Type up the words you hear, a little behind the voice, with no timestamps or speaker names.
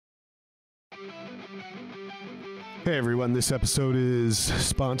Hey everyone, this episode is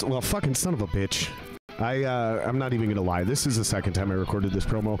sponsored. Well, fucking son of a bitch. I'm not even gonna lie. This is the second time I recorded this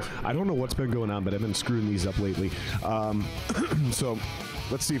promo. I don't know what's been going on, but I've been screwing these up lately. So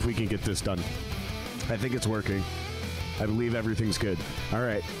let's see if we can get this done. I think it's working. I believe everything's good. All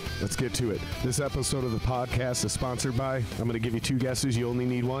right, let's get to it. This episode of the podcast is sponsored by, I'm going to give you two guesses. You only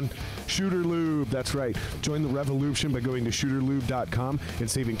need one. Shooter Lube. That's right. Join the revolution by going to shooterlube.com and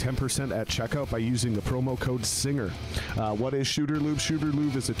saving 10% at checkout by using the promo code SINGER. What is Shooter Lube? Shooter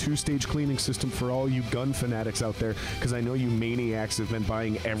Lube is a two-stage cleaning system for all you gun fanatics out there, because I know you maniacs have been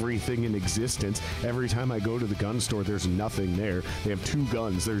buying everything in existence. Every time I go to the gun store, there's nothing there. They have two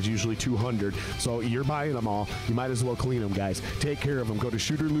guns. There's usually 200. So you're buying them all. You might as well clean them, guys. Take care of them. Go to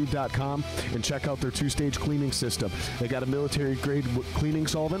shooterlube.com and check out their two-stage cleaning system. They got a military-grade cleaning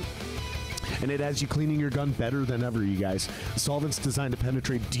solvent, and it has you cleaning your gun better than ever, you guys. The solvent's designed to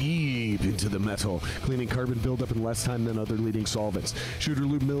penetrate deep into the metal, cleaning carbon buildup in less time than other leading solvents. Shooter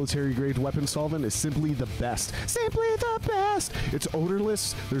Lube military-grade weapon solvent is simply the best. Simply the best! It's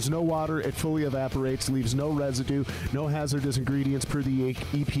odorless, there's no water, it fully evaporates, leaves no residue, no hazardous ingredients per the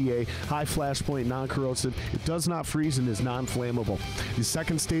EPA, high flash point, non-corrosive, it does not freeze and is non-flammable. The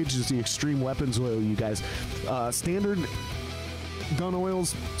second stage is the extreme weapons oil, you guys. Standard gun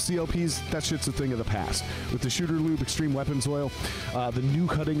oils, CLPs, that shit's a thing of the past. With the Shooter Lube Extreme Weapons Oil, the new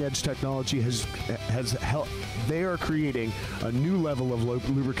cutting-edge technology has helped. They are creating a new level of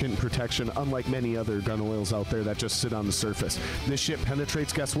lubricant protection, unlike many other gun oils out there that just sit on the surface. This shit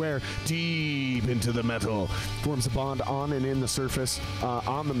penetrates, guess where? Deep into the metal. Forms a bond on and in the surface,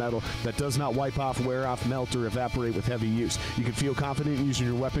 on the metal, that does not wipe off, wear off, melt, or evaporate with heavy use. You can feel confident using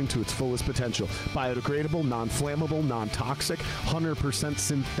your weapon to its fullest potential. Biodegradable, non-flammable, non-toxic, 100%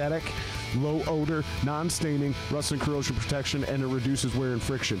 synthetic, low odor, non-staining, rust and corrosion protection, and it reduces wear and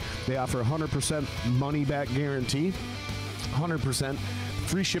friction. They offer 100% money-back guarantee, 100%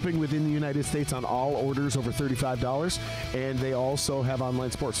 free shipping within the United States on all orders over $35, and they also have online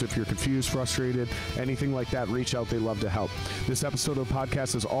sports. So if you're confused, frustrated, anything like that, reach out. They love to help. This episode of the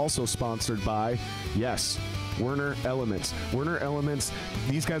podcast is also sponsored by, yes, Werner Elements. Werner Elements,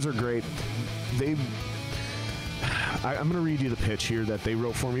 these guys are great. I'm going to read you the pitch here that they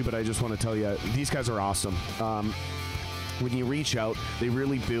wrote for me, but I just want to tell you, these guys are awesome. When you reach out, they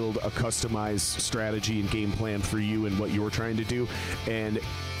really build a customized strategy and game plan for you and what you're trying to do. And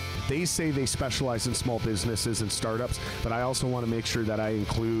they say they specialize in small businesses and startups, but I also want to make sure that I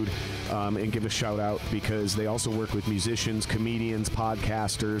include and give a shout out, because they also work with musicians, comedians,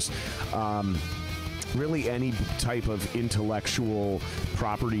 podcasters, really any type of intellectual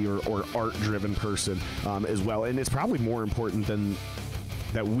property or art-driven person as well. And it's probably more important than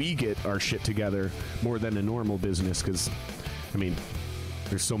that we get our shit together more than a normal business, because, I mean,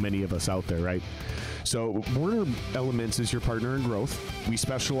 there's so many of us out there, right? So Werner Elements is your partner in growth. We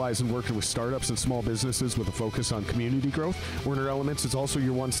specialize in working with startups and small businesses with a focus on community growth. Werner Elements is also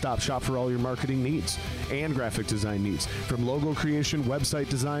your one-stop shop for all your marketing needs and graphic design needs. From logo creation, website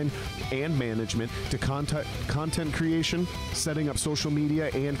design, and management to content creation, setting up social media,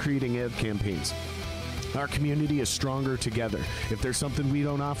 and creating ad campaigns. Our community is stronger together. If there's something we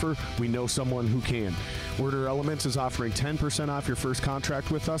don't offer, we know someone who can. Werner Elements is offering 10% off your first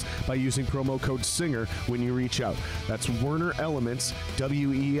contract with us by using promo code SINGER when you reach out. That's Werner Elements,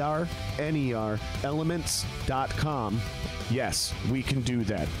 WERNER, elements.com. Yes, we can do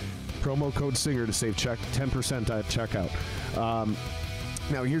that. Promo code SINGER to save 10% at checkout.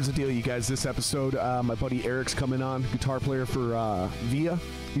 Now, here's the deal, you guys. This episode, my buddy Eric's coming on, guitar player for Via.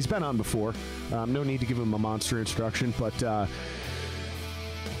 He's been on before. No need to give him a monster introduction, but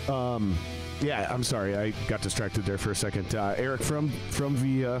yeah, I'm sorry. I got distracted there for a second. Eric from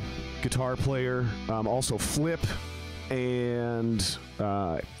Via, guitar player, also Flip, and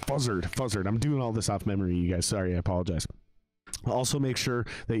Fuzzard. I'm doing all this off memory, you guys. Sorry, I apologize. Also, make sure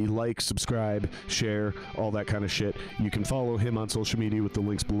that you like, subscribe, share, all that kind of shit. You can follow him on social media with the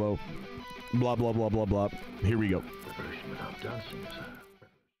links below. Blah, blah, blah, blah, blah. Here we go.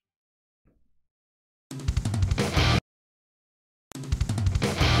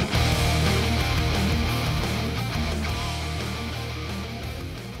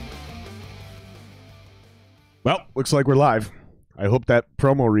 Well, looks like we're live. I hope that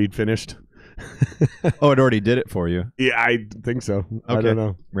promo read finished. Oh, it already did it for you. Yeah, I think so. Okay. I don't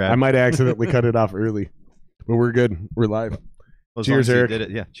know. Rad. I might have accidentally cut it off early, but we're good. We're live. Well, cheers, Eric. Did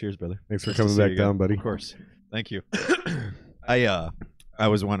it. Yeah, cheers, brother. Thanks for coming back down, buddy. Of course. Thank you. I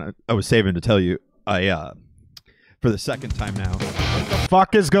was saving to tell you. For the second time now. What the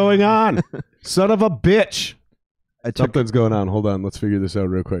fuck is going on? Son of a bitch. Something's going on. Hold on. Let's figure this out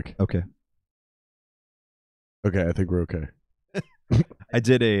real quick. Okay. Okay, I think we're okay.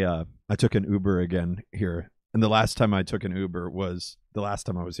 I took an Uber again here. And the last time I took an Uber was the last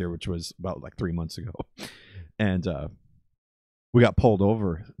time I was here, which was about like 3 months ago. And we got pulled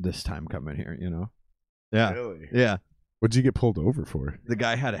over this time coming here, you know? Yeah. Really? Yeah. What'd you get pulled over for? The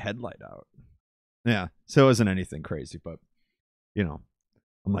guy had a headlight out. Yeah. So it wasn't anything crazy, but, you know,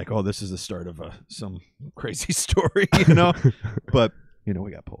 I'm like, oh, this is the start of some crazy story, you know? But, you know,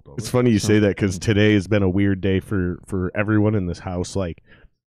 we got pulled over. It's funny you say that because today has been a weird day for everyone in this house. Like,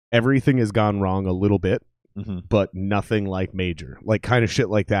 everything has gone wrong a little bit, but nothing like major. Like, kind of shit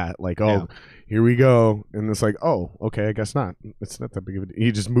like that. Like, oh, here we go. And it's like, oh, okay, I guess not. It's not that big of a deal.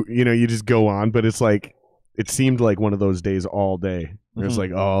 You just, you just go on. But it's like, it seemed like one of those days all day. It's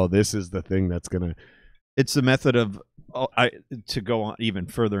like, oh, this is the thing that's going to. It's the method of, to go on even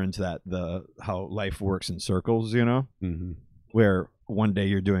further into that, how life works in circles, you know? Where one day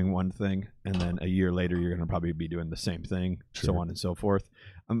you're doing one thing, and then a year later you're going to probably be doing the same thing, so on and so forth.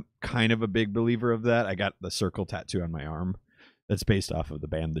 I'm kind of a big believer of that. I got the circle tattoo on my arm that's based off of the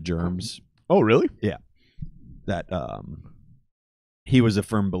band The Germs. Oh, really? Yeah. That he was a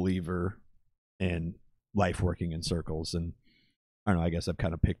firm believer in life working in circles, and I don't know, I guess I've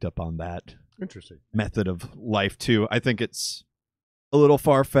kind of picked up on that method of life too. I think it's a little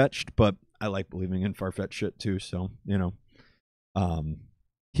far-fetched, but I like believing in far-fetched shit too, so, you know.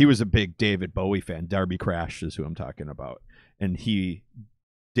 He was a big David Bowie fan. Darby Crash is who I'm talking about. And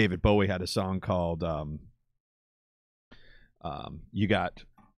David Bowie had a song called You Got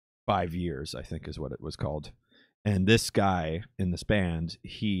 5 Years, I think is what it was called. And this guy in this band,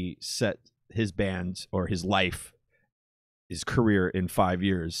 he set his band or his life, his career in 5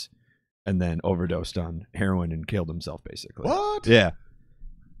 years, and then overdosed on heroin and killed himself, basically. What? Yeah.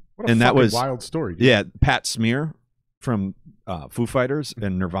 What a that was wild story. Dude. Yeah, Pat Smear from Foo Fighters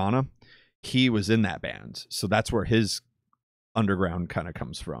and Nirvana, he was in that band. So that's where his underground kind of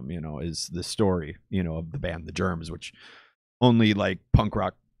comes from, you know, is the story, you know, of the band The Germs, which only like punk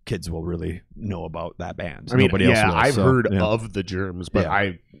rock kids will really know about that band. I mean, nobody else will. I've heard of The Germs, but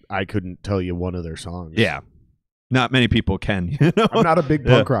I couldn't tell you one of their songs. Yeah. Not many people can, you know? I'm not a big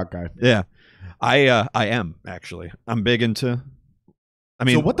punk rock guy. Yeah. I am, actually. I'm big into, I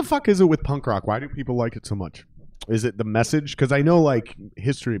mean. So what the fuck is it with punk rock? Why do people like it so much? Is it the message? Because I know, like,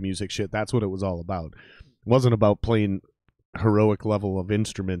 history of music shit, that's what it was all about. It wasn't about playing heroic level of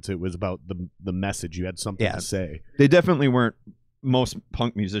instruments. It was about the message. You had something to say. They definitely weren't. Most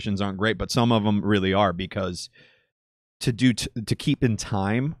punk musicians aren't great, but some of them really are, because to keep in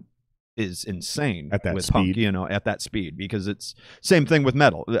time is insane at that with speed. Punk, you know, at that speed, because it's same thing with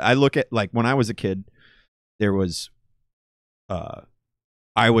metal. I look at, like, when I was a kid, there was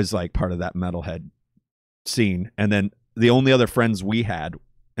I was like part of that metalhead scene, and then the only other friends we had,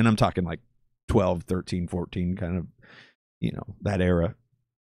 and I'm talking like 12, 13, 14, kind of, you know, that era,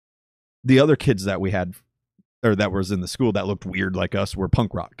 the other kids that we had, or that was in the school that looked weird like us, were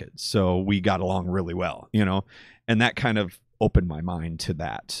punk rock kids, so we got along really well, you know, and that kind of opened my mind to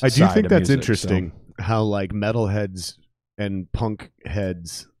that. I do think that's music, interesting, how like metalheads and punk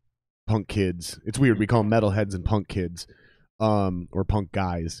kids, it's weird, we call them metalheads and punk kids, or punk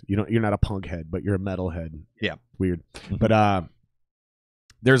guys. You're not a punk head, but you're a metal head. Yeah. Weird. But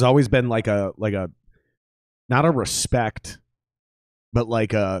there's always been like a not a respect, but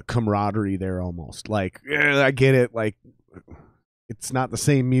like a camaraderie there almost. Like, yeah, I get it, like it's not the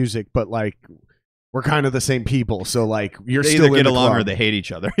same music, but like we're kind of the same people. So like you're they still either in get the along club. or they hate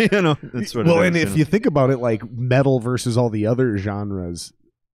each other. You know, that's what well, it is, and if you think about it, like metal versus all the other genres,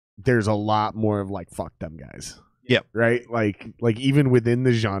 there's a lot more of like fuck them guys. Yep. Right? Like even within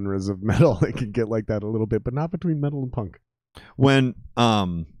the genres of metal, it can get like that a little bit, but not between metal and punk. When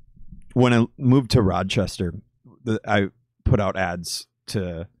I moved to Rochester, I put out ads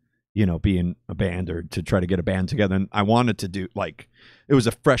to, you know, be in a band or to try to get a band together. And I wanted to do, like, it was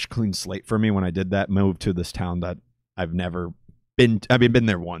a fresh, clean slate for me when I did that, moved to this town that I've never been, I mean, been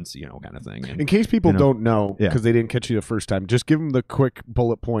there once, you know, kind of thing. And, in case people don't know, Yeah. because they didn't catch you the first time, just give them the quick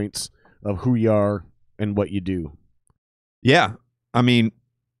bullet points of who you are and what you do. Yeah. I mean,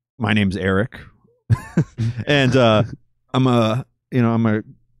 my name's Eric and I'm a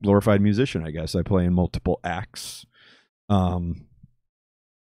glorified musician, I guess. I play in multiple acts. And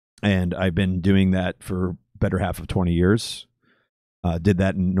I've been doing that for better half of 20 years. Did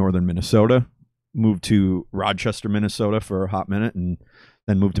that in northern Minnesota, moved to Rochester, Minnesota for a hot minute, and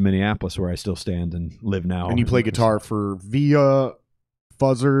then moved to Minneapolis, where I still stand and live now. And you play guitar for Via,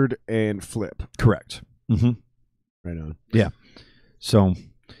 Fuzzard, and Flip. Correct. Mm-hmm. Right on. Yeah. So,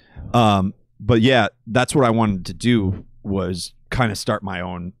 but yeah, that's what I wanted to do, was kind of start my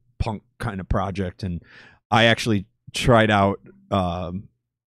own punk kind of project. And I actually tried out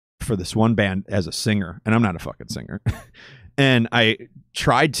for this one band as a singer, and I'm not a fucking singer. And I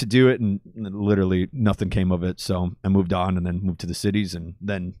tried to do it, and literally nothing came of it. So I moved on, and then moved to the cities, and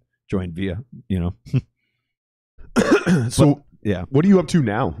then joined Via. So yeah, what are you up to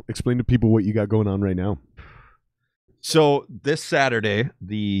now? Explain to people what you got going on right now. So this Saturday,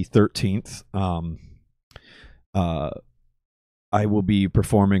 the 13th, I will be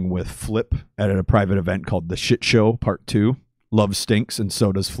performing with Flip at a private event called The Shit Show Part 2. Love Stinks and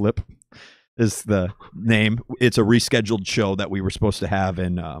So Does Flip is the name. It's a rescheduled show that we were supposed to have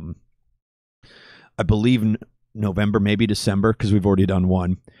in, I believe, November, maybe December, because we've already done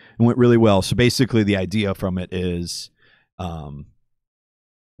one. It went really well. So basically the idea from it is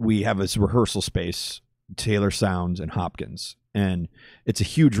we have this rehearsal space, Taylor Sounds and Hopkins, and it's a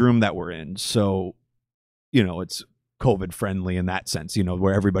huge room that we're in. So, it's COVID friendly in that sense,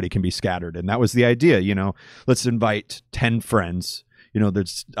 where everybody can be scattered. And that was the idea, let's invite 10 friends.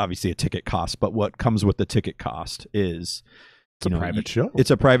 There's obviously a ticket cost, but what comes with the ticket cost is it's a private show. It's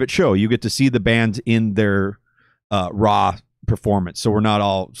a private show. You get to see the band in their raw performance. So we're not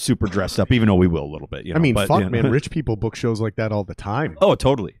all super dressed up, even though we will a little bit. Man, rich people book shows like that all the time. Oh,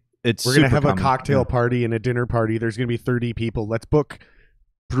 totally. We're going to have a cocktail party and a dinner party. There's going to be 30 people. Let's book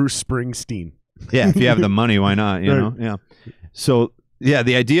Bruce Springsteen. Yeah, if you have the money, why not? You know, yeah. So, yeah,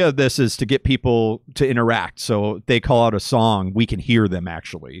 the idea of this is to get people to interact. So if they call out a song, we can hear them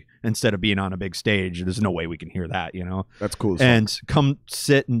actually instead of being on a big stage. There's no way we can hear that, That's cool. And come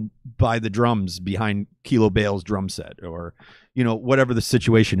sit and buy the drums behind Kilo Bale's drum set, or whatever the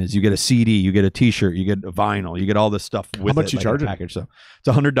situation is. You get a CD, you get a T-shirt, you get a vinyl, you get all this stuff with How much it, you charge package. So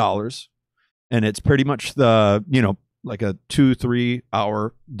it's $100, and it's pretty much the like a 2-3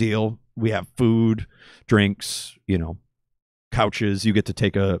 hour deal. We have food, drinks, couches. You get to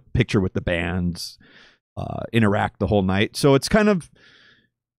take a picture with the bands, interact the whole night. So it's kind of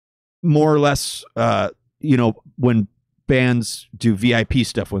more or less, when bands do VIP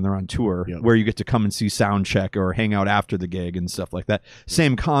stuff when they're on tour, where you get to come and see sound check or hang out after the gig and stuff like that.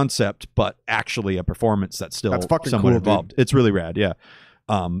 Same concept, but actually a performance that's still somewhat cool, involved. Dude. It's really rad. Yeah.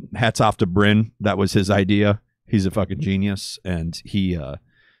 Hats off to Bryn. That was his idea. He's a fucking genius. And he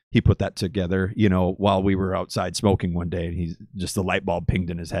put that together, while we were outside smoking one day, and he just, the light bulb pinged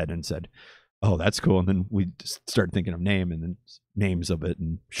in his head and said, "Oh, that's cool." And then we just started thinking of names of it,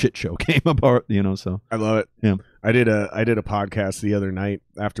 and Shit Show came apart, so. I love it. Yeah. I did a podcast the other night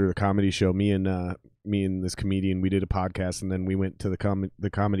after the comedy show. Me and this comedian, we did a podcast, and then we went to the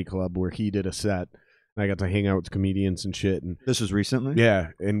comedy club where he did a set. And I got to hang out with comedians and shit. And this was recently?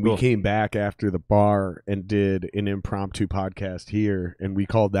 Yeah. And we came back after the bar and did an impromptu podcast here. And we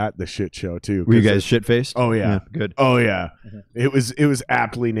called that The Shit Show too. Were you guys shit-faced? Oh, yeah. Good. Oh, yeah. Mm-hmm. It was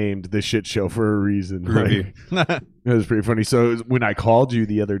aptly named The Shit Show for a reason. Right? It was pretty funny. So when I called you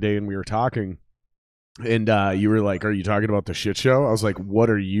the other day and we were talking, and you were like, "Are you talking about The Shit Show?" I was like, "What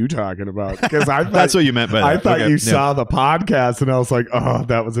are you talking about?" Because I thought that's what you meant by that. I thought you saw the podcast, and I was like, "Oh,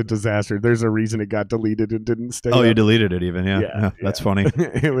 that was a disaster." There's a reason it got deleted and didn't stay. Oh, up. You deleted it even? Yeah. That's funny.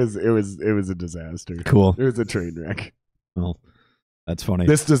 It was a disaster. Cool. It was a train wreck. Well, that's funny.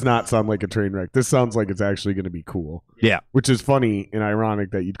 This does not sound like a train wreck. This sounds like it's actually going to be cool. Yeah. Which is funny and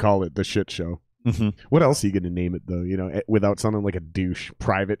ironic that you'd call it The Shit Show. Mm-hmm. What else are you going to name it though? Without sounding like a douche.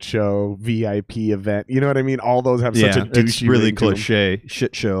 Private show, VIP event. You know what I mean? All those have such a douchey. It's really cliche.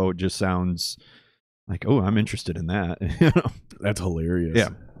 Shit Show just sounds like, oh, I'm interested in that. That's hilarious. Yeah.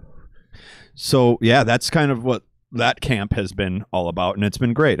 So yeah, that's kind of what that camp has been all about, and it's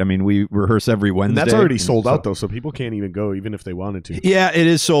been great. I mean, we rehearse every Wednesday. And that's already sold out though, so people can't even go, even if they wanted to. Yeah, it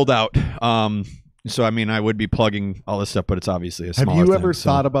is sold out. So, I mean, I would be plugging all this stuff, but it's obviously a smaller Have you ever thing,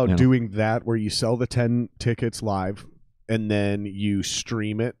 thought about doing that where you sell the 10 tickets live and then you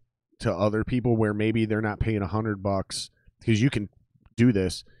stream it to other people where maybe they're not paying $100 because you can do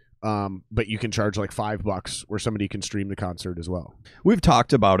this, but you can charge like $5 where somebody can stream the concert as well? We've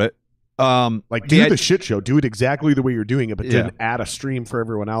talked about it. Like do the Shit Show, do it exactly the way you're doing it, but then add a stream for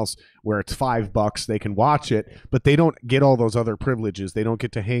everyone else where it's $5, they can watch it, but they don't get all those other privileges. They don't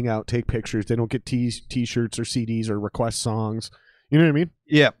get to hang out, take pictures. They don't get t-shirts or CDs or request songs. You know what I mean?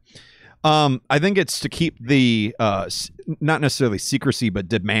 Yeah. I think it's to keep the not necessarily secrecy, but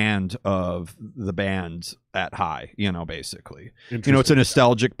demand of the band at high. Basically, it's a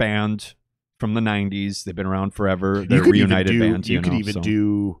nostalgic band from the '90s. They've been around forever. They're reunited bands. You could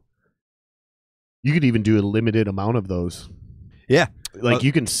even do a limited amount of those. Yeah. Like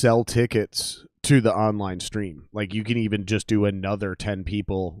you can sell tickets to the online stream. Like you can even just do another 10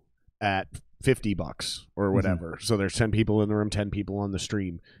 people at $50 or whatever. Mm-hmm. So there's 10 people in the room, 10 people on the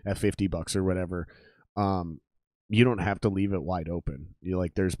stream at $50 or whatever. you don't have to leave it wide open.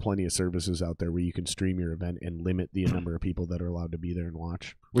 There's plenty of services out there where you can stream your event and limit the number of people that are allowed to be there and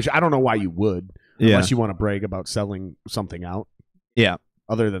watch. Which I don't know why you would, unless you want to brag about selling something out. Yeah.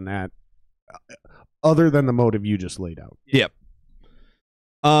 Other than that, other than the motive you just laid out. Yep.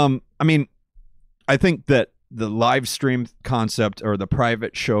 I mean, I think that the live stream concept or the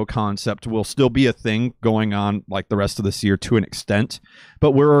private show concept will still be a thing going on like the rest of this year to an extent,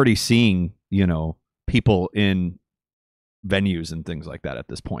 but we're already seeing, people in venues and things like that at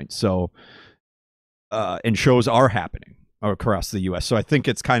this point. So, and shows are happening across the U.S. So I think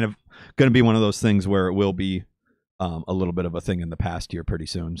it's kind of going to be one of those things where it will be a little bit of a thing in the past year pretty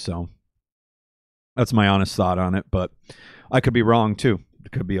soon. So that's my honest thought on it, but I could be wrong too.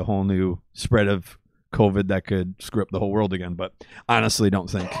 It could be a whole new spread of COVID that could screw up the whole world again. But honestly, don't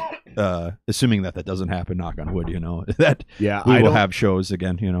think, assuming that doesn't happen, knock on wood, that we will have shows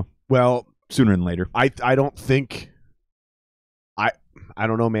again, Well, sooner than later. I don't think. I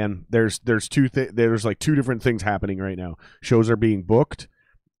don't know, man. There's two different things happening right now. Shows are being booked,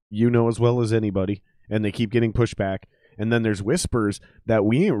 as well as anybody, and they keep getting pushed back. And then there's whispers that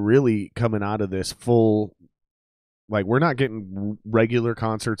we ain't really coming out of this full. We're not getting regular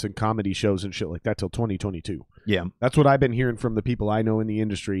concerts and comedy shows and shit like that till 2022. Yeah. That's what I've been hearing from the people I know in the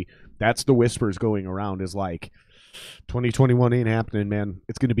industry. That's the whispers going around is 2021 ain't happening, man.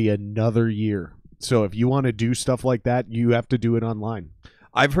 It's going to be another year. So if you want to do stuff like that, you have to do it online.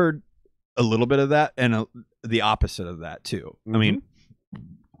 I've heard a little bit of that and the opposite of that too. Mm-hmm. I mean,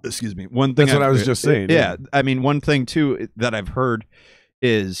 excuse me. One thing That's what I was just saying. Yeah. I mean, one thing too that I've heard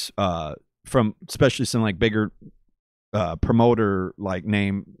is from especially some bigger promoter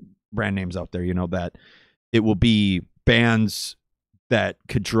brand names out there, that it will be bands that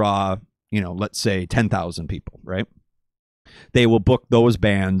could draw, let's say 10,000 people, right? They will book those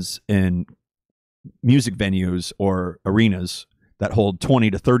bands in music venues or arenas that hold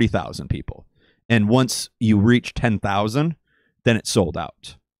 20 to 30,000 people. And once you reach 10,000, then it's sold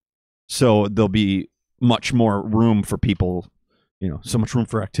out. So there'll be much more room for people, so much room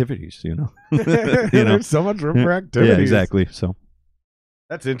for activities, There's so much room for activities. Yeah, exactly. So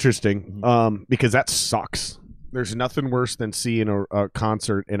that's interesting. Because that sucks. There's nothing worse than seeing a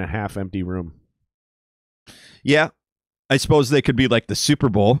concert in a half-empty room. Yeah. I suppose they could be like the Super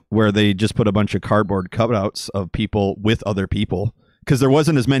Bowl where they just put a bunch of cardboard cutouts of people with other people. Because there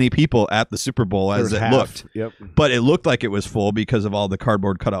wasn't as many people at the Super Bowl as it looked. Yep. But it looked like it was full because of all the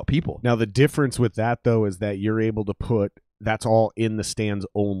cardboard cutout people. Now, the difference with that, though, is that you're able to put that's all in the stands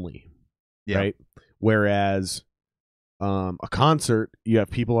only. Yeah. Right? Whereas a concert, you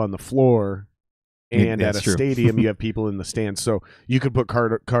have people on the floor, and at a stadium, you have people in the stands. So you could put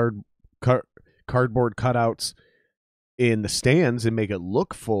cardboard cutouts in the stands and make it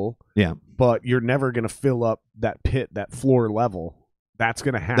look full. Yeah. But you're never going to fill up that pit, that floor level. That's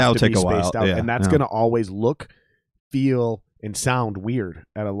going to have to be spaced out. Yeah, and that's going to always look, feel, and sound weird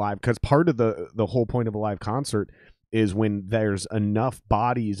at a live. Because part of the whole point of a live concert is when there's enough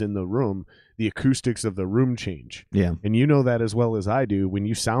bodies in the room, the acoustics of the room change. Yeah. And you know that as well as I do. When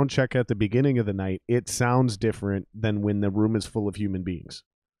you sound check at the beginning of the night, it sounds different than when the room is full of human beings.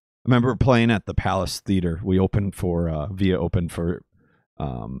 I remember playing at the Palace Theater. We opened for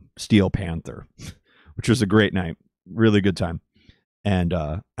Steel Panther, which was a great night. Really good time. And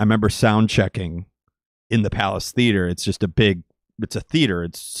I remember sound checking in the Palace Theater. It's just it's a theater.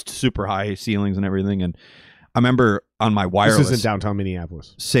 It's super high ceilings and everything. And I remember on my wireless. This is in downtown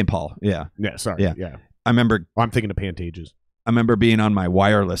Minneapolis. St. Paul. Yeah. Yeah. Sorry. Yeah. I remember. I'm thinking of Pantages. I remember being on my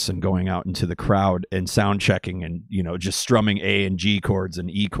wireless and going out into the crowd and sound checking and, just strumming A and G chords and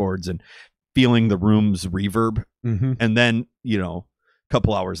E chords and feeling the room's reverb. Mm-hmm. And then, a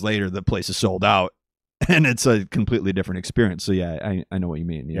couple hours later, the place is sold out and it's a completely different experience. So, yeah, I know what you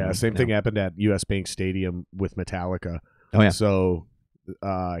mean. Same thing happened at US Bank Stadium with Metallica. Oh, yeah. So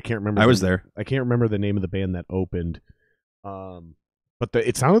I can't remember. I was there. I can't remember the name of the band that opened. But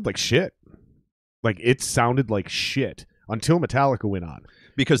it sounded like shit. It sounded like shit. Until Metallica went on.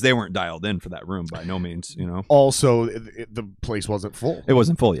 Because they weren't dialed in for that room by no means, Also, the place wasn't full. It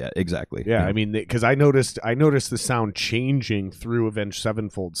wasn't full yet, exactly. Yeah, I mean, because I noticed the sound changing through Avenged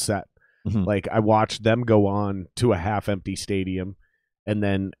Sevenfold set. Mm-hmm. I watched them go on to a half-empty stadium, and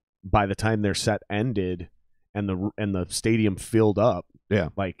then by the time their set ended and the stadium filled up,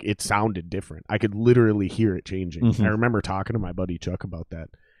 it sounded different. I could literally hear it changing. Mm-hmm. I remember talking to my buddy Chuck about that,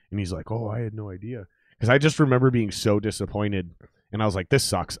 and he's like, "Oh, I had no idea." Because I just remember being so disappointed, and I was like, "This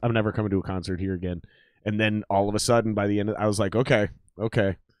sucks. I'm never coming to a concert here again." And then all of a sudden, by the end, I was like, "Okay."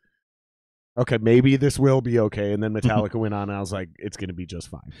 okay, maybe this will be okay. And then Metallica went on, and I was like, it's going to be just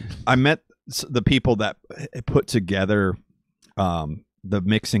fine. I met the people that put together the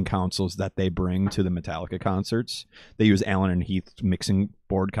mixing consoles that they bring to the Metallica concerts. They use Allen and Heath mixing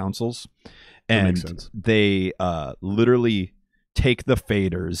board consoles, and they literally take the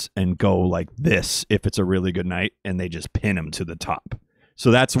faders and go like this if it's a really good night, and they just pin them to the top. So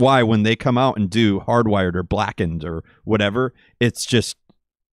that's why when they come out and do Hardwired or Blackened or whatever, it's just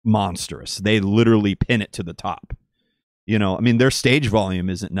monstrous. They literally pin it to the top. You know, I mean, their stage volume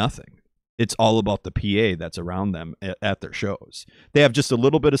isn't nothing. It's all about the PA that's around them at their shows. They have just a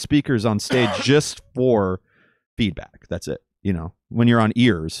little bit of speakers on stage just for feedback. That's it. You know, when you're on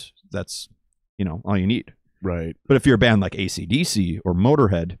ears, that's, you know, all you need. Right. But if you're a band like AC/DC or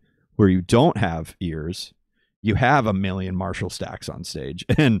Motorhead, where you don't have ears, you have a million Marshall stacks on stage,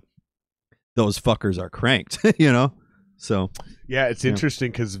 and those fuckers are cranked, you know? So yeah, it's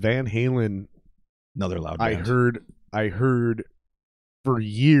interesting because Van Halen, another loud band. I heard for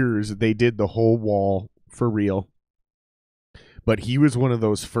years they did the whole wall for real, but he was one of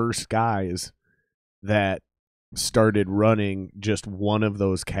those first guys that started running just one of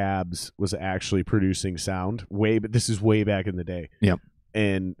those cabs was actually producing sound but this is way back in the day. Yep.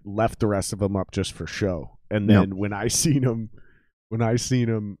 And left the rest of them up just for show. And then when I seen him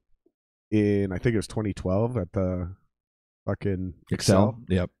in, I think it was 2012 at the fucking Excel.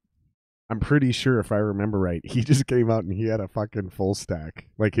 Yep. I'm pretty sure if I remember right, he just came out and he had a fucking full stack,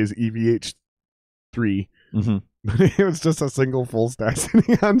 like his EVH3. Mm-hmm. It was just a single full stack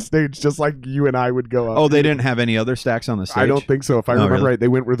sitting on stage, just like you and I would go up. Oh, they didn't have any other stacks on the stage? I don't think so. If I remember right, they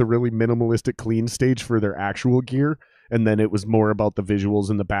went with a really minimalistic, clean stage for their actual gear, and then it was more about the visuals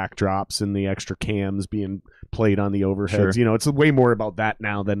and the backdrops and the extra cams being played on the overheads. Sure. You know, it's way more about that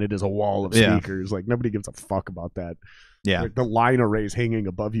now than it is a wall of speakers. Like, nobody gives a fuck about that. Yeah. Like, the line arrays hanging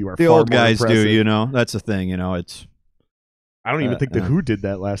above you are the far old more guys impressive. do, you know. That's the thing, you know. It's I don't even think the Who did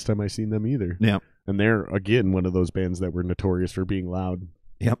that last time I seen them either. Yeah. And they're, again, one of those bands that were notorious for being loud.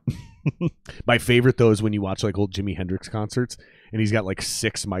 Yep. My favorite, though, is when you watch like old Jimi Hendrix concerts and he's got like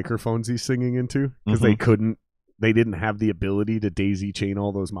 6 microphones he's singing into because they didn't have the ability to daisy chain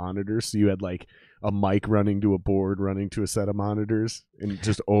all those monitors. So you had like a mic running to a board, running to a set of monitors, and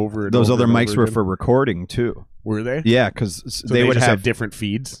just over and those over other and mics over were again. For recording too. Were they? Yeah, because so they would just have different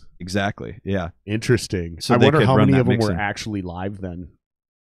feeds. Exactly. Yeah. Interesting. So I they wonder could how run many that of them mixing. were actually live then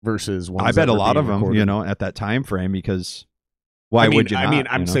versus ones I bet that a were lot being of them, recorded. you know, at that time frame, because why would you not? I mean,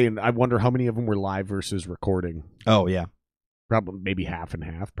 I'm you know? saying I wonder how many of them were live versus recording. Oh, yeah. Probably maybe half and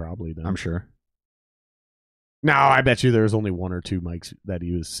half, probably then. I'm sure. No, I bet you there was only 1 or 2 mics that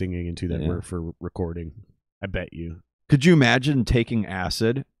he was singing into that were for recording. I bet you. Could you imagine taking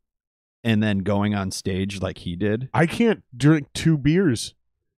acid and then going on stage like he did? I can't drink 2 beers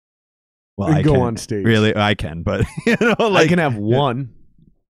and I go on stage. Really, I can, but you know, like I can have one.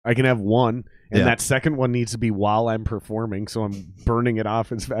 I can have one, and that second one needs to be while I'm performing, so I'm burning it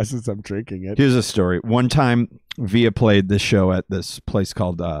off as fast as I'm drinking it. Here's a story. One time, Via played this show at this place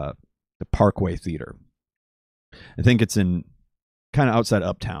called the Parkway Theater. I think it's in kind of outside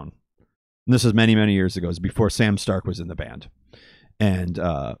Uptown. And this was many, many years ago. It was before Sam Stark was in the band. And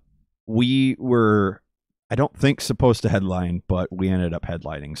we were, I don't think, supposed to headline, but we ended up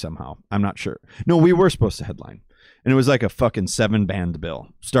headlining somehow. I'm not sure. No, we were supposed to headline. And it was like a fucking 7-band bill.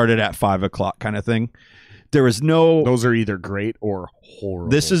 Started at 5 o'clock kind of thing. There was no... Those are either great or horrible.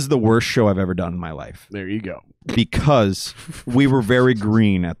 This is the worst show I've ever done in my life. There you go. Because we were very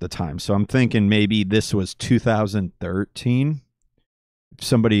green at the time. So I'm thinking maybe this was 2013. If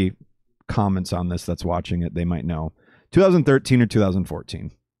somebody comments on this that's watching it, they might know. 2013 or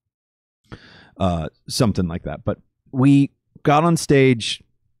 2014. Something like that. But we got on stage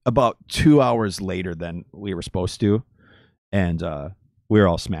about 2 hours later than we were supposed to. And we were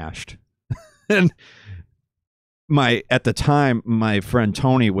all smashed. And at the time, my friend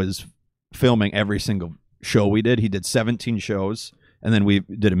Tony was filming every single show we did. He did 17 shows, and then we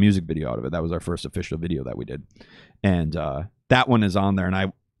did a music video out of it. That was our first official video that we did. And that one is on there,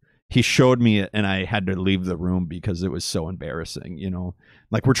 and he showed me it, and I had to leave the room because it was so embarrassing, you know?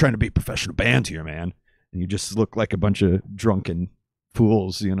 Like, we're trying to be a professional band here, man. And you just look like a bunch of drunken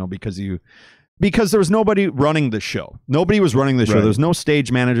fools, you know, because there was nobody running the show. Nobody was running the show. Right. There was no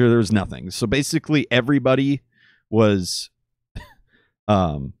stage manager. There was nothing. So basically everybody was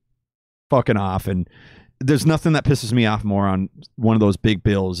fucking off. And there's nothing that pisses me off more on one of those big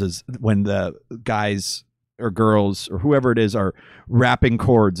bills is when the guys or girls or whoever it is are rapping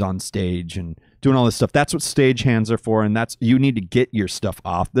chords on stage and doing all this stuff. That's what stage hands are for. And you need to get your stuff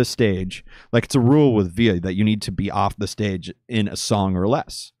off the stage. Like, it's a rule with Via that you need to be off the stage in a song or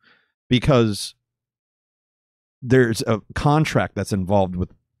less. because there's a contract that's involved with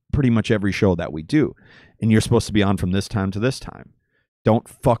pretty much every show that we do, and you're supposed to be on from this time to this time. Don't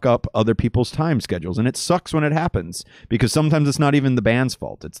fuck up other people's time schedules. And it sucks when it happens, because sometimes it's not even the band's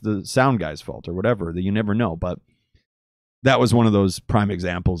fault. It's the sound guy's fault or whatever, that you never know. But that was one of those prime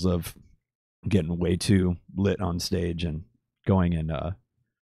examples of getting way too lit on stage and going and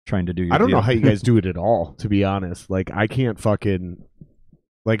trying to do your I don't deal. know how you guys do it at all, to be honest. Like, I can't fucking,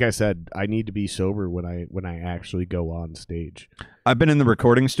 like I said, I need to be sober when I actually go on stage. I've been in the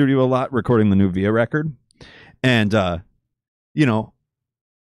recording studio a lot, recording the new Via record. And, you know,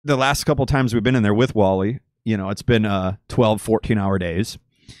 the last couple times we've been in there with Wally, you know, it's been 12, 14-hour days.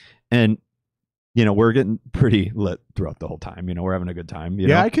 And, you know, we're getting pretty lit throughout the whole time. You know, we're having a good time. You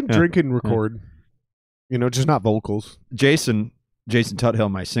know? I can drink and record, you know, just not vocals. Jason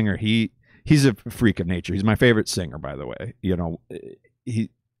Tuthill, my singer, he's a freak of nature. He's my favorite singer, by the way. You know, he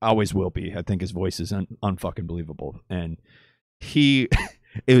always will be. I think his voice is unfucking believable. And it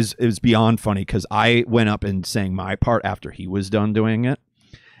was beyond funny, because I went up and sang my part after he was done doing it.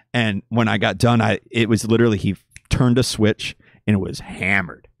 And when I got done, it was literally, he turned a switch and it was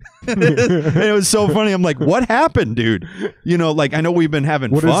hammered. And it was so funny. I'm like, what happened, dude? You know, like, I know we've been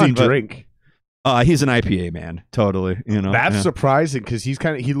having What fun. does he drink? He's an IPA man. Totally. You know, that's surprising, because he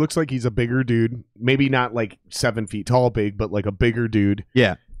looks like he's a bigger dude. Maybe not like 7 feet tall big, but like a bigger dude.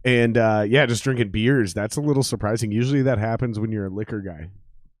 Yeah. And just drinking beers. That's a little surprising. Usually that happens when you're a liquor guy.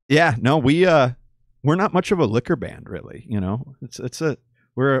 Yeah. No, we're not much of a liquor band, really. You know,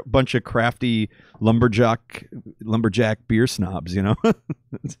 we're a bunch of crafty lumberjack beer snobs, you know.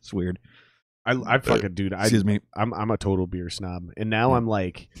 It's weird. I fucking, dude. Excuse me. I'm a total beer snob, and now I'm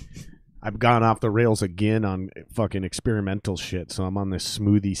like, I've gone off the rails again on fucking experimental shit. So I'm on this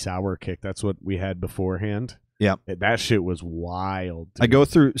smoothie sour kick. That's what we had beforehand. Yeah, that shit was wild, dude. I go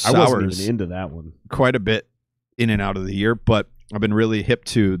through sours. I wasn't even into that one quite a bit in and out of the year, but I've been really hip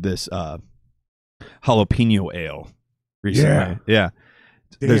to this jalapeno ale recently. Yeah.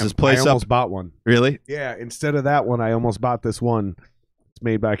 Damn, there's this place I almost bought one. Really? Yeah. Instead of that one, I almost bought this one. It's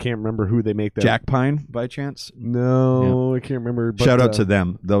made by, I can't remember who they make that. Jack Pine, by chance? No, I can't remember. But, shout out to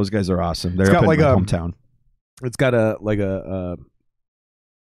them. Those guys are awesome. They're up in my hometown. It's got a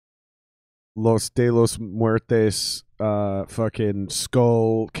Los de los Muertes fucking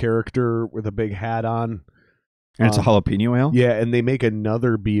skull character with a big hat on. And it's a jalapeno ale? Yeah, and they make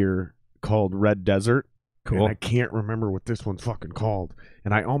another beer called Red Desert. Cool. And I can't remember what this one's fucking called.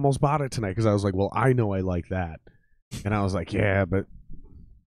 And I almost bought it tonight because I was like, well, I know I like that. And I was like, yeah, but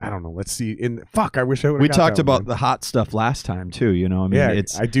I don't know. Let's see. I wish I would have. We talked about the hot stuff last time too, you know. I mean,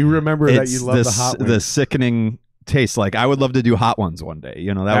 I do remember that you love the hot ones. The sickening taste. Like, I would love to do hot ones one day.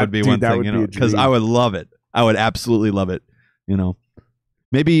 You know, that would be one thing, you know, because I would love it. I would absolutely love it, you know.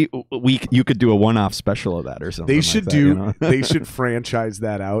 Maybe you could do a one-off special of that or something. They should like that, you know? They should franchise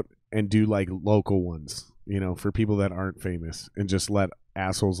that out and do like local ones, you know, for people that aren't famous, and just let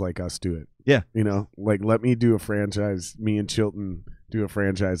assholes like us do it. Yeah. You know, like, let me do a franchise, me and Chilton do a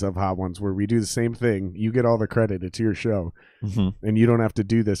franchise of hot ones where we do the same thing. You get all the credit. It's your show. Mm-hmm. And you don't have to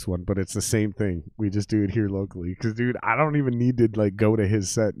do this one, but it's the same thing. We just do it here locally. Because, dude, I don't even need to like go to his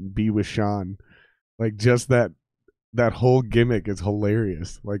set and be with Sean. Like, just that whole gimmick is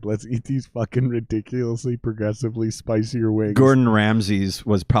hilarious. Like, let's eat these fucking ridiculously progressively spicier wings. Gordon Ramsay's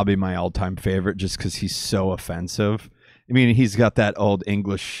was probably my all-time favorite, just because he's so offensive. I mean, he's got that old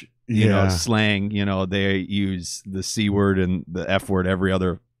English, you know, slang. You know, they use the C word and the F word every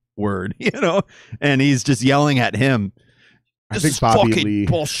other word, you know, and he's just yelling at him. I think Bobby Lee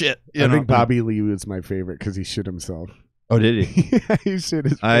bullshit. I think Bobby Lee was my favorite because he shit himself. Oh, did he? Yeah, he shit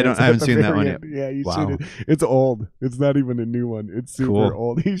his pants. I haven't seen that one yet. Yeah, he shit it. It's old. It's not even a new one. It's super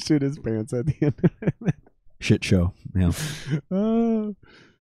old. He shit his pants at the end of it. Shit show. Yeah.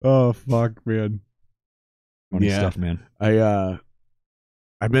 Oh fuck, man. Funny stuff, man.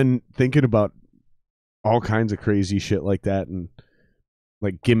 I've been thinking about all kinds of crazy shit like that, and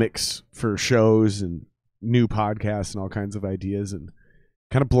like gimmicks for shows and new podcasts and all kinds of ideas, and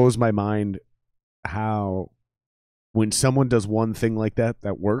kind of blows my mind how when someone does one thing like that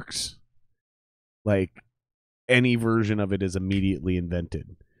works, like any version of it is immediately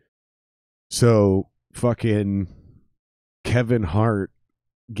invented. So fucking Kevin Hart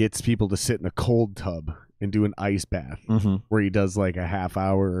gets people to sit in a cold tub and do an ice bath, where he does like a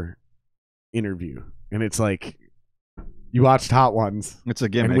half-hour interview, and it's like, you watched Hot Ones. It's a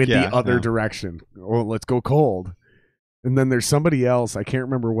gimmick. And went the other direction. Well, let's go cold. And then there's somebody else, I can't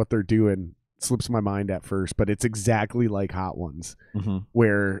remember what they're doing, slips my mind at first, but it's exactly like Hot Ones,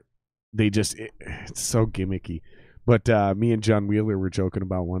 where they just it's so gimmicky. But me and John Wheeler were joking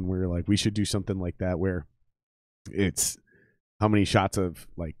about one where like we should do something like that where it's how many shots of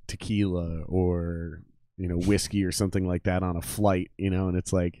like tequila or whiskey or something like that on a flight, and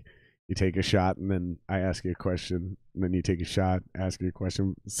it's like you take a shot and then I ask you a question and then you take a shot, ask you a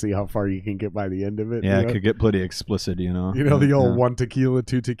question, see how far you can get by the end of it. Yeah, it could get pretty explicit, the old 1 tequila,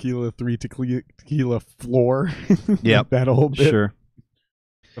 2 tequila, 3 tequila floor. Yep. That old bit. Sure.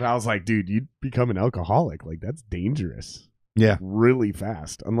 But I was like, dude, you'd become an alcoholic. Like, that's dangerous. Yeah. Really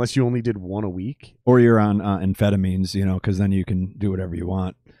fast. Unless you only did one a week. Or you're on amphetamines, because then you can do whatever you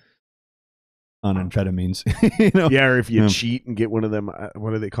want on amphetamines. Yeah, or if you cheat and get one of them,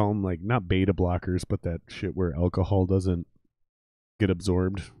 what do they call them? Like, not beta blockers, but that shit where alcohol doesn't get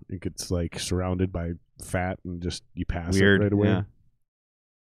absorbed. It gets, like, surrounded by fat and just you pass it right away. Yeah.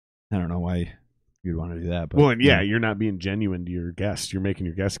 I don't know why you'd want to do that. But, well, and you're not being genuine to your guest. You're making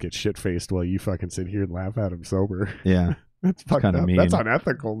your guest get shit-faced while you fucking sit here and laugh at him sober. Yeah. That's fucked up. Mean. That's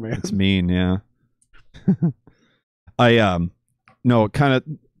unethical, man. It's mean, yeah.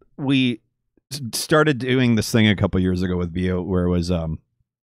 We started doing this thing a couple years ago with Vio where it was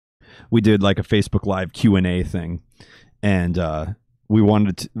we did like a Facebook Live Q&A thing, and we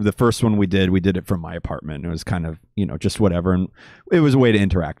wanted to, the first one we did it from my apartment. It was kind of just whatever, and it was a way to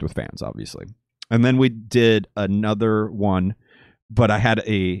interact with fans, obviously. And then we did another one, but I had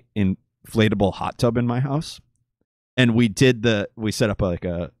a inflatable hot tub in my house, and we set up like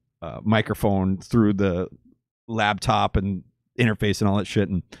a microphone through the laptop and interface and all that shit,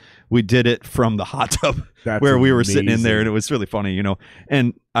 and we did it from the hot tub. That's where we amazing. were sitting in there, and it was really funny,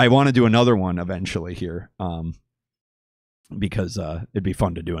 and I want to do another one eventually here, because it'd be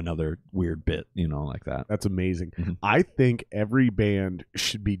fun to do another weird bit, like that. That's amazing. Mm-hmm. I think every band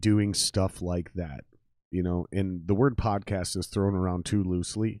should be doing stuff like that, and the word podcast is thrown around too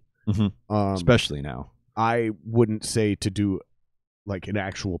loosely. Mm-hmm. Especially now. I wouldn't say to do like an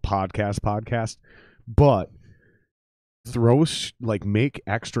actual podcast, but make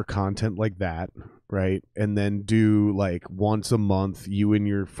extra content like that, right? And then do like once a month, you and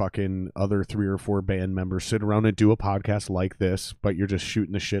your fucking other 3 or 4 band members sit around and do a podcast like this, but you're just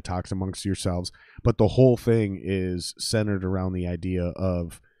shooting the shit talks amongst yourselves. But the whole thing is centered around the idea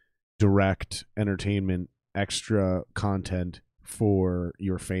of direct entertainment, extra content for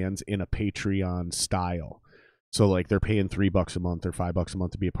your fans in a Patreon style. So like they're paying $3 a month or $5 a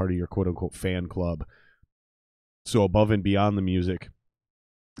month to be a part of your quote unquote fan club. So above and beyond the music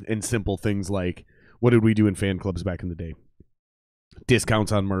and simple things like, what did we do in fan clubs back in the day?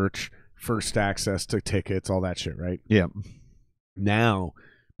 Discounts on merch, first access to tickets, all that shit, right? Yeah. Now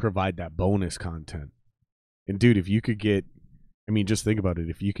provide that bonus content. And dude, if you could get, just think about it.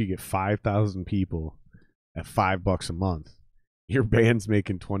 If you could get 5,000 people at $5 a month, your band's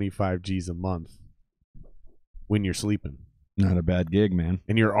making 25 G's a month when you're sleeping. Not a bad gig, man.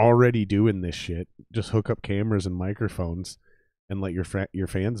 And you're already doing this shit. Just hook up cameras and microphones and let your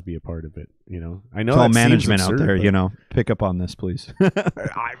fans be a part of it. I know it's all that management absurd, out there. Pick up on this, please.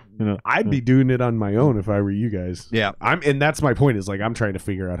 I'd be doing it on my own if I were you guys. Yeah, and that's my point. Is like I'm trying to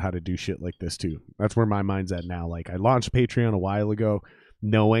figure out how to do shit like this too. That's where my mind's at now. Like I launched Patreon a while ago,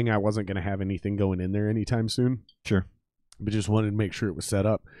 knowing I wasn't going to have anything going in there anytime soon. Sure, but just wanted to make sure it was set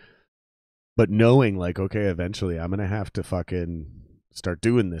up. But knowing like, okay, eventually I'm going to have to fucking start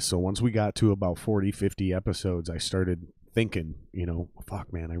doing this. So once we got to about 40, 50 episodes, I started thinking,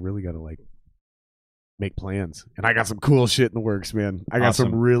 fuck, man, I really got to like make plans. And I got some cool shit in the works, man. I got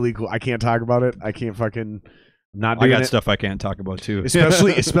some really cool. I can't talk about it. I can't fucking not doing it. I got stuff I can't talk about too.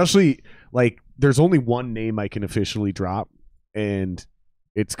 Especially like there's only one name I can officially drop, and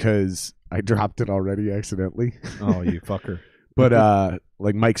it's because I dropped it already accidentally. Oh, you fucker. But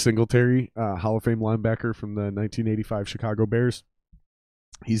like Mike Singletary, Hall of Fame linebacker from the 1985 Chicago Bears,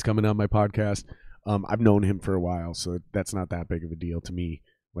 he's coming on my podcast. I've known him for a while, so that's not that big of a deal to me.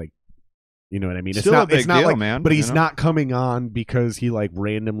 Like, you know what I mean? Still a big deal, man. But he's not coming on because he like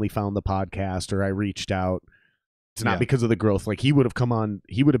randomly found the podcast or I reached out. It's not because of the growth. Like he would have come on.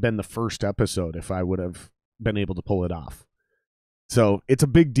 He would have been the first episode if I would have been able to pull it off. So it's a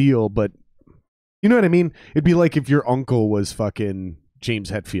big deal, but. You know what I mean? It'd be like if your uncle was fucking James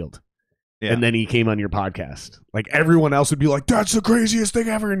Hetfield and then he came on your podcast. Like everyone else would be like, that's the craziest thing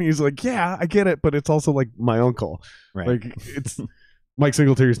ever. And he's like, yeah, I get it. But it's also like my uncle. Right. Like it's Mike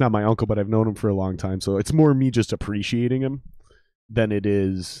Singletary's not my uncle, but I've known him for a long time. So it's more me just appreciating him than it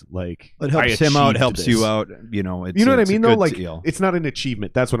is like it helps him out, helps you out. It's, you know what I mean? Though, like deal. It's not an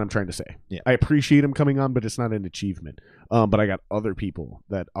achievement. That's what I'm trying to say. Yeah. I appreciate him coming on, but it's not an achievement. But I got other people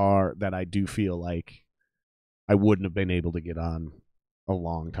that I do feel like I wouldn't have been able to get on a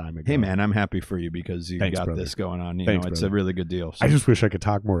long time ago. Hey, man, I'm happy for you because you got brother. this going on. Thanks, It's brother. a really good deal. So I just wish I could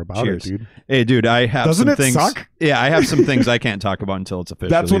talk more about cheers. it, dude. Hey, dude, I have Doesn't some it things. suck? Yeah, I have some things I can't talk about until it's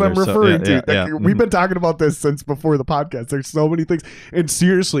official. That's what I'm referring to. Yeah. We've been talking about this since before the podcast. There's so many things. And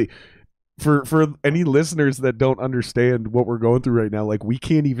seriously, for any listeners that don't understand what we're going through right now, like we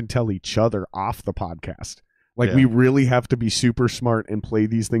can't even tell each other off the podcast. Like we really have to be super smart and play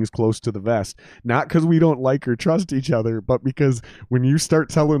these things close to the vest. Not because we don't like or trust each other, but because when you start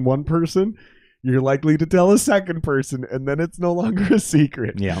telling one person, you're likely to tell a second person, and then it's no longer a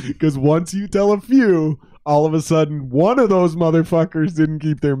secret. Yeah. Because once you tell a few, all of a sudden one of those motherfuckers didn't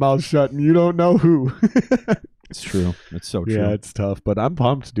keep their mouth shut, and you don't know who. It's true. It's so true. Yeah, it's tough, but I'm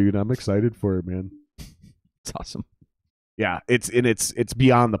pumped, dude. I'm excited for it, man. It's awesome. Yeah, it's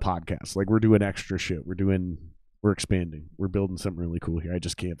beyond the podcast. Like we're doing extra shit. We're expanding. We're building something really cool here. I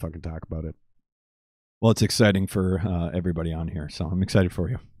just can't fucking talk about it. Well, it's exciting for everybody on here, so I'm excited for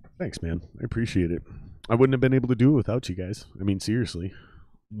you. Thanks, man. I appreciate it. I wouldn't have been able to do it without you guys. I mean, seriously.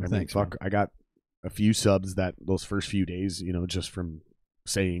 Thanks, fuck. I got a few subs those first few days, just from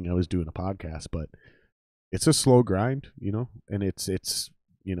saying I was doing a podcast, but it's a slow grind, and it's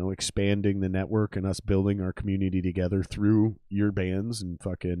expanding the network and us building our community together through your bands and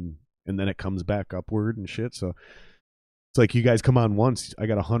then it comes back upward and shit. So it's like you guys come on once, I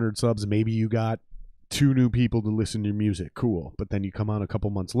got 100 subs, maybe you got 2 new people to listen to your music. Cool. But then you come on a couple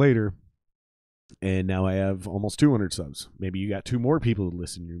months later and now I have almost 200 subs. Maybe you got 2 more people to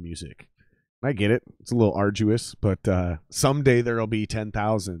listen to your music. I get it. It's a little arduous, but someday there'll be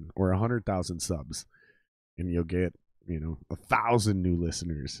 10,000 or 100,000 subs and you'll get 1,000 new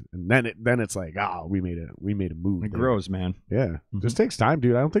listeners, and then it's like, we made a move. It grows, man. Yeah, Just takes time,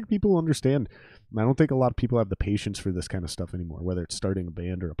 dude. I don't think people understand. I don't think a lot of people have the patience for this kind of stuff anymore. Whether it's starting a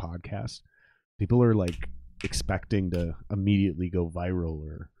band or a podcast, people are like expecting to immediately go viral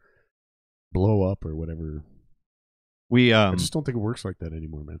or blow up or whatever. I just don't think it works like that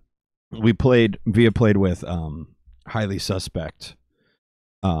anymore, man. We played with Highly Suspect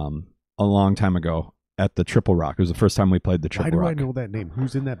a long time ago at the Triple Rock. It was the first time we played the Triple Rock. Why do I know that name?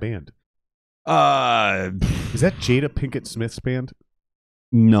 Who's in that band? Is that Jada Pinkett Smith's band?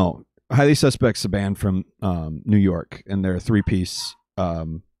 No. Highly Suspect's a band from New York, and they're a 3-piece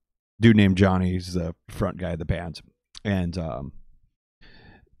dude named Johnny's the front guy of the band. And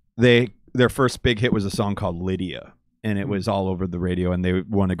their first big hit was a song called Lydia, and it was all over the radio, and they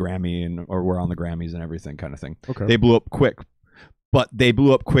won a Grammy or were on the Grammys and everything kind of thing. Okay. They blew up quick, but they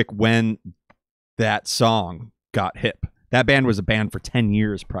blew up quick when that song got hip. That band was a band for 10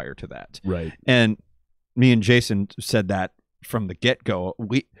 years prior to that. Right. And me and Jason said that from the get-go,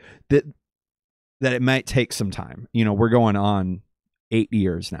 that it might take some time. We're going on 8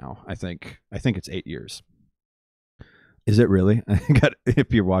 years now, I think. I think it's 8 years. Is it really?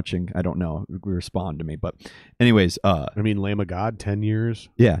 If you're watching, I don't know. Respond to me. But anyways, Lamb of God, 10 years.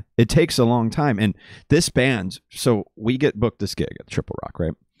 Yeah, it takes a long time. And this band, so we get booked this gig at Triple Rock,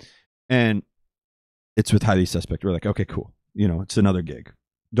 right? And it's with Highly Suspect. We're like, okay, cool. It's another gig.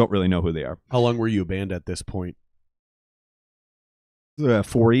 Don't really know who they are. How long were you a band at this point?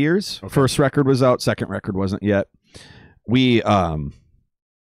 4 years. Okay. First record was out. Second record wasn't yet. We a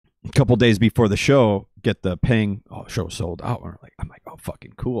couple days before the show get the ping. Oh, show sold out. And I'm like, oh,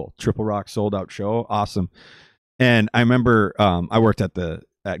 fucking cool. Triple Rock sold out show. Awesome. And I remember I worked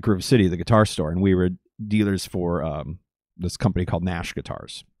at Groove City, the guitar store, and we were dealers for this company called Nash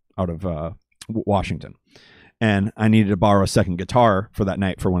Guitars out of Washington. And I needed to borrow a second guitar for that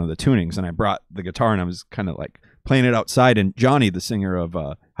night for one of the tunings. And I brought the guitar and I was kind of like playing it outside. And Johnny, the singer of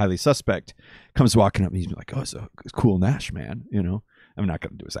Highly Suspect, comes walking up and he's like, oh, it's a cool Nash, man. I'm not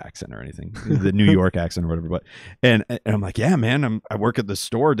going to do his accent or anything, the New York accent or whatever. But and I'm like, yeah, man, I work at the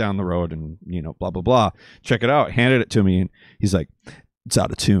store down the road and, blah, blah, blah. Check it out. Handed it to me. And he's like, it's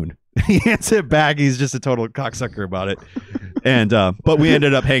out of tune. He hands it back. He's just a total cocksucker about it. And but we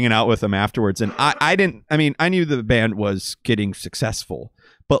ended up hanging out with him afterwards. And I knew the band was getting successful,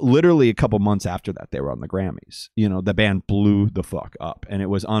 but literally a couple months after that, they were on the Grammys. The band blew the fuck up, and it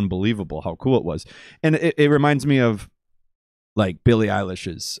was unbelievable how cool it was. And it reminds me of like Billie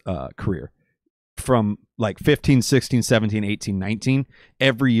Eilish's career from like 15, 16, 17, 18, 19.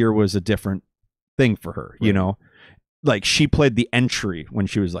 Every year was a different thing for her, right. Like she played The Entry when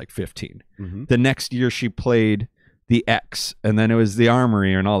she was like 15. Mm-hmm. The next year she played The X, and then it was The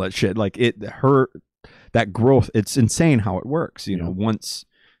Armory and all that shit. Like that growth, it's insane how it works. Once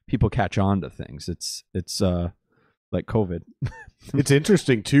people catch on to things, it's like COVID. It's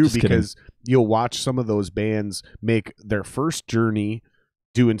interesting too, Just because kidding. You'll watch some of those bands make their first journey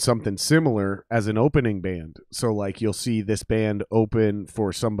doing something similar as an opening band. So like you'll see this band open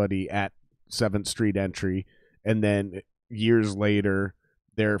for somebody at 7th Street Entry, and then years later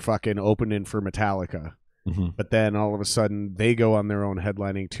they're fucking opening for Metallica. Mm-hmm. But then all of a sudden they go on their own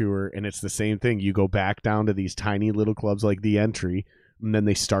headlining tour, and it's the same thing. You go back down to these tiny little clubs like The Entry, and then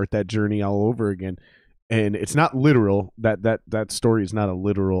they start that journey all over again. And it's not literal. That story is not a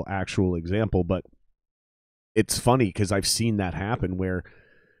literal actual example, but it's funny because I've seen that happen where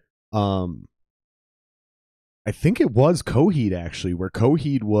I think it was Coheed actually, where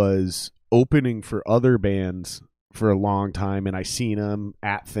Coheed was opening for other bands for a long time, and I seen them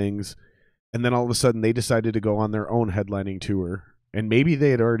at things. And then all of a sudden they decided to go on their own headlining tour. And maybe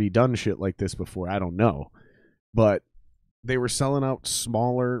they had already done shit like this before. I don't know. But they were selling out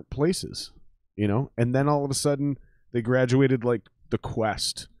smaller places, you know? And then all of a sudden they graduated like the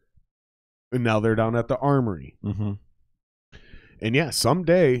Quest. And now they're down at the Armory. Mm-hmm. And yeah,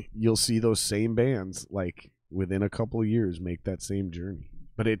 someday you'll see those same bands, like within a couple of years, make that same journey.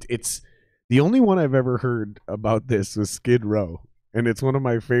 But it's the only one I've ever heard about this was Skid Row. And it's one of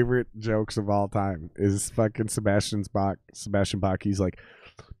my favorite jokes of all time is fucking Sebastian Bach. He's like,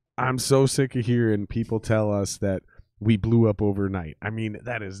 I'm so sick of hearing people tell us that we blew up overnight. I mean,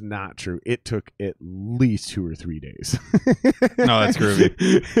 that is not true. It took at least 2 or 3 days. No, that's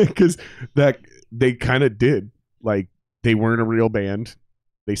groovy. Because they kind of did. Like, they weren't a real band.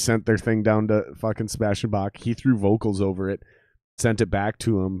 They sent their thing down to fucking Sebastian Bach. He threw vocals over it. Sent it back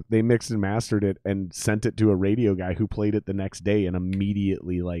to him. They mixed and mastered it and sent it to a radio guy who played it the next day, and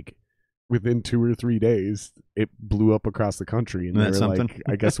immediately, like within 2 or 3 days, it blew up across the country. And they were like,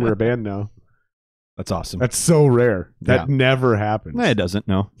 I guess we're a band now. That's awesome. That's so rare. That never happens. No, it doesn't.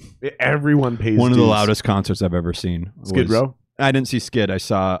 No. Everyone pays One of dues. the loudest concerts I've ever seen. Skid Row? I didn't see Skid. I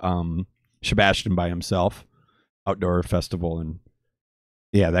saw Sebastian by himself, outdoor festival, and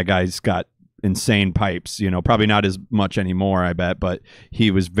yeah, that guy's got insane pipes, you know, probably not as much anymore, I bet, but he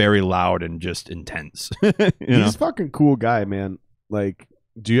was very loud and just intense. He's a fucking cool guy, man. Like,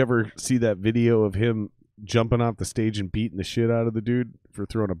 do you ever see that video of him jumping off the stage and beating the shit out of the dude for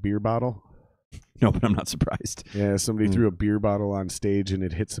throwing a beer bottle? No, but I'm not surprised. Yeah, somebody threw a beer bottle on stage and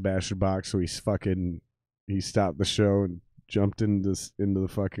it hit Sebastian Bach, so he stopped the show and jumped into the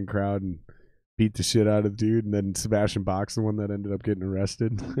fucking crowd and beat the shit out of the dude, and then Sebastian Bach's the one that ended up getting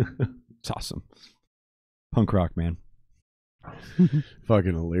arrested. It's awesome. Punk rock, man.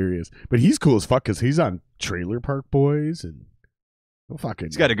 Fucking hilarious. But he's cool as fuck because he's on Trailer Park Boys and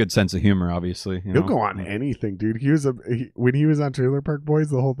he's got a good sense of humor, obviously. He'll go on anything, dude. When he was on Trailer Park Boys,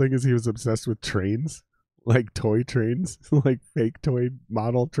 the whole thing is he was obsessed with trains, like toy trains, like fake toy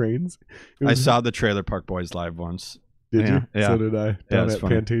model trains. I saw the Trailer Park Boys live once. Did you? Yeah. So did I. Down at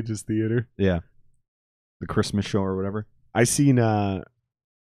funny. Pantages Theater. Yeah. The Christmas show or whatever. I seen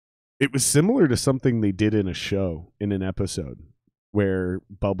it was similar to something they did in a show, in an episode, where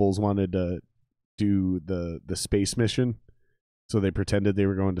Bubbles wanted to do the space mission. So they pretended they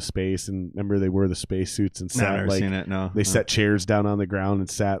were going to space, and remember they wore the spacesuits and sat they set chairs down on the ground and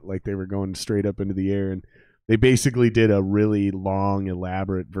sat like they were going straight up into the air, and they basically did a really long,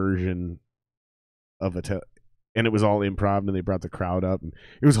 elaborate version of and it was all improv, and they brought the crowd up, and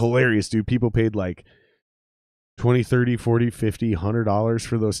it was hilarious, dude. People paid like $20, $30, $40, $50, $100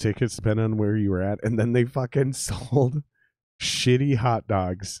 for those tickets, depending on where you were at, and then they fucking sold shitty hot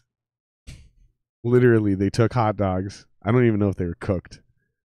dogs. Literally, they took hot dogs. I don't even know if they were cooked.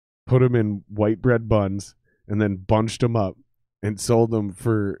 Put them in white bread buns and then bunched them up and sold them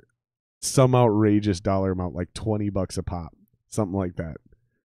for some outrageous dollar amount, like $20 a pop, something like that.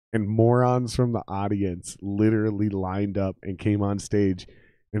 And morons from the audience literally lined up and came on stage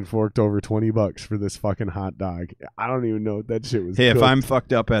and forked over $20 for this fucking hot dog. I don't even know if that shit was Hey, cooked. if I'm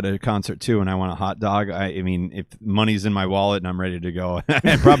fucked up at a concert too and I want a hot dog, I mean, if money's in my wallet and I'm ready to go,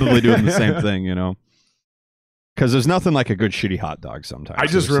 I'd probably doing the same thing, you know? Because there's nothing like a good shitty hot dog sometimes. I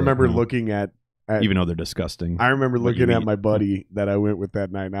just remember looking at even though they're disgusting. I remember looking at my buddy that I went with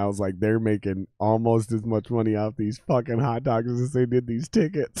that night, and I was like, they're making almost as much money off these fucking hot dogs as they did these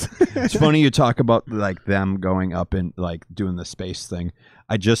tickets. It's funny you talk about like them going up and like doing the space thing.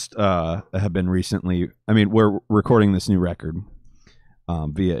 I just have been recently, I mean, we're recording this new record,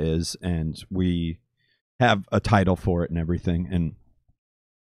 Via is, and we have a title for it and everything,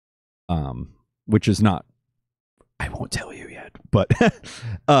 and which is not, I won't tell you yet, but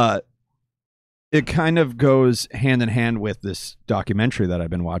it kind of goes hand in hand with this documentary that I've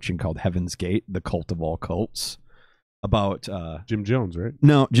been watching called Heaven's Gate, The Cult of All Cults, about Jim Jones, right?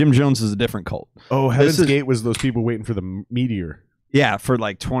 No, Jim Jones is a different cult. Oh, Heaven's Gate was those people waiting for the meteor. Yeah, for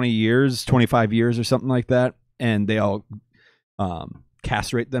like 20 years, 25 years or something like that. And they all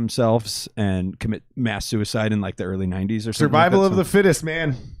castrate themselves and commit mass suicide in like the early 90s or something. Survival of the fittest,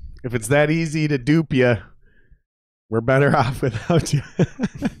 man. If it's that easy to dupe you, we're better off without you.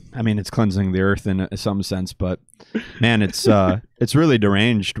 I mean, it's cleansing the earth in some sense, but man, it's really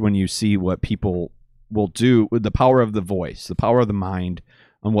deranged when you see what people will do with the power of the voice, the power of the mind,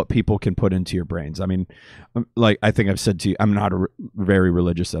 on what people can put into your brains. I mean, like I think I've said to you, I'm not very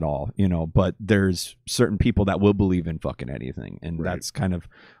religious at all, you know, but there's certain people that will believe in fucking anything, and that's kind of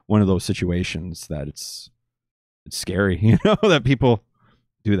one of those situations that it's scary, you know, that people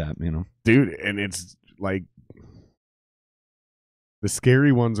do that, you know, dude. And it's like the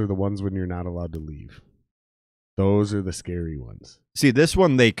scary ones are the ones when you're not allowed to leave. Those are the scary ones. See, this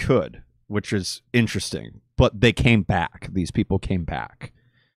one they could, which is interesting, but they came back. These people came back.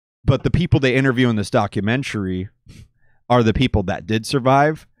 But the people they interview in this documentary are the people that did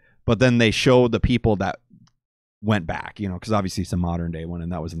survive, but then they show the people that went back, you know, because obviously it's a modern day one,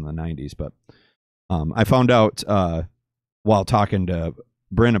 and that was in the 90s. But I found out while talking to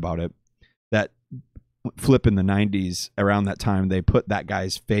Bryn about it that Flip in the 90s, around that time, they put that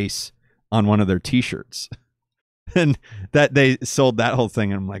guy's face on one of their T-shirts. And that they sold that whole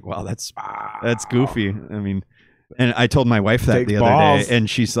thing, and I'm like, wow, that's goofy. I mean, and I told my wife that the other day, and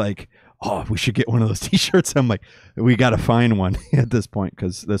she's like, oh, we should get one of those T-shirts. I'm like, we got to find one at this point,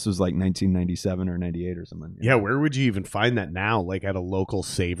 because this was like 1997 or 98 or something. Yeah, where would you even find that now? Like at a local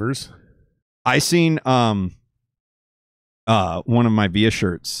Savers? I seen one of my Via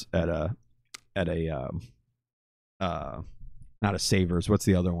shirts at a not a Savers. What's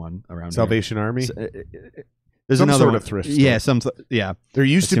the other one around Salvation here? Army? There's some another sort of thrift store. Yeah. There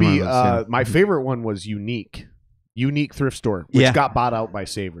used to be my favorite one was Unique thrift store, which got bought out by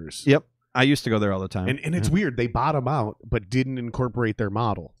Savers. Yep. I used to go there all the time. And it's weird. They bought them out, but didn't incorporate their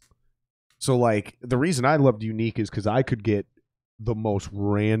model. So, like, the reason I loved Unique is because I could get the most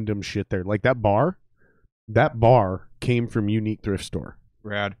random shit there. Like, that bar came from Unique thrift store.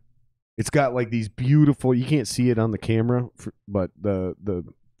 Rad. It's got, like, these beautiful, you can't see it on the camera, but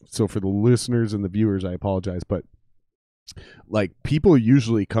so for the listeners and the viewers, I apologize, but, like, people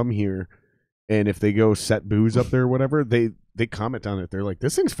usually come here, and if they go set booze up there or whatever, they comment on it. They're like,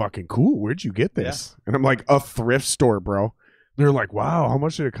 this thing's fucking cool. Where'd you get this? Yeah. And I'm like, a thrift store, bro. They're like, wow, how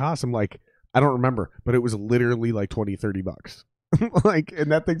much did it cost? I'm like, I don't remember, but it was literally like $20-$30. Like,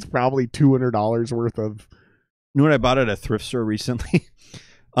 and that thing's probably $200 worth of. You know what I bought at a thrift store recently?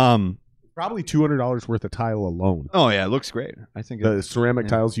 Probably $200 worth of tile alone. Oh yeah, it looks great. I think the ceramic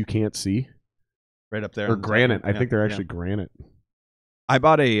tiles you can't see. Right up there. Or granite. I think they're actually granite. I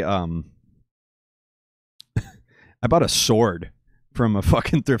bought a sword from a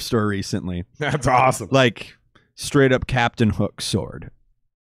fucking thrift store recently. That's awesome. Like straight up Captain Hook sword.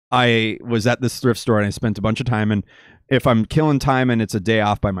 I was at this thrift store and I spent a bunch of time, and if I'm killing time and it's a day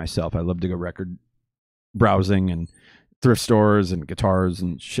off by myself, I love to go record browsing and thrift stores and guitars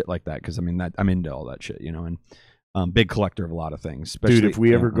and shit like that, because I mean that I'm into all that shit, you know, and big collector of a lot of things. Dude, if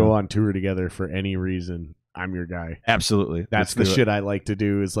we ever go on tour together for any reason, I'm your guy. Absolutely. That's the shit I like to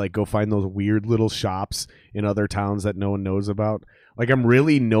do, is like go find those weird little shops in other towns that no one knows about. Like, I'm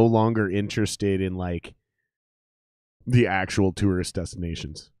really no longer interested in like the actual tourist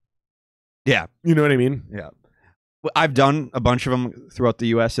destinations. Yeah. You know what I mean? Yeah. Well, I've done a bunch of them throughout the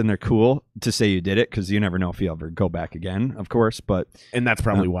U.S. and they're cool to say you did it, because you never know if you ever go back again, of course. And that's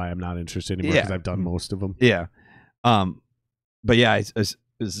probably why I'm not interested anymore, because I've done most of them. Yeah. But yeah, I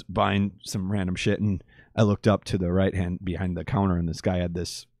was buying some random shit, and I looked up to the right hand behind the counter, and this guy had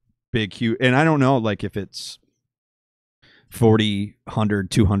this big, huge, and I don't know, like, if it's 40,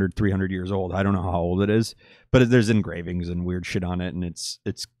 100, 200, 300 years old. I don't know how old it is, but there's engravings and weird shit on it, and it's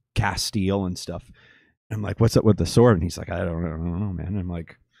cast steel and stuff. And I'm like, what's up with the sword? And he's like, I don't know, man. I'm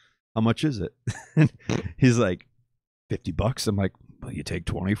like, how much is it? And he's like, $50. I'm like, well, you take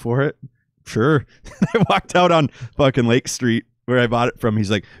 20 for it? Sure. I walked out on fucking Lake Street where I bought it from.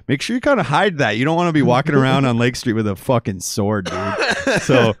 He's like, make sure you kind of hide that. You don't want to be walking around on Lake Street with a fucking sword, dude.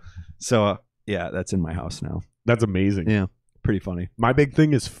 So yeah, that's in my house now. That's amazing. Yeah, pretty funny. My big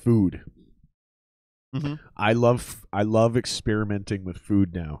thing is food. Mm-hmm. I love experimenting with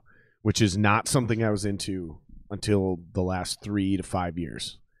food now, which is not something I was into until the last 3 to 5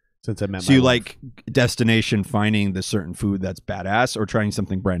 years since I met. So you like destination finding the certain food that's badass, or trying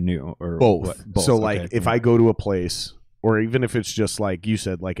something brand new, or both? So like, if I go to a place, or even if it's just like you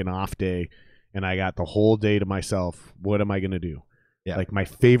said, like an off day, and I got the whole day to myself, what am I going to do? Yeah. Like, my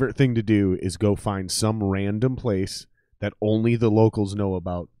favorite thing to do is go find some random place that only the locals know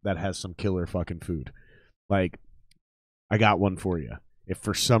about that has some killer fucking food. Like, I got one for you. If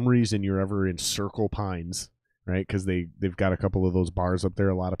for some reason you're ever in Circle Pines right? Because they've got a couple of those bars up there.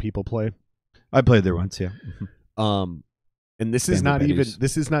 A lot of people play. I played there once, yeah. And this is not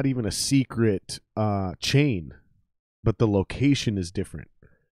even a secret chain, but the location is different.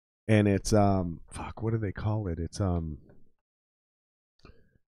 And it's what do they call it? It's El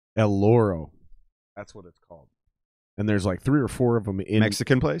Loro. That's what it's called. And there's like 3 or 4 of them in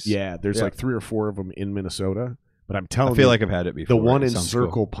Mexican place. Yeah, there's like 3 or 4 of them in Minnesota. But I'm telling you, I feel like I've had it before. The one in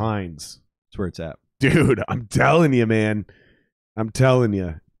Circle Pines. That's where it's at, dude. I'm telling you, man. I'm telling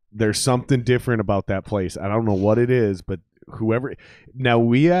you, there's something different about that place. I don't know what it is, but whoever. Now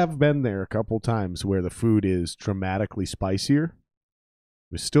we have been there a couple times where the food is dramatically spicier.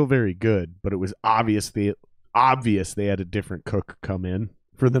 It was still very good, but it was obvious they had a different cook come in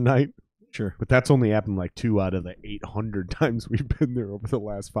for the night. Sure. But that's only happened like 2 out of the 800 times we've been there over the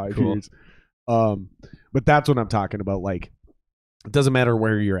last 5 years. But that's what I'm talking about. Like, it doesn't matter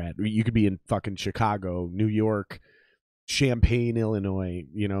where you're at. You could be in fucking Chicago, New York, Champaign, Illinois,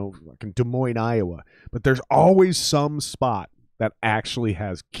 fucking Des Moines, Iowa. But there's always some spot that actually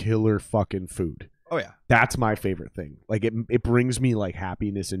has killer fucking food. Oh, yeah. That's my favorite thing. Like, it brings me, like,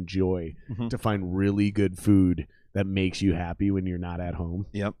 happiness and joy to find really good food that makes you happy when you're not at home.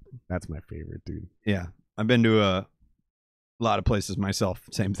 Yep. That's my favorite, dude. Yeah. I've been to a lot of places myself.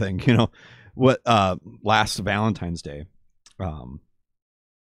 Same thing. Last Valentine's Day,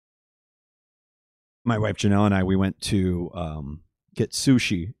 my wife Janelle and I, we went to get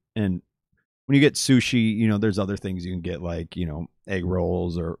sushi. And when you get sushi, there's other things you can get, like, egg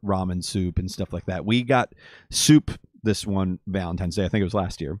rolls or ramen soup and stuff like that. We got soup this one Valentine's Day. I think it was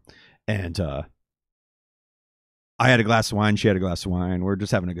last year. And I had a glass of wine. She had a glass of wine. We're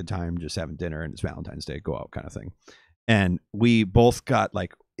just having a good time, just having dinner, and it's Valentine's Day, go out kind of thing. And we both got,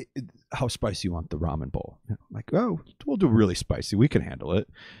 like, how spicy you want the ramen bowl? Like, oh, we'll do really spicy. We can handle it.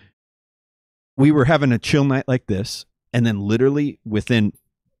 We were having a chill night like this, and then literally within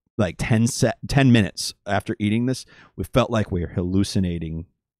like 10 minutes after eating this, we felt like we were hallucinating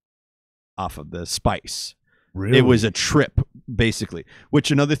off of the spice. Really? It was a trip, basically.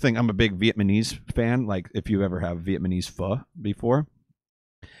 Which, another thing, I'm a big Vietnamese fan. Like, if you ever have Vietnamese pho before.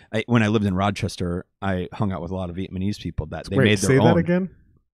 When I lived in Rochester, I hung out with a lot of Vietnamese people that they made their own. Say that again?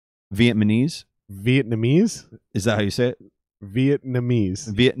 Vietnamese? Is that how you say it?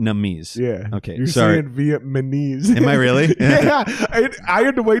 Vietnamese. Yeah. Okay. You're sorry. saying Vietnamese. Am I really? Yeah. I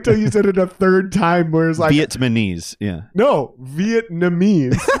had to wait till you said it a third time where it's like Vietnamese. Yeah. No,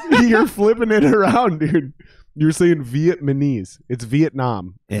 Vietnamese. You're flipping it around, dude. You're saying Vietnamese. It's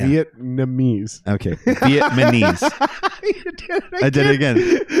Vietnam. Yeah. Vietnamese. Okay. Vietnamese. I did it again.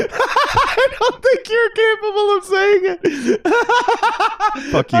 I don't think you're capable of saying it.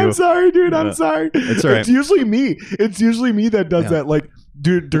 Fuck you. I'm sorry, dude. I'm sorry. It's all right. It's usually me. That does that. Like,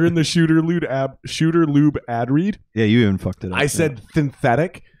 dude, during the Shooter Lube ad read. Yeah, you even fucked it up. I said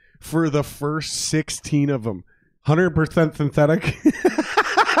synthetic for the first 16 of them. 100% synthetic.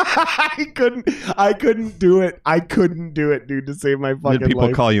 I couldn't do it. I couldn't do it, dude, to save my fucking life. Did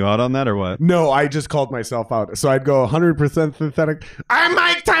people call you out on that or what? No, I just called myself out. So I'd go 100% synthetic. I'm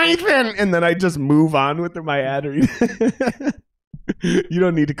Mike Tyson, and then I just move on with my ad read. You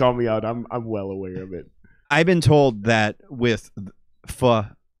don't need to call me out. I'm well aware of it. I've been told that with pho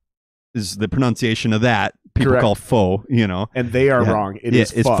is the pronunciation of that. People call pho, and they are wrong.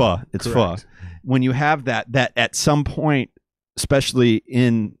 It's pho. It's pho. When you have that at some point, especially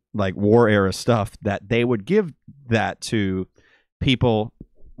in like war era stuff, that they would give that to people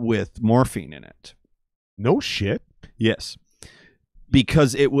with morphine in it. No shit. Yes.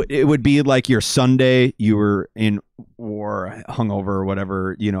 Because it would be like your Sunday, you were in war, hungover or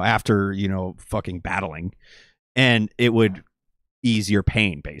whatever, after, fucking battling, and it would ease your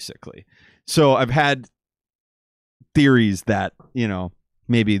pain, basically. So I've had theories that,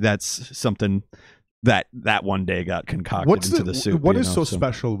 maybe that's something that one day got concocted into the soup. What is so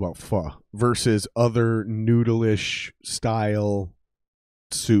special about pho versus other noodle-ish style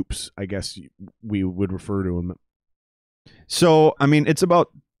soups? I guess we would refer to them. So, I mean, it's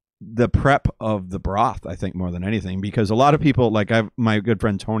about the prep of the broth, I think, more than anything, because a lot of people, like my good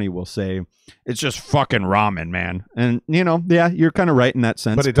friend Tony will say, it's just fucking ramen, man. And, yeah, you're kind of right in that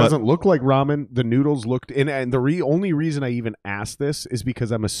sense. But it doesn't look like ramen. The noodles looked, and the only reason I even asked this is because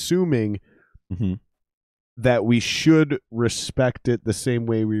I'm assuming that we should respect it the same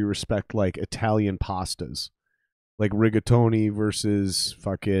way we respect, like, Italian pastas. Like rigatoni versus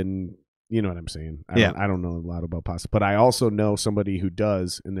fucking... You know what I'm saying? I don't know a lot about pasta, but I also know somebody who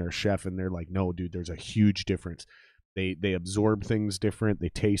does, and they're a chef, and they're like, no, dude, there's a huge difference. They absorb things different. They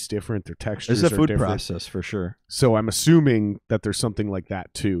taste different. Their textures are different. It's a food process for sure. So I'm assuming that there's something like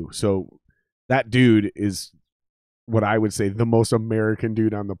that too. So that dude is what I would say the most American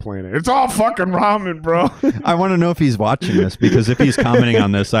dude on the planet. It's all fucking ramen, bro. I want to know if he's watching this, because if he's commenting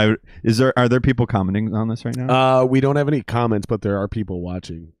on this, are there people commenting on this right now? We don't have any comments, but there are people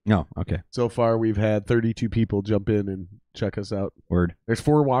watching. No, okay. So far, we've had 32 people jump in and check us out. Word. There's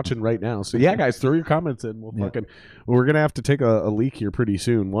 4 watching right now. So yeah, guys, throw your comments in. We're gonna have to take a leak here pretty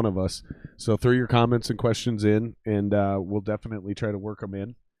soon, one of us. So throw your comments and questions in, and we'll definitely try to work them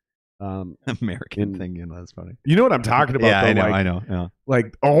in. American thing, that's funny. You know what I'm talking about? Yeah, though? I know. Yeah.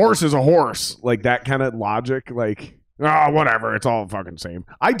 Like a horse is a horse, like that kind of logic. Like, whatever, it's all fucking same.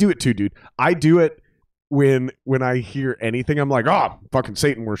 I do it too, dude. I do it when I hear anything. I'm like, fucking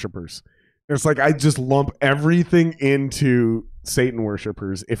Satan worshipers. It's like I just lump everything into Satan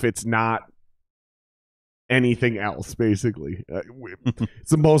worshipers if it's not anything else. Basically,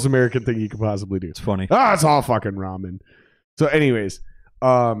 it's the most American thing you could possibly do. It's funny. It's all fucking ramen. So, anyways.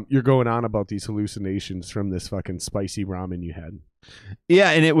 You're going on about these hallucinations from this fucking spicy ramen you had.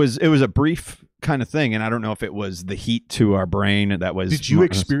 Yeah, and it was a brief kind of thing, and I don't know if it was the heat to our brain that was. Did you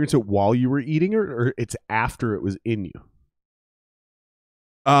experience it while you were eating it, or it's after it was in you?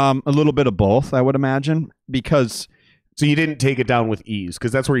 A little bit of both, I would imagine, because. So you didn't take it down with ease,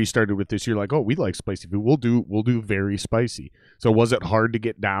 because that's where you started with this. You're like, we like spicy food. We'll do very spicy. So was it hard to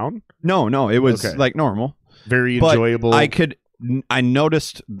get down? No, it was like normal, very enjoyable. I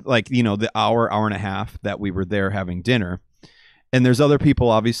noticed, like, the hour and a half that we were there having dinner, and there's other people,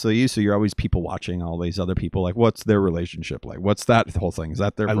 obviously, so you're always people watching all these other people, like, what's their relationship like? What's that whole thing? Is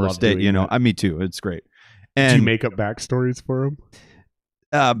that their first date? Me too. It's great. And do you make up backstories for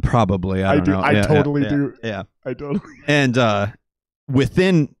them? Probably. I don't know. I totally do. Yeah. I totally. And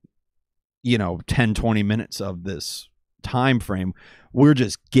within, 10, 20 minutes of this time frame, we're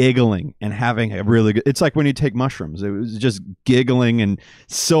just giggling and having a really good. It's like when you take mushrooms. It was just giggling and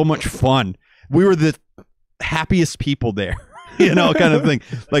so much fun. We were the happiest people there, kind of thing.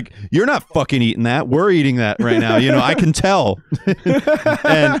 Like, you're not fucking eating that. We're eating that right now. I can tell.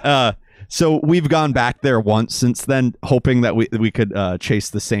 And so we've gone back there once since then, hoping that we could chase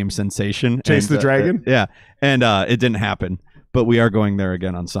the same sensation. Chase the dragon? Yeah. And it didn't happen. But we are going there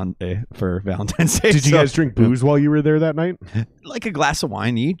again on Sunday for Valentine's Day. Did you guys drink booze while you were there that night? Like a glass of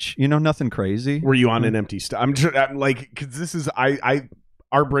wine each, nothing crazy. Were you on an empty stomach? I'm like, because this is,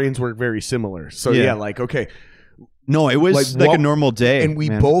 our brains work very similar. So yeah, like, okay. No, it was like a normal day. And we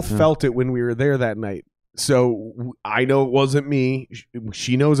both felt it when we were there that night. So I know it wasn't me.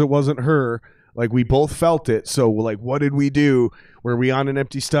 She knows it wasn't her. Like, we both felt it. So, like, what did we do? Were we on an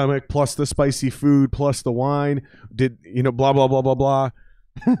empty stomach plus the spicy food plus the wine? Did, blah, blah, blah, blah, blah.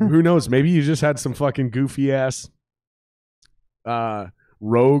 Who knows? Maybe you just had some fucking goofy ass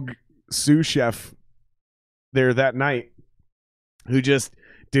rogue sous chef there that night who just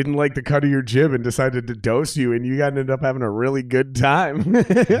didn't like the cut of your jib and decided to dose you, and you ended up having a really good time.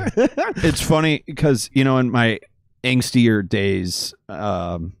 It's funny because, in my angstier days,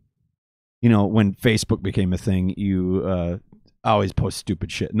 when Facebook became a thing, you always post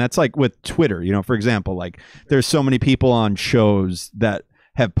stupid shit. And that's like with Twitter, for example, like there's so many people on shows that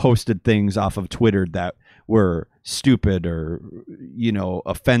have posted things off of Twitter that were stupid or,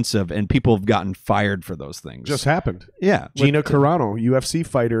 offensive, and people have gotten fired for those things. Just happened. Yeah. Gina Carano, UFC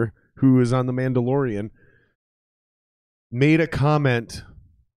fighter who is on The Mandalorian, made a comment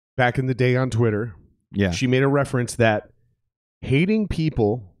back in the day on Twitter. Yeah. She made a reference that hating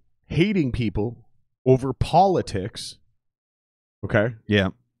people over politics, okay? Yeah.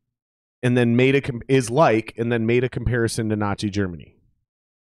 And then made a comparison to Nazi Germany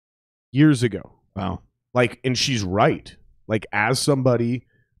years ago. Wow. Like, and she's right. Like, as somebody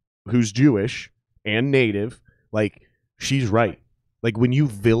who's Jewish and native, like, she's right. Like, when you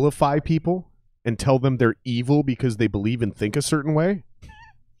vilify people and tell them they're evil because they believe and think a certain way,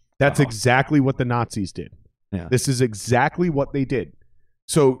 that's exactly what the Nazis did. Yeah. This is exactly what they did.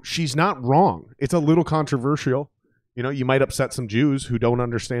 So she's not wrong. It's a little controversial. You might upset some Jews who don't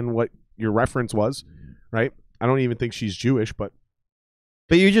understand what your reference was, right? I don't even think she's Jewish, but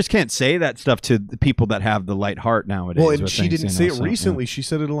you just can't say that stuff to the people that have the light heart nowadays. Well, and she didn't say it recently. She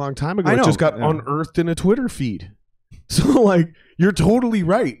said it a long time ago. I know. It just got unearthed in a Twitter feed. So, like, you're totally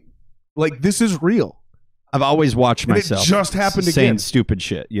right. Like, this is real. I've always watched myself. It just happened saying again. Stupid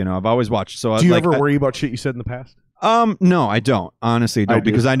shit. I've always watched. So do you ever worry about shit you said in the past? No, I don't. Honestly, I don't,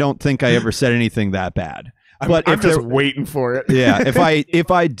 because I don't think I ever said anything that bad. But I'm just waiting for it. Yeah, if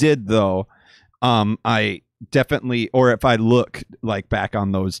I did though, I definitely, or if I look like back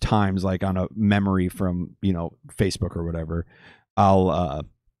on those times, like on a memory from Facebook or whatever, I'll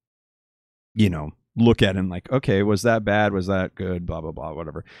look at it and like, okay, was that bad? Was that good? Blah blah blah,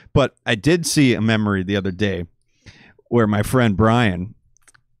 whatever. But I did see a memory the other day where my friend Brian.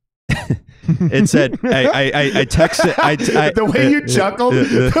 It said, I texted. The way you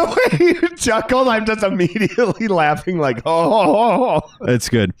chuckled, I'm just immediately laughing like, oh. That's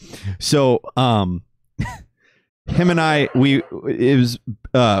good. So, him and I, we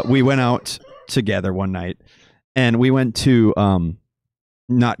went out together one night, and we went to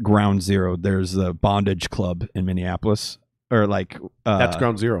not Ground Zero. There's the Bondage Club in Minneapolis, or like that's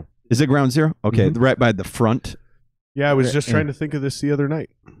Ground Zero. Is it Ground Zero? Okay, right by the front. Yeah, I was just trying to think of this the other night.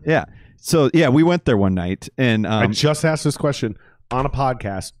 Yeah. So yeah, we went there one night, and I just asked this question on a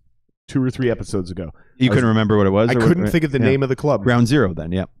podcast 2 or 3 episodes ago. You couldn't remember what it was? I couldn't think of the name of the club. Ground Zero,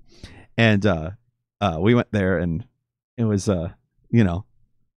 then, yeah. And we went there, and it was we're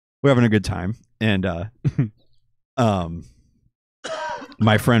having a good time, and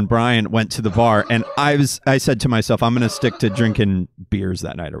my friend Brian went to the bar, and I said to myself, I'm going to stick to drinking beers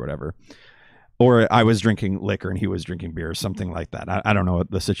that night or whatever. Or I was drinking liquor and he was drinking beer, something like that. I don't know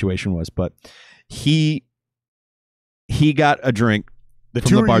what the situation was, but he got a drink. The from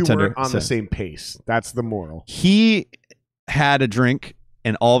two the of bartender you were on the same pace. That's the moral. He had a drink,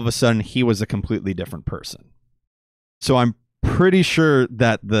 and all of a sudden he was a completely different person. So I'm pretty sure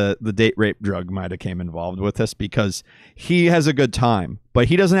that the date rape drug might have came involved with this, because he has a good time, but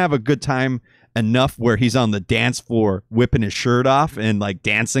he doesn't have a good time enough where he's on the dance floor whipping his shirt off and like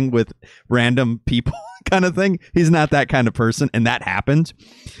dancing with random people kind of thing. He's not that kind of person, and that happened.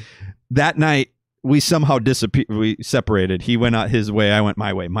 That night we somehow we separated. He went out his way, I went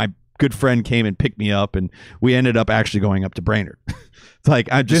my way. My good friend came and picked me up, and we ended up actually going up to Brainerd. It's like,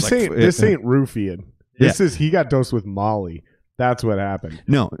 I'm just this ain't roofing. This is, he got dosed with Molly. That's what happened.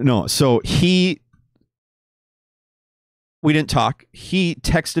 No. So we didn't talk. He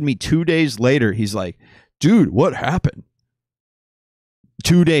texted me 2 days later. He's like, dude, what happened?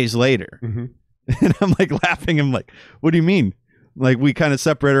 2 days later. Mm-hmm. And I'm like laughing. I'm like, what do you mean? Like, we kind of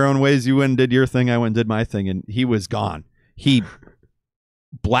separate our own ways. You went and did your thing. I went and did my thing. And he was gone. He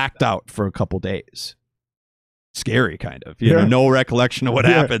blacked out for a couple days. Scary, kind of. You know, no recollection of what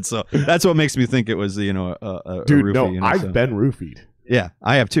happened. So that's what makes me think it was, a dude, roofie. No, I've been roofied. Yeah,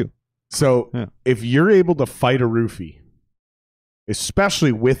 I have too. So if you're able to fight a roofie,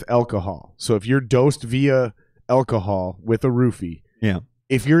 especially with alcohol. So if you're dosed via alcohol with a roofie,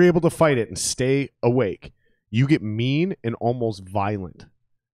 if you're able to fight it and stay awake, you get mean and almost violent,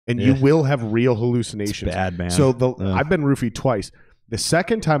 and you will have real hallucinations. It's bad, man. So I've been roofied twice. The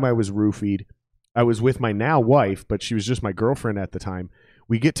second time I was roofied, I was with my now wife, but she was just my girlfriend at the time.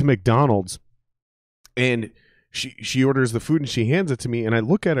 We get to McDonald's, and she orders the food, and she hands it to me, and I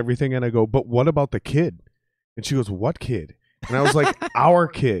look at everything, and I go, but what about the kid? And she goes, what kid? And I was like, our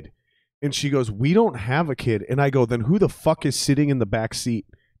kid. And she goes, we don't have a kid. And I go, then who the fuck is sitting in the back seat?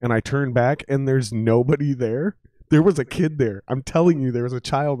 And I turn back, and there's nobody there. There was a kid there. I'm telling you, there was a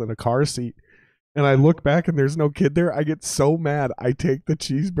child in a car seat. And I look back, and there's no kid there. I get so mad. I take the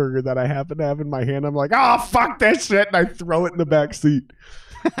cheeseburger that I happen to have in my hand. I'm like, oh, fuck that shit. And I throw it in the back seat.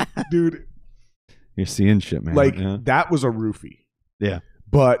 Dude. You're seeing shit, man. Like, that was a roofie. Yeah.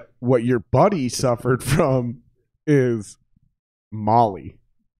 But what your buddy suffered from is Molly.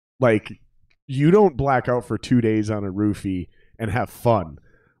 Like, you don't black out for 2 days on a roofie and have fun.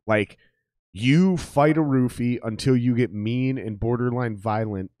 Like, you fight a roofie until you get mean and borderline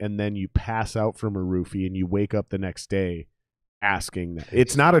violent, and then you pass out from a roofie and you wake up the next day asking that.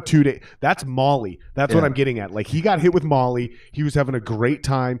 It's not a 2 day. That's Molly. That's what I'm getting at. Like, he got hit with Molly. He was having a great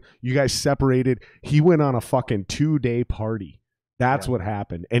time. You guys separated. He went on a fucking 2-day party. That's what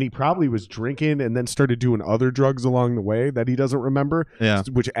happened. And he probably was drinking and then started doing other drugs along the way that he doesn't remember,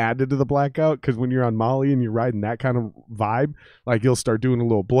 which added to the blackout. Because when you're on Molly and you're riding that kind of vibe, like, you'll start doing a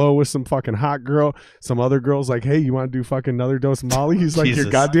little blow with some fucking hot girl. Some other girl's like, hey, you want to do fucking another dose of Molly? He's like, you're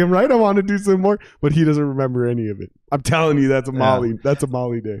goddamn right, I want to do some more. But he doesn't remember any of it. I'm telling you, that's a Molly. That's a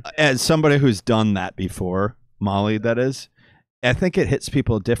Molly day. As somebody who's done that before, Molly, that is, I think it hits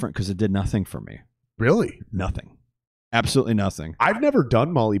people different because it did nothing for me. Really? Nothing. Absolutely nothing. I've never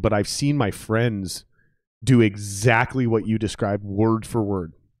done Molly, but I've seen my friends do exactly what you described, word for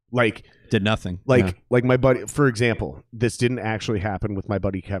word. Like, did nothing. Like my buddy, for example, this didn't actually happen with my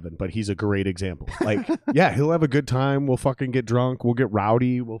buddy Kevin, but he's a great example. Like, he'll have a good time. We'll fucking get drunk. We'll get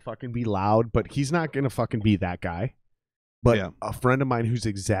rowdy. We'll fucking be loud, but he's not going to fucking be that guy. But a friend of mine who's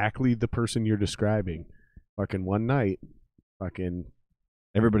exactly the person you're describing, fucking one night, fucking...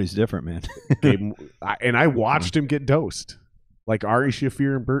 Everybody's different, man. And I watched him get dosed. Like Ari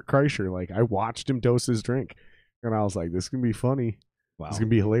Shaffir and Bert Kreischer. Like, I watched him dose his drink. And I was like, this can be funny. Wow. It's going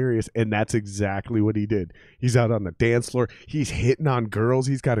to be hilarious. And that's exactly what he did. He's out on the dance floor. He's hitting on girls.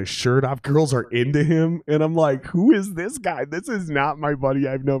 He's got his shirt off. Girls are into him. And I'm like, who is this guy? This is not my buddy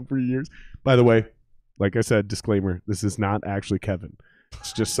I've known for years. By the way, like I said, disclaimer, this is not actually Kevin.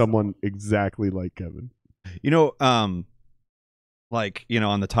 It's just someone exactly like Kevin. You know, like, you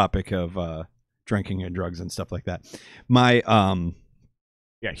know, on the topic of drinking and drugs and stuff like that, my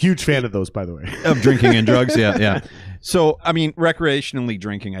yeah, huge fan of those, by the way. Of drinking and drugs, yeah. So, I mean, recreationally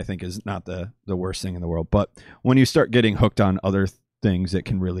drinking, I think, is not the worst thing in the world. But when you start getting hooked on other things, it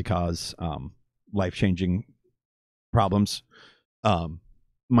can really cause life-changing problems,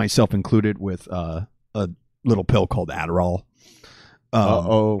 myself included, with a little pill called Adderall.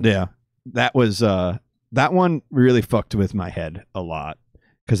 Yeah. That was that one really fucked with my head a lot,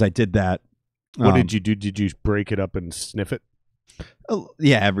 because I did that. What did you do? Did you break it up and sniff it?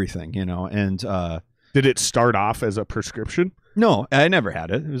 Yeah, everything, you know. And did it start off as a prescription? No, I never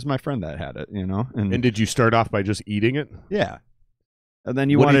had it. It was my friend that had it, you know. And did you start off by just eating it? Yeah. And then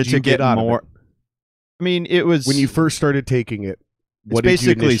you wanted to get more. I mean, it was when you first started taking it. What did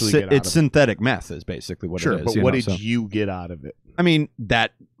you initially get out of it? It's synthetic meth is basically what it is. But what did you get out of it? I mean,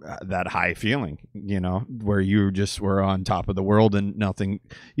 that high feeling, you know, where you just were on top of the world and nothing.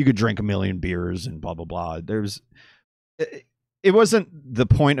 You could drink 1 million beers and blah blah blah. It wasn't the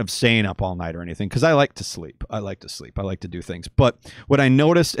point of staying up all night or anything, because I like to sleep. I like to do things. But what I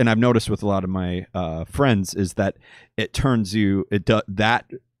noticed, and I've noticed with a lot of my friends, is that that turns you a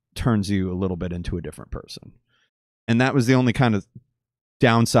little bit into a different person. And that was the only kind of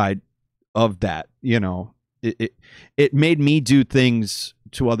downside of that. You know, it made me do things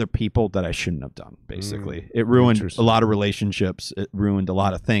to other people that I shouldn't have done. Basically, it ruined a lot of relationships. It ruined a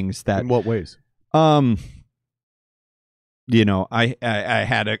lot of things. That, in what ways? You know, I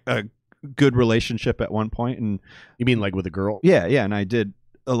had a good relationship at one point, and you mean like with a girl? Yeah, and I did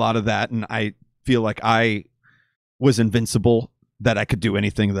a lot of that, and I feel like I was invincible, that I could do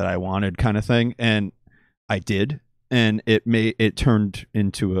anything that I wanted, kind of thing, and I did, and it turned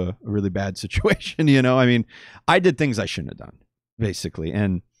into a really bad situation. You know, I mean, I did things I shouldn't have done, basically,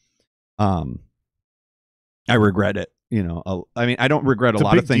 and I regret it. You know, I mean, I don't regret a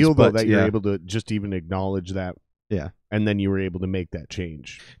lot of things, deal, but though, that you're able to just even acknowledge that. Yeah. And then you were able to make that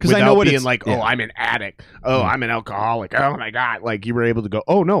change. Because I know what being it's like, oh, I'm an addict. Oh, I'm an alcoholic. Oh my God. Like, you were able to go,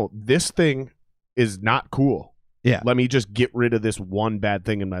 oh no, this thing is not cool. Yeah. Let me just get rid of this one bad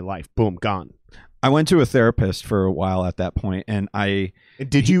thing in my life. Boom, gone. I went to a therapist for a while at that point, and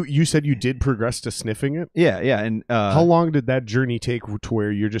you said you did progress to sniffing it? Yeah. And how long did that journey take, to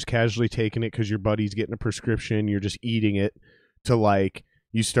where you're just casually taking it because your buddy's getting a prescription, you're just eating it, to like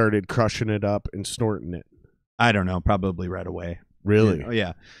you started crushing it up and snorting it? I don't know, probably right away. Really? You know,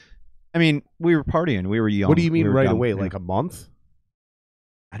 yeah. I mean, we were partying. We were young. What do you mean right young, away? yeah. Like a month?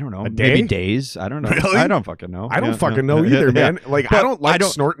 I don't know. A day? Maybe days. I don't know. Really? I don't fucking know. I don't fucking know either, man. Like, But I don't like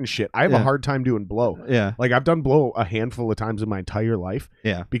snorting shit. I have a hard time doing blow. Yeah. Like, I've done blow a handful of times in my entire life.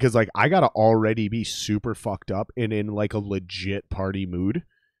 Yeah. Because, like, I gotta already be super fucked up and in, like, a legit party mood.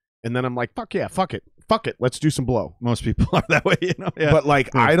 And then I'm like, fuck yeah, fuck it. Let's do some blow. Most people are that way, you know? Yeah. But,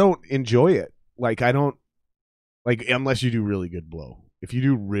 like, I don't enjoy it. Like, I don't. Like, unless you do really good blow. If you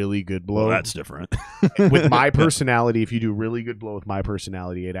do really good blow, well, that's different. With my personality, if you do really good blow with my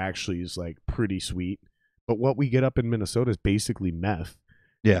personality, it actually is like pretty sweet. But what we get up in Minnesota is basically meth.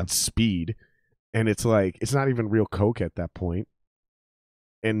 Yeah. And speed. And it's like, it's not even real coke at that point.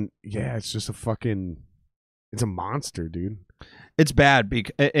 And yeah, it's just it's a monster, dude. It's bad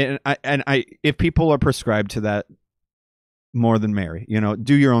and I if people are prescribed to that, more than Mary, you know,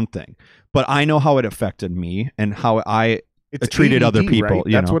 do your own thing. But I know how it affected me and how I treated ADD, other people. Right?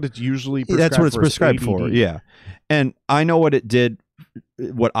 You That's know? what it's usually prescribed That's what it's for, prescribed ADD. for. Yeah. And I know what it did,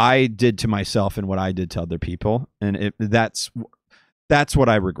 what I did to myself and what I did to other people. And that's what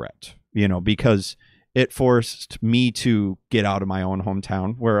I regret, you know, because it forced me to get out of my own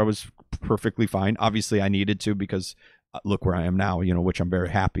hometown where I was perfectly fine. Obviously I needed to, because look where I am now, you know, which I'm very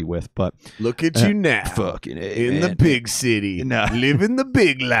happy with. But look at you now, fucking in the big city, living the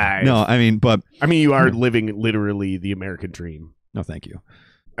big life. No, I mean, you are living literally the American dream. No, thank you.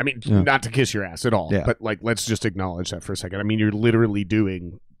 I mean, not to kiss your ass at all, but like, let's just acknowledge that for a second. I mean, you're literally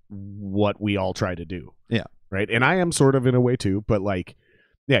doing what we all try to do. Yeah. Right. And I am sort of in a way too, but like,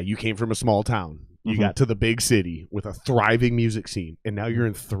 yeah, you came from a small town. You got to the big city with a thriving music scene, and now you're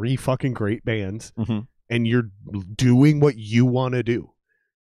in 3 fucking great bands. And you're doing what you want to do.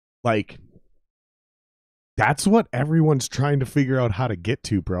 Like, that's what everyone's trying to figure out how to get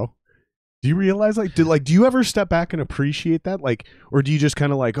to, bro. Do you realize, like, do you ever step back and appreciate that? Like, or do you just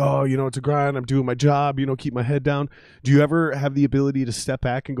kind of like, oh, it's a grind, I'm doing my job, keep my head down? Do you ever have the ability to step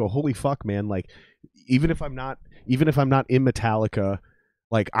back and go, holy fuck, man, like, even if I'm not in Metallica,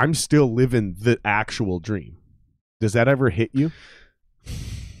 like, I'm still living the actual dream? Does that ever hit you?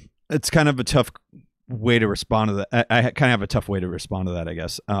 It's kind of a tough way to respond to that. I kind of have a tough way to respond to that, I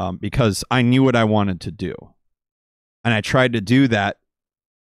guess, because I knew what I wanted to do, and I tried to do that.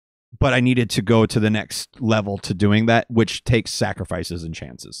 But I needed to go to the next level to doing that, which takes sacrifices and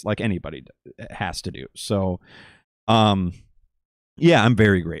chances, like anybody has to do. So, yeah, I'm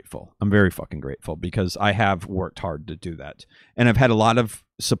very grateful. I'm very fucking grateful because I have worked hard to do that. And I've had a lot of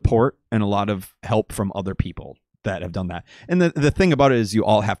support and a lot of help from other people that have done that. And the thing about it is you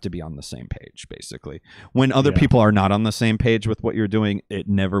all have to be on the same page, basically. When other people are not on the same page with what you're doing, it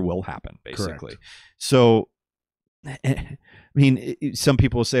never will happen, basically. Correct. So, I mean, some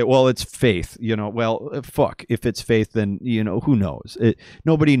people say, well, it's faith, well, fuck, if it's faith, then, who knows?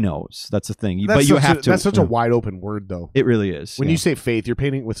 Nobody knows. That's the thing. But you have to. That's such a wide open word, though. It really is. When you say faith, you're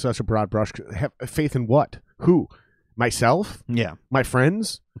painting with such a broad brush. Faith in what? Who? Myself? Yeah. My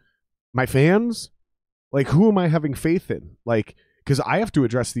friends? My fans? Like, who am I having faith in? Like, because I have to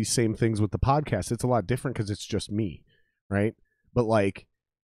address these same things with the podcast. It's a lot different because it's just me, right? But, like,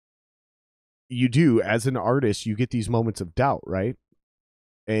 you do, as an artist, you get these moments of doubt, right?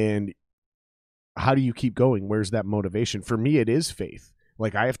 And how do you keep going? Where's that motivation? For me, it is faith.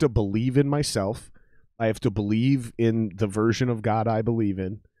 Like, I have to believe in myself. I have to believe in the version of God I believe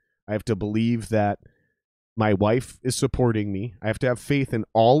in. I have to believe that my wife is supporting me. I have to have faith in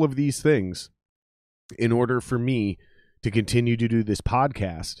all of these things in order for me to continue to do this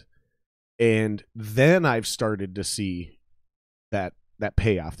podcast. And then I've started to see that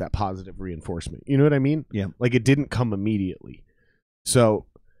payoff, that positive reinforcement. You know what I mean? Yeah. Like, it didn't come immediately. So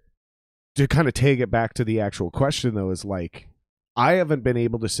to kind of take it back to the actual question, though, is like, I haven't been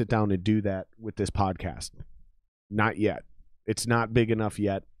able to sit down and do that with this podcast. Not yet. It's not big enough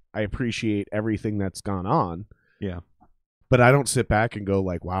yet. I appreciate everything that's gone on. Yeah. But I don't sit back and go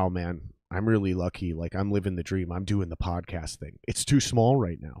like, wow, man, I'm really lucky. Like, I'm living the dream. I'm doing the podcast thing. It's too small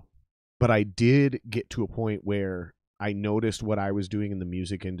right now. But I did get to a point where I noticed what I was doing in the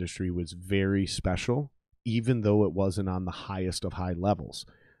music industry was very special, even though it wasn't on the highest of high levels.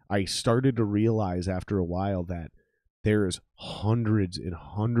 I started to realize after a while that there's hundreds and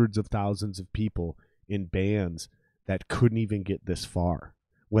hundreds of thousands of people in bands that couldn't even get this far,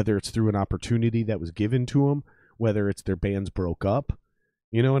 whether it's through an opportunity that was given to them, whether it's their bands broke up.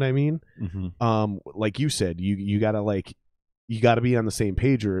 You know what I mean? Mm-hmm. Like you said, you gotta be on the same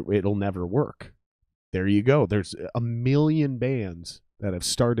page or it'll never work. There you go. There's a million bands that have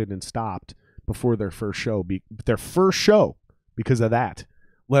started and stopped before their first show. Because of that,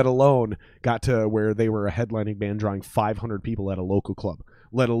 let alone got to where they were a headlining band drawing 500 people at a local club,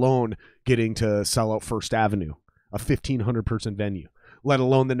 let alone getting to sell out First Avenue, a 1,500 person venue, let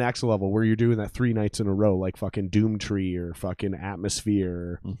alone the next level where you're doing that 3 nights in a row like fucking Doomtree or fucking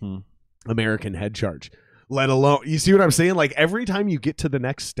Atmosphere or American Head Charge. Let alone, you see what I'm saying? Like, every time you get to the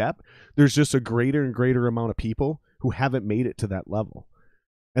next step, there's just a greater and greater amount of people who haven't made it to that level.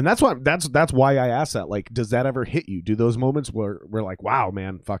 And that's why I asked that. Like, does that ever hit you? Do those moments where we're like, wow,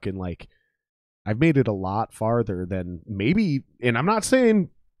 man, fucking, like, I've made it a lot farther than maybe, and I'm not saying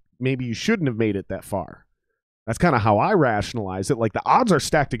maybe you shouldn't have made it that far. That's kind of how I rationalize it. Like, the odds are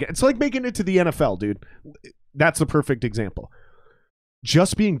stacked against. It's like making it to the NFL, dude. That's the perfect example.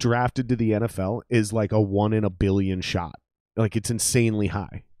 Just being drafted to the NFL is like a 1 in a billion shot. Like, it's insanely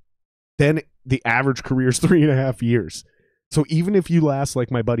high. Then the average career is 3.5 years. So even if you last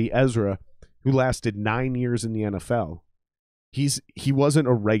like my buddy Ezra, who lasted 9 years in the NFL, he wasn't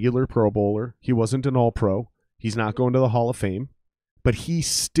a regular Pro Bowler. He wasn't an All-Pro. He's not going to the Hall of Fame. But he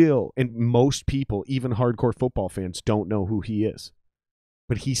still, and most people, even hardcore football fans, don't know who he is.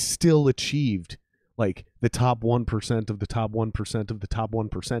 But he still achieved like the top 1% of the top 1% of the top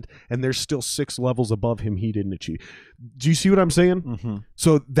 1%, and there's still 6 levels above him he didn't achieve. Do you see what I'm saying? Mm-hmm.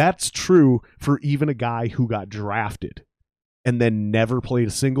 So that's true for even a guy who got drafted and then never played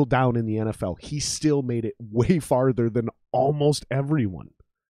a single down in the NFL. He still made it way farther than almost everyone.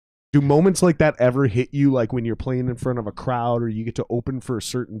 Do moments like that ever hit you, like when you're playing in front of a crowd or you get to open for a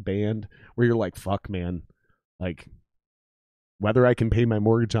certain band where you're like, fuck, man, like, whether I can pay my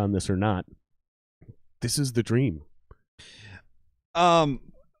mortgage on this or not, this is the dream. The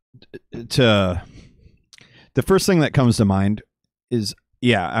first thing that comes to mind is,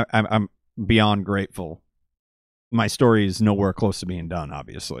 yeah, I'm beyond grateful. My story is nowhere close to being done,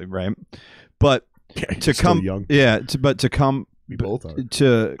 obviously, right? But to come, young. yeah, to come We both are.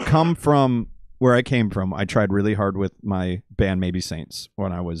 To come from where I came from, I tried really hard with my band Maybe Saints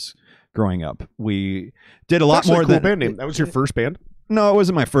when I was growing up. We did a lot more than band name. That was your first band? No, it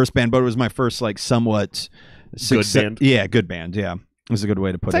wasn't my first band, but it was my first like somewhat good band. Yeah, good band. Yeah, it was a good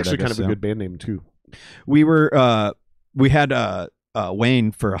way to put it. It's actually kind of a good band name too. We were we had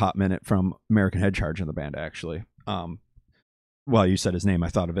Wayne for a hot minute from American Head Charge in the band actually. Well, you said his name, I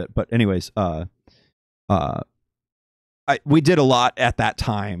thought of it, but anyways, we did a lot at that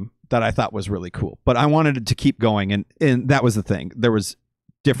time that I thought was really cool, but I wanted it to keep going, and that was the thing. There was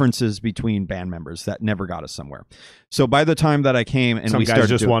differences between band members that never got us somewhere. So by the time that I came and some guys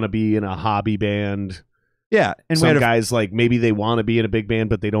just want to be in a hobby band. Yeah, and some guys like maybe they want to be in a big band,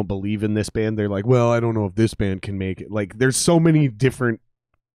 but they don't believe in this band. They're like, well, I don't know if this band can make it. Like, there's so many different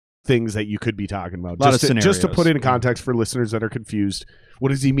things that you could be talking about. Just to put it in context for listeners that are confused, what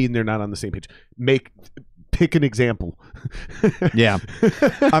does he mean they're not on the same page? Pick an example. Yeah.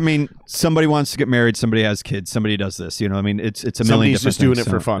 I mean, somebody wants to get married, somebody has kids, somebody does this, you know, I mean, it's a million Somebody's different just doing things, it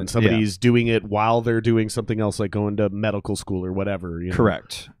for fun. Somebody's doing it while they're doing something else, like going to medical school or whatever. You know?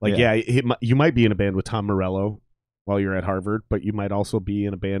 Correct. Like, you might be in a band with Tom Morello while you're at Harvard, but you might also be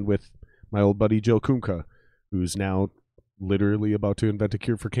in a band with my old buddy Joe Kunka, who's now literally about to invent a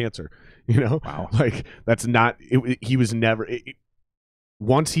cure for cancer. You know? Wow. Like, that's not, he was never,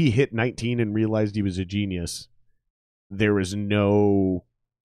 once he hit 19 and realized he was a genius, there was no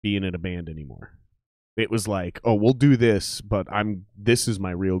being in a band anymore. It was like, oh, we'll do this, but this is my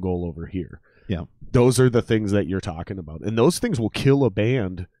real goal over here. Yeah. Those are the things that you're talking about. And those things will kill a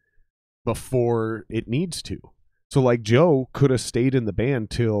band before it needs to. So like Joe could have stayed in the band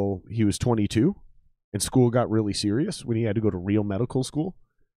till he was 22 and school got really serious when he had to go to real medical school.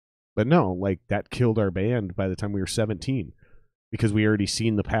 But no, like that killed our band by the time we were 17. Because we already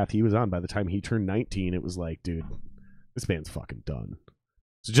seen the path he was on. By the time he turned 19, it was like, dude, this band's fucking done.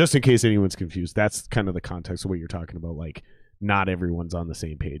 So just in case anyone's confused, that's kind of the context of what you're talking about. Like, not everyone's on the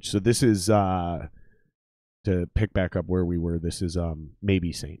same page. So this is, to pick back up where we were, this is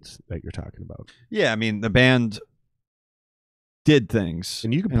Maybe Saints that you're talking about. Yeah, I mean, the band did things.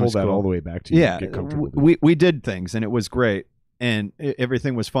 And you can pull that all the way back to you. Yeah, get comfortable we did things, and it was great. And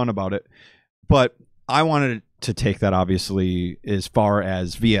everything was fun about it. But I wanted to take that obviously as far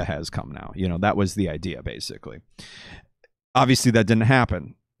as Via has come now. You know, that was the idea basically. Obviously that didn't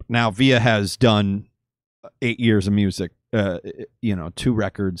happen. Now Via has done 8 years of music, 2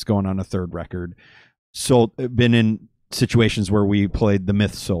 records, going on a 3rd record. So been in situations where we played the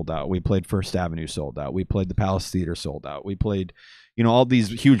Myth sold out. We played First Avenue sold out. We played the Palace Theater sold out. We played, all these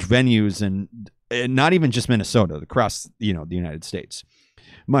huge venues and not even just Minnesota, across, the United States.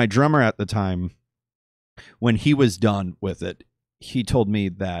 My drummer at the time, when he was done with it, he told me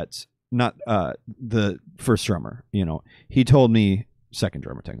that, not the first drummer, he told me, second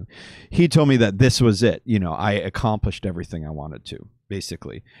drummer technically, he told me that this was it. I accomplished everything I wanted to,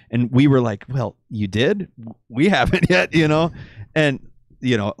 basically. And we were like, well, you did? We haven't yet, and,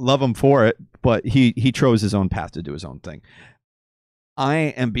 love him for it, but he chose his own path to do his own thing. I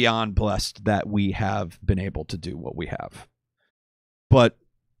am beyond blessed that we have been able to do what we have. But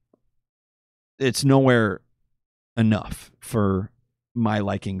it's nowhere enough for my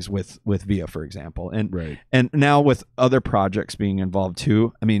likings with Via, for example. And right. And now with other projects being involved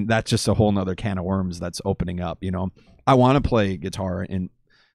too, I mean, that's just a whole nother can of worms that's opening up. I want to play guitar and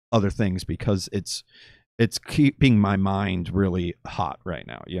other things because it's keeping my mind really hot right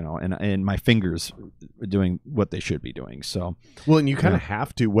now, and my fingers are doing what they should be doing. So, well, and you kind of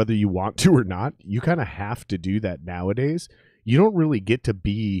have to, whether you want to or not, you kind of have to do that nowadays. You don't really get to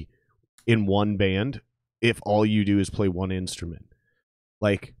be in one band if all you do is play one instrument.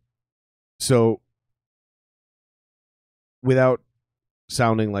 Like, so without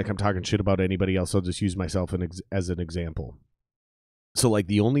sounding like I'm talking shit about anybody else, I'll just use myself as an example. So like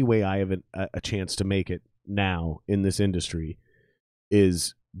the only way I have a chance to make it now in this industry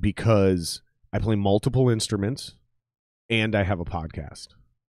is because I play multiple instruments and I have a podcast.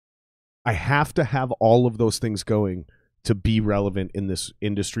 I have to have all of those things going to be relevant in this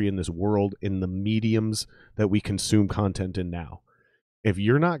industry, in this world, in the mediums that we consume content in now. If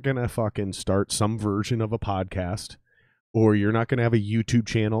you're not going to fucking start some version of a podcast, or you're not going to have a YouTube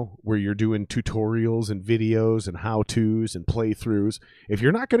channel where you're doing tutorials and videos and how-tos and playthroughs, if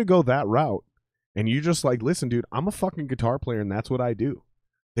you're not going to go that route, and you just like, listen, dude, I'm a fucking guitar player and that's what I do,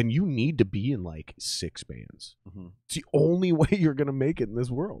 then you need to be in like 6 bands. Mm-hmm. It's the only way you're going to make it in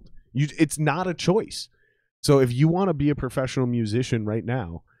this world. It's not a choice. So if you want to be a professional musician right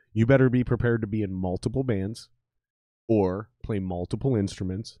now, you better be prepared to be in multiple bands or play multiple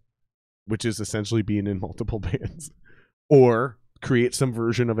instruments, which is essentially being in multiple bands, or create some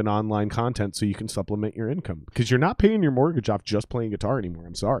version of an online content so you can supplement your income, because you're not paying your mortgage off just playing guitar anymore.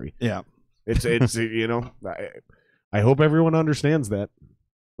 I'm sorry. Yeah. It's you know, I hope everyone understands that.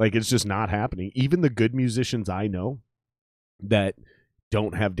 Like, it's just not happening. Even the good musicians I know that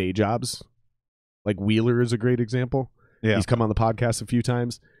don't have day jobs, like Wheeler is a great example. Yeah. He's come on the podcast a few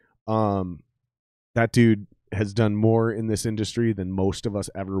times. That dude has done more in this industry than most of us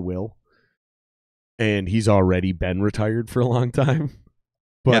ever will. And he's already been retired for a long time.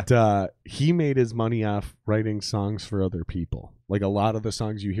 But he made his money off writing songs for other people. Like, a lot of the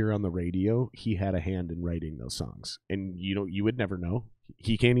songs you hear on the radio, he had a hand in writing those songs. And you would never know.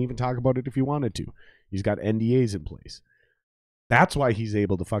 He can't even talk about it if he wanted to. He's got NDAs in place. That's why he's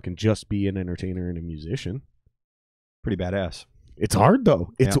able to fucking just be an entertainer and a musician. Pretty badass. It's hard,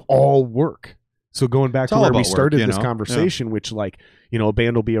 though. It's all work. So going back to where we started this conversation, which, like, you know, a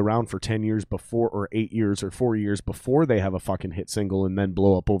band will be around for 10 years before, or 8 years or 4 years before they have a fucking hit single and then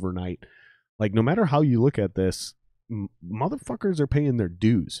blow up overnight. Like, no matter how you look at this, motherfuckers are paying their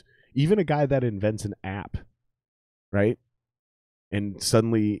dues. Even a guy that invents an app, right? And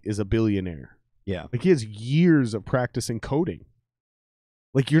suddenly is a billionaire. Yeah. Like, he has years of practicing coding.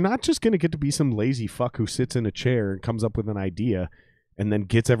 Like, you're not just going to get to be some lazy fuck who sits in a chair and comes up with an idea and then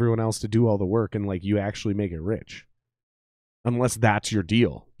gets everyone else to do all the work and, like, you actually make it rich. Unless that's your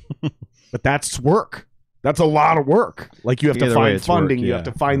deal. But that's work. That's a lot of work. Like, you have to find funding, you have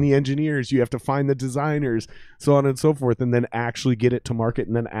to find the engineers, you have to find the designers, so on and so forth, and then actually get it to market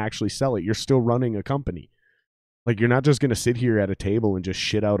and then actually sell it. You're still running a company. Like, you're not just going to sit here at a table and just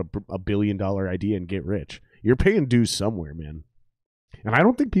shit out a $1 billion idea and get rich. You're paying dues somewhere, man. And I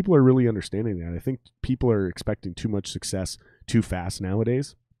don't think people are really understanding that. I think people are expecting too much success too fast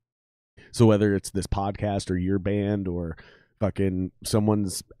nowadays. So whether it's this podcast or your band or fucking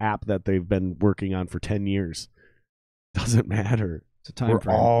someone's app that they've been working on for 10 years, doesn't matter. It's a time We're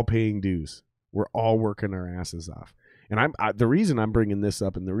frame. all paying dues. We're all working our asses off. And the reason I'm bringing this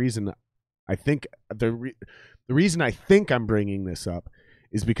up, and the reason I think the reason I think I'm bringing this up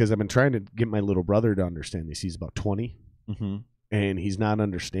is because I've been trying to get my little brother to understand this. He's about 20. Mm-hmm. And he's not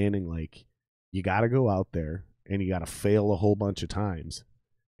understanding, like, you got to go out there and you got to fail a whole bunch of times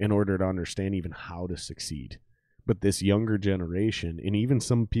in order to understand even how to succeed. But this younger generation, and even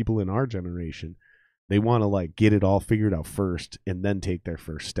some people in our generation, they want to, like, get it all figured out first and then take their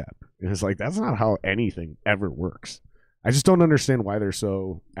first step. And it's like, that's not how anything ever works. I just don't understand why they're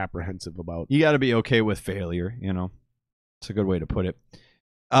so apprehensive about. You got to be okay with failure, you know. It's a good way to put it.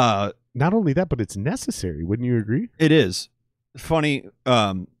 Not only that, but it's necessary. Wouldn't you agree? It is. Funny,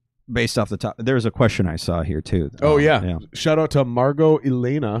 based off the top, there's a question I saw here too. Oh yeah. Shout out to Margot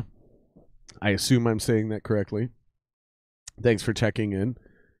Elena. I assume I'm saying that correctly. Thanks for checking in.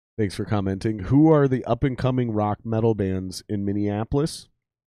 Thanks for commenting. Who are the up and coming rock metal bands in Minneapolis?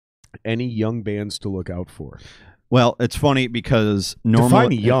 Any young bands to look out for? Well, it's funny because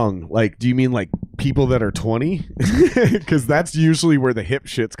normally define young. Like, do you mean like people that are 20? Because that's usually where the hip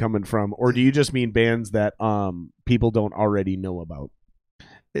shit's coming from. Or do you just mean bands that people don't already know about?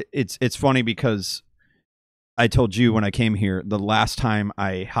 It's funny because I told you when I came here, the last time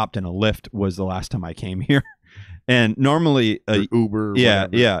I hopped in a Lyft was the last time I came here. And normally Uber.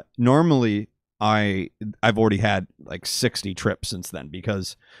 Yeah. Normally I've already had like 60 trips since then,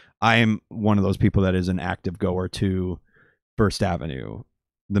 because I am one of those people that is an active goer to First Avenue,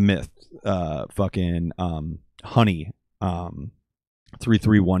 The Myth, fucking Honey,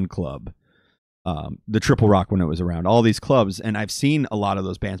 331 Club, the Triple Rock when it was around, all these clubs, and I've seen a lot of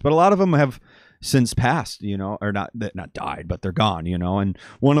those bands, but a lot of them have since passed, you know, or not died, but they're gone, you know. And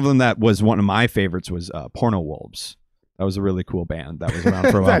one of them that was one of my favorites was Porno Wolves. That was a really cool band that was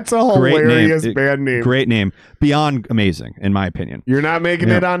around for a while. That's a hilarious band name. Great name. Beyond amazing, in my opinion. You're not making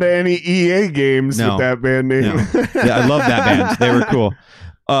it onto any EA games with that band name. No. Yeah, I love that band. They were cool.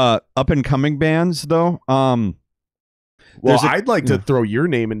 Up and coming bands, though. Well, I'd like to throw your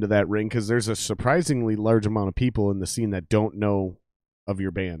name into that ring because there's a surprisingly large amount of people in the scene that don't know of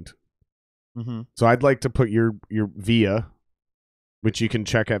your band. Mm-hmm. So I'd like to put your Via, which you can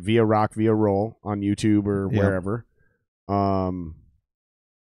check at Via Rock, Via Roll on YouTube or wherever.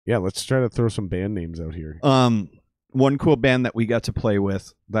 Yeah, let's try to throw some band names out here. One cool band that we got to play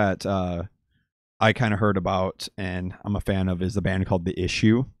with that I kind of heard about and I'm a fan of is the band called The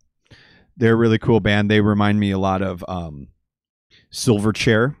Issue. They're a really cool band. They remind me a lot of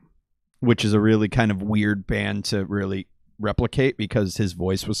Silverchair, which is a really kind of weird band to really replicate because his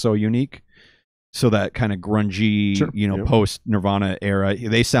voice was so unique. So that kind of grungy, post Nirvana era,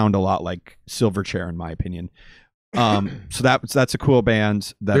 they sound a lot like Silverchair in my opinion. So that's a cool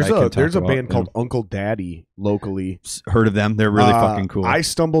band that there's a band called Uncle Daddy locally. Heard of them? They're really fucking cool. I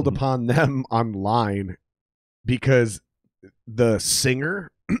stumbled upon them online because the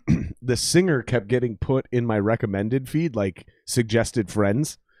singer kept getting put in my recommended feed, like suggested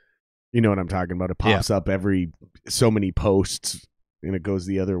friends. You know what I'm talking about? It pops up every so many posts and it goes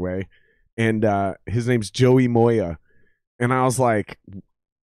the other way. And his name's Joey Moya. And I was like,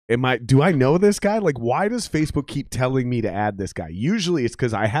 do I know this guy? Like, why does Facebook keep telling me to add this guy? Usually it's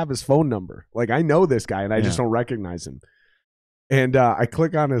because I have his phone number. Like, I know this guy and I just don't recognize him. And I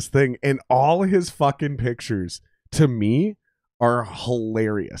click on his thing and all his fucking pictures to me are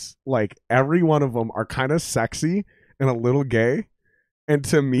hilarious. Like, every one of them are kind of sexy and a little gay. And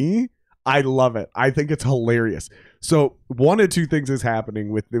to me, I love it. I think it's hilarious. So one of two things is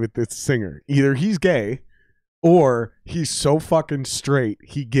happening with this singer. Either he's gay or he's so fucking straight,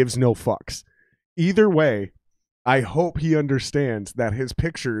 he gives no fucks. Either way, I hope he understands that his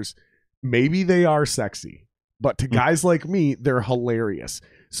pictures, maybe they are sexy, but to guys like me, they're hilarious.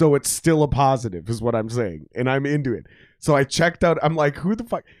 So it's still a positive is what I'm saying. And I'm into it. So I checked out, I'm like, who the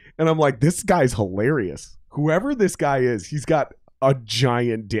fuck? And I'm like, this guy's hilarious. Whoever this guy is, he's got a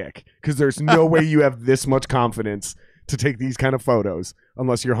giant dick because there's no way you have this much confidence to take these kind of photos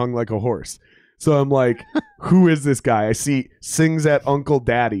unless you're hung like a horse. So I'm like, who is this guy? I see sings at Uncle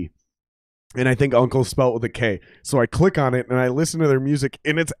Daddy. And I think Uncle spelled with a K. So I click on it and I listen to their music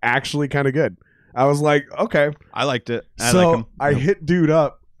and it's actually kind of good. I was like, okay. I liked it. I hit dude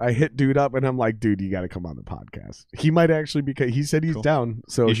up and I'm like, dude, you got to come on the podcast. He might actually be, he said he's down.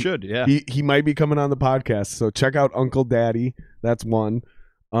 So he should, yeah. He might be coming on the podcast. So check out Uncle Daddy. That's one.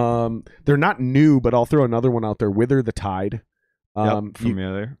 They're not new, but I'll throw another one out there. Wither the Tide.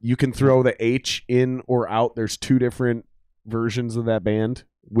 Familiar. You can throw the H in or out. There's two different versions of that band.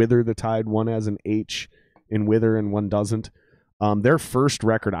 Wither the Tide. One has an H in Wither and one doesn't. Their first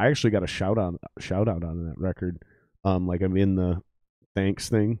record, I actually got a shout out on that record. Like I'm in the thanks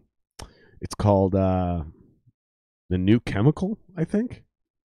thing. It's called The New Chemical, I think.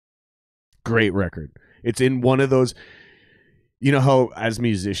 Great record. It's in one of those, you know how as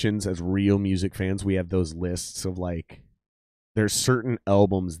musicians, as real music fans, we have those lists of like, there's certain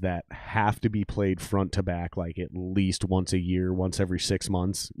albums that have to be played front to back, like at least once a year, once every 6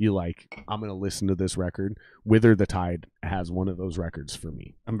 months. You like, I'm going to listen to this record. Wither the Tide has one of those records for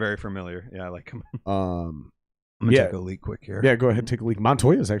me. I'm very familiar. Yeah, I like him. I'm going to take a leak quick here. Yeah, go ahead, take a leak.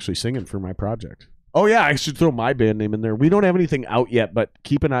 Montoya's actually singing for my project. Oh, yeah, I should throw my band name in there. We don't have anything out yet, but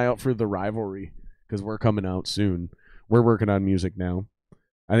keep an eye out for The Rivalry because we're coming out soon. We're working on music now.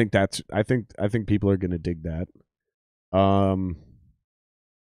 I think people are going to dig that.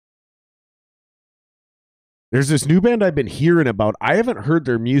 There's this new band I've been hearing about. I haven't heard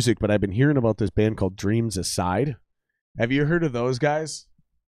their music, but I've been hearing about this band called Dreams Aside. Have you heard of those guys?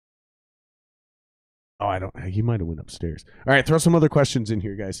 Oh, I don't. He might have went upstairs. All right, throw some other questions in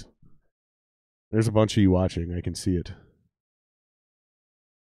here, guys. There's a bunch of you watching. I can see it.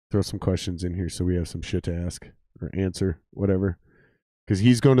 Throw some questions in here so we have some shit to ask or answer, whatever. Because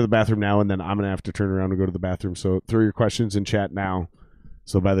he's going to the bathroom now, and then I'm going to have to turn around and go to the bathroom. So throw your questions in chat now.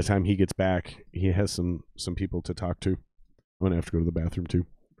 So by the time he gets back, he has some people to talk to. I'm going to have to go to the bathroom too.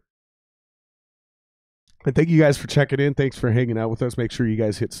 And thank you guys for checking in. Thanks for hanging out with us. Make sure you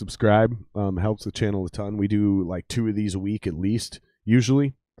guys hit subscribe. Helps the channel a ton. We do like 2 of these a week at least,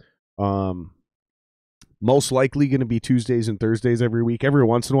 usually. Most likely going to be Tuesdays and Thursdays every week. Every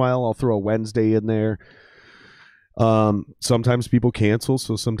once in a while, I'll throw a Wednesday in there. Sometimes people cancel,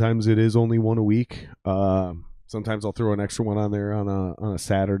 so sometimes it is only one a week. Sometimes I'll throw an extra one on there on a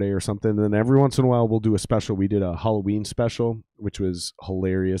Saturday or something. And then every once in a while we'll do a special. We did a Halloween special, which was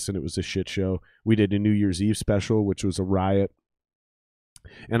hilarious, and it was a shit show. We did a New Year's Eve special, which was a riot.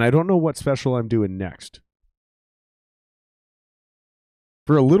 And I don't know what special I'm doing next.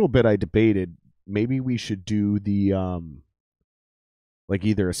 For a little bit I debated maybe we should do the like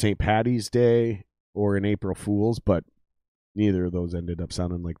either a St. Paddy's Day or an April Fool's, but neither of those ended up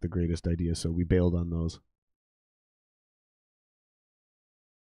sounding like the greatest idea, so we bailed on those.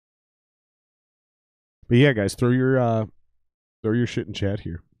 But yeah, guys, throw your shit in chat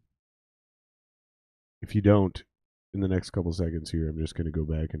here. If you don't, in the next couple seconds here, I'm just going to go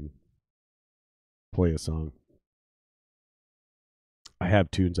back and play a song. I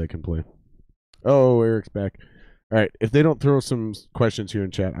have tunes I can play. Oh, Eric's back. All right, if they don't throw some questions here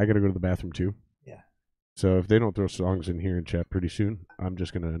in chat, I got to go to the bathroom too. Yeah. So if they don't throw songs in here in chat pretty soon, I'm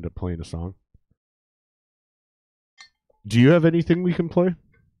just going to end up playing a song. Do you have anything we can play?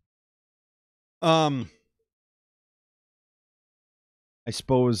 I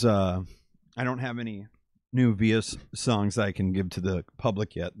suppose I don't have any new Via songs I can give to the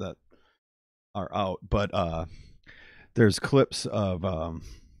public yet that are out, but there's clips of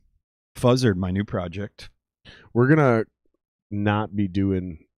Fuzzard, my new project. We're gonna not be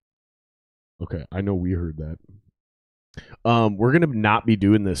doing. Okay, I know we heard that. We're gonna not be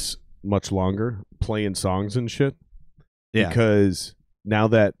doing this much longer, playing songs and shit. Yeah, because now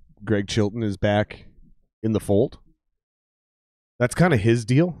that Greg Chilton is back in the fold, that's kind of his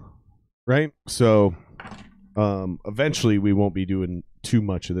deal, right? So, eventually we won't be doing too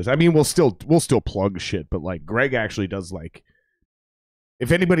much of this. I mean, we'll still plug shit, but like Greg actually does like.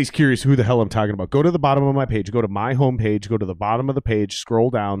 If anybody's curious who the hell I'm talking about, go to the bottom of my page, go to my homepage, go to the bottom of the page,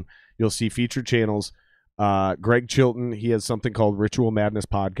 scroll down, you'll see featured channels. Greg Chilton, he has something called Ritual Madness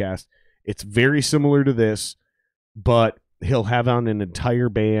Podcast. It's very similar to this, but he'll have on an entire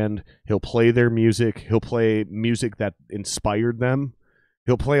band. He'll play their music. He'll play music that inspired them.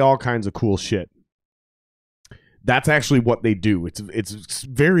 He'll play all kinds of cool shit. That's actually what they do. It's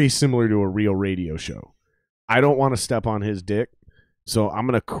very similar to a real radio show. I don't want to step on his dick. So I'm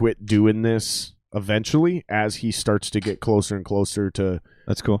going to quit doing this eventually as he starts to get closer and closer to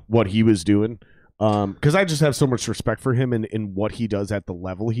that's cool. What he was doing. Because I just have so much respect for him and what he does at the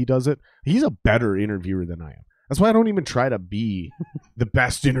level he does it. He's a better interviewer than I am. That's why I don't even try to be the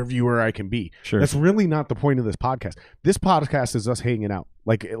best interviewer I can be. Sure. That's really not the point of this podcast. This podcast is us hanging out,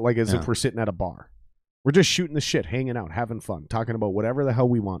 like as if we're sitting at a bar. We're just shooting the shit, hanging out, having fun, talking about whatever the hell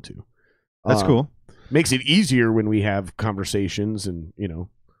we want to. That's cool. Makes it easier when we have conversations and, you know.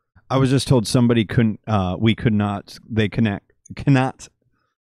 I was just told somebody cannot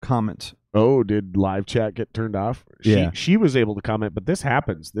comment. Oh, did live chat get turned off? Yeah. She was able to comment, but this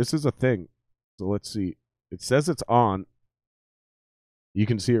happens. This is a thing. So let's see. It says it's on. You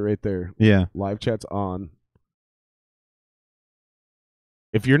can see it right there. Yeah. Live chat's on.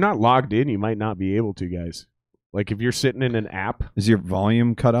 If you're not logged in, you might not be able to, guys. Like if you're sitting in an app. Is your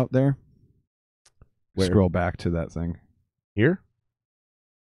volume cut out there? Where? Scroll back to that thing. Here?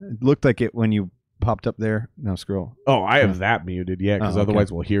 It looked like it when you popped up there. Now scroll. Oh, I have that muted. Yeah, because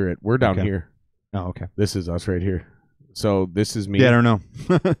otherwise we'll hear it. We're down here. Oh, okay. This is us right here. So this is me. Yeah, I don't know.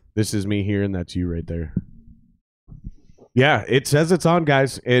 This is me here, and that's you right there. Yeah, it says it's on,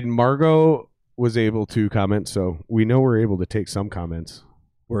 guys. And Margot was able to comment, so we know we're able to take some comments.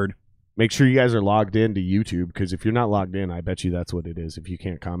 Word. Make sure you guys are logged in to YouTube, because if you're not logged in, I bet you that's what it is if you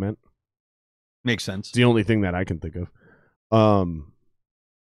can't comment. Makes sense. It's the only thing that I can think of.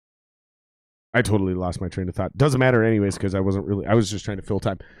 I totally lost my train of thought. Doesn't matter anyways, because I was just trying to fill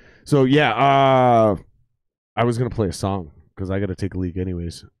time. So yeah, I was gonna play a song because I gotta take a leak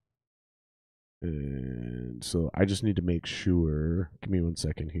anyways. And so I just need to make sure. Give me 1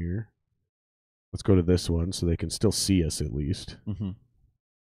 second here. Let's go to this one so they can still see us at least. Mm-hmm.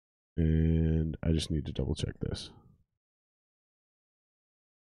 And I just need to double check this.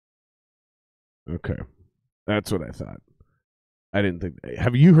 Okay. That's what I thought. I didn't think.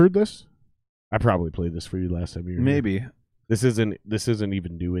 Have you heard this? I probably played this for you last time you were Maybe. here. This isn't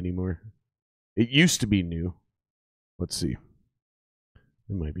even new anymore. It used to be new. Let's see.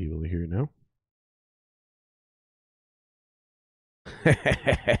 I might be able to hear it now.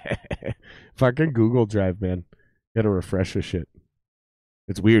 Fucking Google Drive, man. Gotta refresh this shit.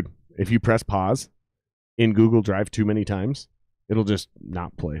 It's weird. If you press pause in Google Drive too many times, it'll just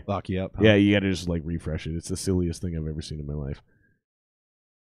not play. Lock you up. Huh? Yeah, you gotta just like refresh it. It's the silliest thing I've ever seen in my life.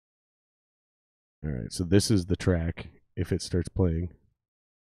 All right, so this is the track. If it starts playing.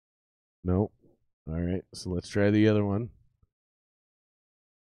 No. All right, so let's try the other one.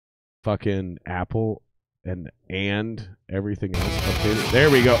 Fucking Apple and everything else updated.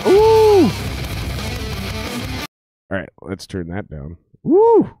 There we go. Ooh! All right, let's turn that down.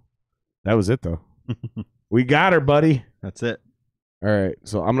 Woo! That was it, though. We got her, buddy. That's it. All right,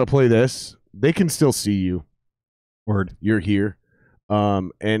 so I'm going to play this. They can still see you. Word. You're here.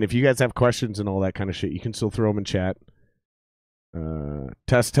 And if you guys have questions and all that kind of shit, you can still throw them in chat.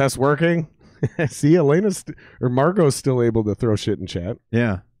 Test working. See, Elena's or Margot's still able to throw shit in chat.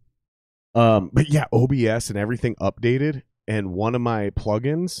 Yeah. But yeah, OBS and everything updated, and one of my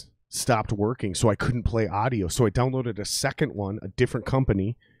plugins stopped working, so I couldn't play audio. So I downloaded a second one, a different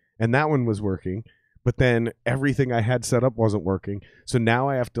company, and that one was working. But then everything I had set up wasn't working. So now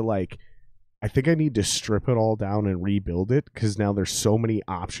I have to I think I need to strip it all down and rebuild it, because now there's so many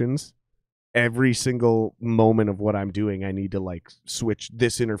options. Every single moment of what I'm doing, I need to switch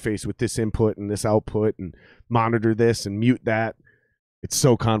this interface with this input and this output and monitor this and mute that. It's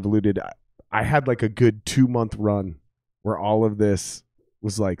so convoluted. I had a good 2-month run where all of this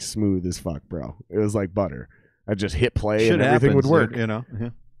was smooth as fuck, bro. It was like butter. I just hit play and everything would work. You know?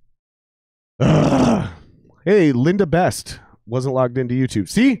 Yeah. Hey, Linda Best wasn't logged into YouTube.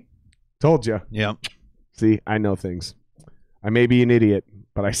 See? Told you. Yep. See, I know things. I may be an idiot,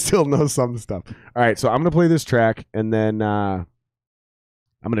 but I still know some stuff. All right, so I'm going to play this track, and then I'm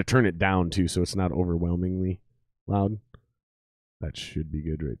going to turn it down, too, so it's not overwhelmingly loud. That should be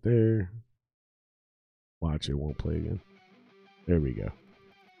good right there. Watch, it won't play again. There we go.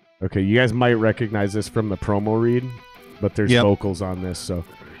 Okay, you guys might recognize this from the promo read, but there's vocals on this, so...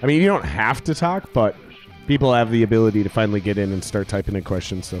 I mean, you don't have to talk, but people have the ability to finally get in and start typing in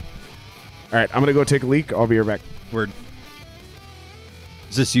questions, so... All right, I'm going to go take a leak. I'll be right back. Word.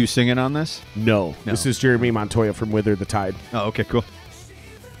 Is this you singing on this? No. This is Jeremy Montoya from Wither the Tide. Oh, okay, cool.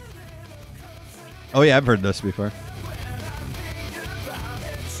 Oh, yeah, I've heard this before.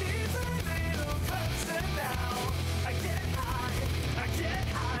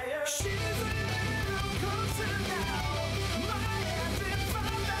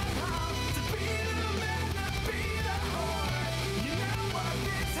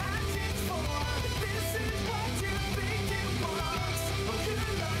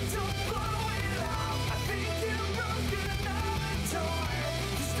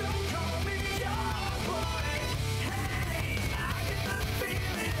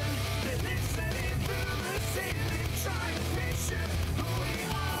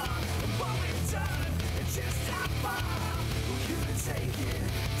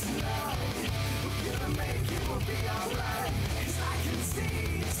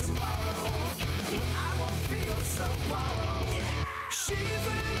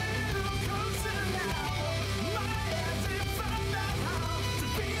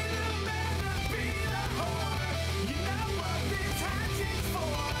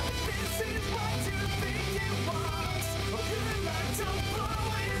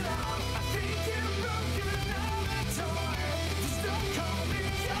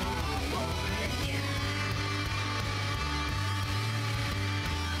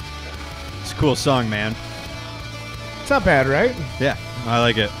 Cool song, man. It's not bad, right? Yeah, I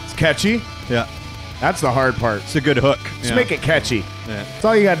like it. It's catchy. Yeah. That's the hard part. It's a good hook. Just make it catchy. Yeah. That's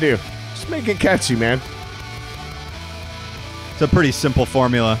all you got to do. Just make it catchy, man. It's a pretty simple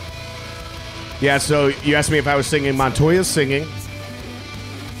formula. Yeah, so you asked me if I was singing. Montoya's singing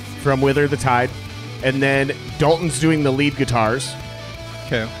from Wither the Tide. And then Dalton's doing the lead guitars.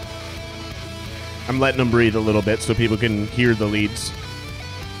 Okay. I'm letting them breathe a little bit so people can hear the leads.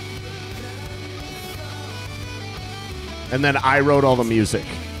 And then I wrote all the music.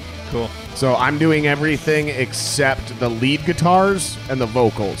 Cool. So I'm doing everything except the lead guitars and the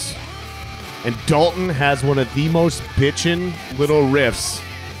vocals. And Dalton has one of the most bitchin' little riffs.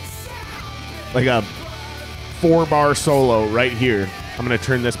 Like a 4-bar solo right here. I'm going to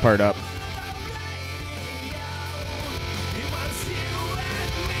turn this part up.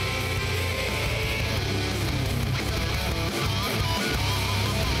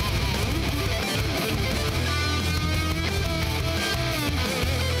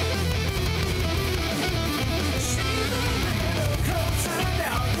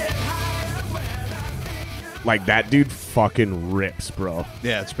 Like, that dude fucking rips, bro.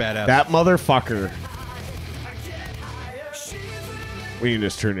 Yeah, it's badass. That motherfucker. We can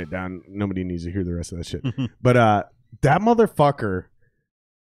just turn it down. Nobody needs to hear the rest of that shit. But that motherfucker,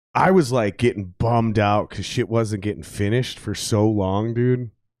 I was like getting bummed out because shit wasn't getting finished for so long,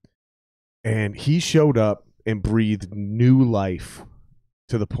 dude. And he showed up and breathed new life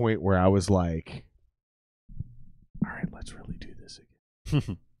to the point where I was like, all right, let's really do this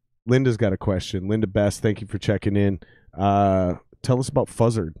again. Linda's got a question. Linda Best, thank you for checking in. Tell us about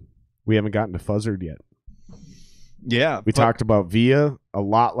Fuzzard. We haven't gotten to Fuzzard yet. Yeah. We talked about Via a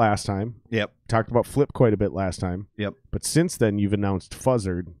lot last time. Yep. Talked about Flip quite a bit last time. Yep. But since then, you've announced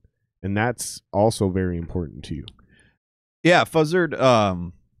Fuzzard, and that's also very important to you. Yeah, Fuzzard.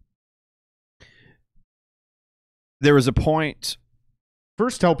 There was a point.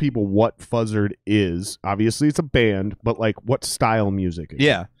 First, tell people what Fuzzard is. Obviously, it's a band, but like, what style music is it?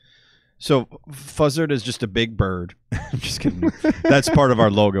 Yeah. So Fuzzard is just a big bird. I'm just kidding. That's part of our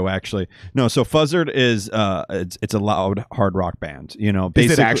logo, actually. No, so Fuzzard is it's a loud hard rock band. You know,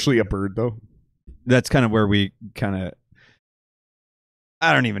 is it actually a bird though? That's kind of where we kind of.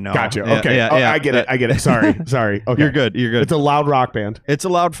 I don't even know. Gotcha. Yeah, okay. Yeah, I get it. I get it. Sorry. Sorry. Okay. You're good. You're good. It's a loud rock band. It's a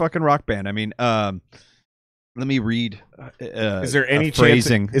loud fucking rock band. I mean, let me read. Is there any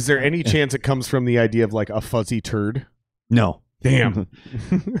phrasing? Chance? Is there any chance it comes from the idea of like a fuzzy turd? No. Damn.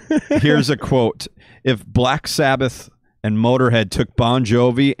 Here's a quote. If Black Sabbath and Motorhead took Bon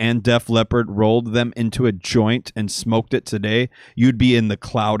Jovi and Def Leppard, rolled them into a joint, and smoked it today, you'd be in the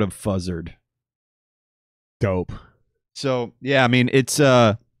cloud of Fuzzard. Dope. So, yeah, I mean, it's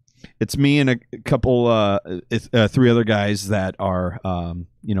It's me and a couple, 3 other guys that are,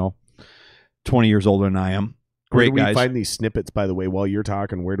 20 years older than I am. Great guys. Where do we find these snippets, by the way, while you're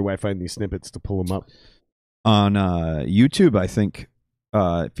talking? Where do I find these snippets to pull them up? On YouTube, I think.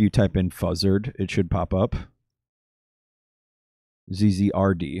 If you type in Fuzzard, it should pop up.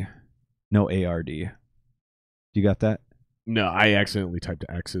 ZZRD. No ARD. You got that? No, I accidentally typed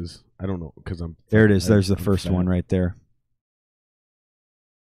X's. I don't know, because I'm... There it is. There's the first one right there.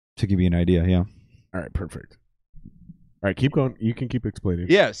 To give you an idea, yeah. All right, perfect. All right, keep going. You can keep explaining.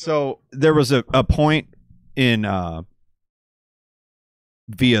 Yeah, so there was a point in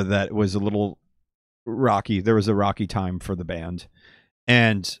Via that was a little rocky. There was a rocky time for the band.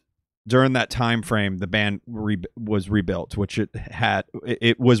 And during that time frame, the band was rebuilt, which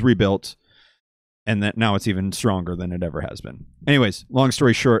it was rebuilt, and that now it's even stronger than it ever has been. Anyways, long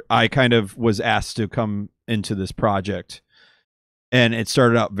story short, I kind of was asked to come into this project, and it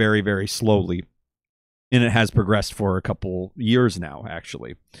started out very, very slowly, and it has progressed for a couple years now,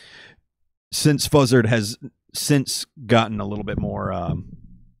 actually. Since Fuzzard has since gotten a little bit more...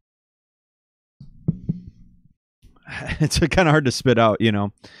 it's kind of hard to spit out,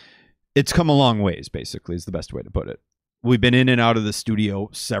 It's come a long ways, basically, is the best way to put it. We've been in and out of the studio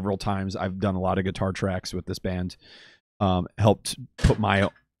several times. I've done a lot of guitar tracks with this band, helped put my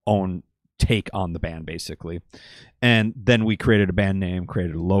own take on the band, basically. And then we created a band name,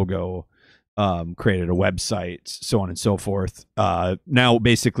 created a logo, created a website, so on and so forth. Now,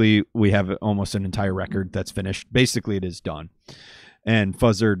 basically, we have almost an entire record that's finished. Basically, it is done. And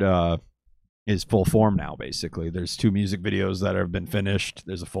Fuzzard is full form now, basically. There's 2 music videos that have been finished.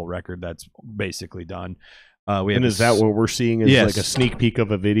 There's a full record that's basically done. Is that what we're seeing? Is like a sneak peek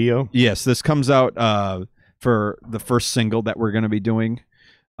of a video? Yes, this comes out for the first single that we're going to be doing,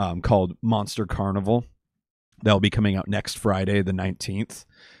 called Monster Carnival. That'll be coming out next Friday, the 19th.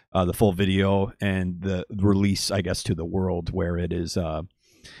 The full video and the release, I guess, to the world, where it is on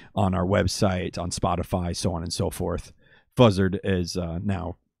our website, on Spotify, so on and so forth. Fuzzard is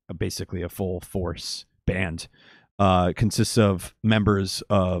now basically a full force band. It consists of members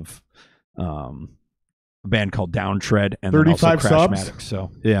of a band called Downtread and 35 then also subs. Crashmatic.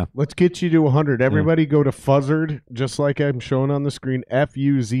 So yeah, let's get you to 100. Everybody go to Fuzzard, just like I'm showing on the screen,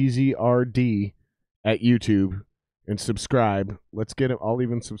 FUZZRD at YouTube, and subscribe. Let's get it. I'll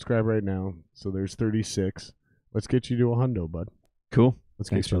even subscribe right now. So there's 36. Let's get you to a hundo, bud. Cool.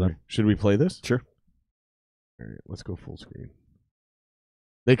 Thanks, brother. Should we play this? Sure. All right, let's go full screen.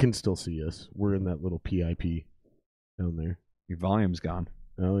 They can still see us. We're in that little PIP down there. Your volume's gone.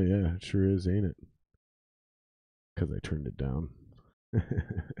 Oh, yeah. It sure is, ain't it? Because I turned it down.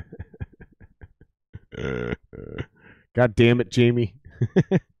 God damn it, Jamie.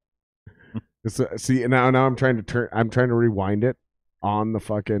 See, now I'm trying to rewind it on the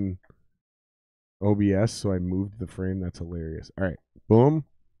fucking OBS, so I moved the frame. That's hilarious. All right. Boom.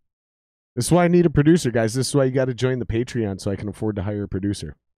 This is why I need a producer, guys. This is why you got to join the Patreon so I can afford to hire a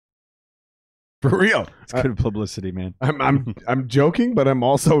producer. For real. It's good publicity, man. I'm joking, but I'm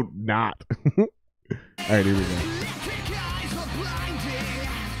also not. All right, here we go.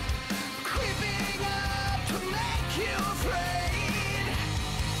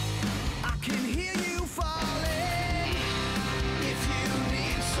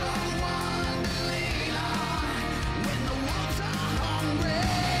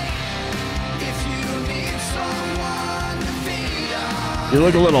 You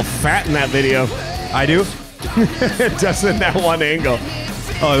look a little fat in that video. I do? Just in that one angle.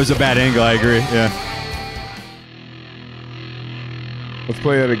 Oh, it was a bad angle. I agree. Yeah. Let's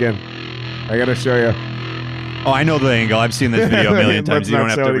play that again. I got to show you. Oh, I know the angle. I've seen this video a million times. You don't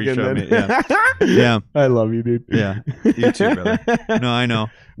have to re-show me. Yeah. Yeah. I love you, dude. Yeah. You too, brother. No, I know.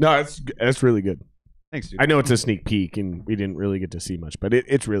 No, it's really good. Thanks, dude. I know it's a sneak peek, and we didn't really get to see much, but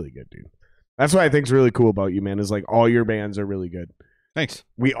it's really good, dude. That's what I think's really cool about you, man, is like all your bands are really good. Thanks.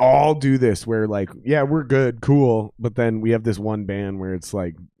 We all do this where like, yeah, we're good, cool, but then we have this one band where it's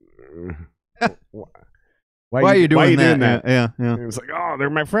like, why are you doing that? Yeah. And it's like, oh, they're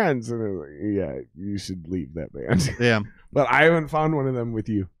my friends. And like, yeah, you should leave that band. Yeah. But I haven't found one of them with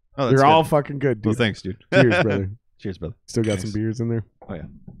you. Oh, they're all fucking good, dude. Well, thanks, dude. Cheers, brother. Cheers, brother. Still got some beers in there? Oh, yeah.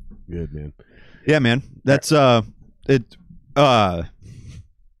 Good, man. Yeah, man. That's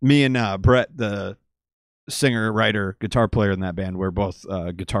me and Brett, the singer, writer, guitar player in that band, we're both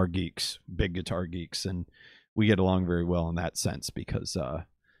guitar geeks, big guitar geeks, and we get along very well in that sense because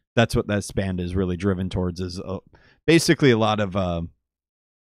that's what this band is really driven towards, is basically a lot of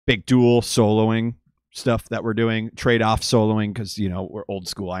big dual soloing stuff that we're doing, trade-off soloing, because we're old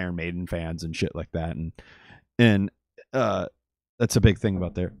school Iron Maiden fans and shit like that, and That's a big thing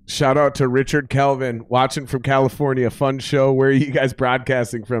about there. Shout out to Richard Kelvin, watching from California. Fun show. Where are you guys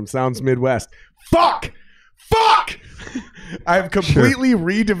broadcasting from? Sounds Midwest. Fuck! I've completely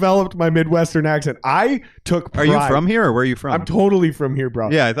redeveloped my Midwestern accent. I took pride. Are you from here or where are you from? I'm totally from here, bro.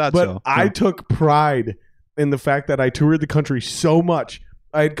 Yeah, I thought so. But I took pride in the fact that I toured the country so much.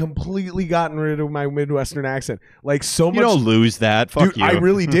 I had completely gotten rid of my Midwestern accent. Like so much. You don't lose that. Fuck dude, you. I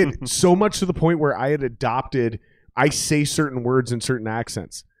really did. So much to the point where I had adopted, I say certain words in certain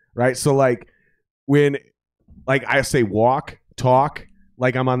accents, right? So like when like I say walk, talk,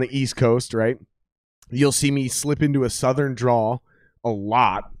 like I'm on the East Coast, right? You'll see me slip into a Southern drawl a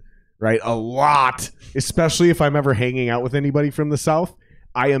lot, right? A lot, especially if I'm ever hanging out with anybody from the South.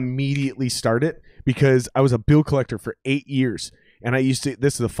 I immediately start it because I was a bill collector for 8 years. And I used to,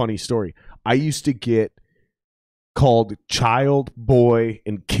 this is a funny story. I used to get called child, boy,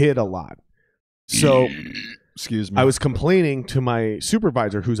 and kid a lot. So, excuse me. I was complaining to my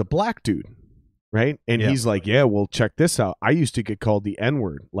supervisor, who's a black dude, right? And he's like, yeah, well, check this out. I used to get called the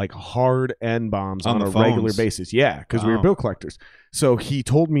N-word, like hard N-bombs on a regular basis. Yeah, because we were bill collectors. So he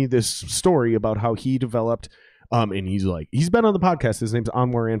told me this story about how he developed, and he's like, he's been on the podcast. His name's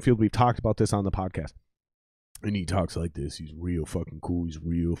Anwar Anfield. We've talked about this on the podcast. And he talks like this. He's real fucking cool. He's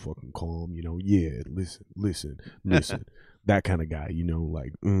real fucking calm. You know, yeah, listen. That kind of guy, you know,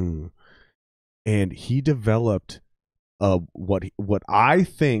 like, And he developed what I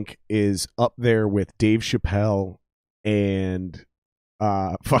think is up there with Dave Chappelle and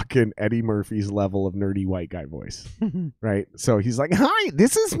fucking Eddie Murphy's level of nerdy white guy voice. Right? So he's like, hi,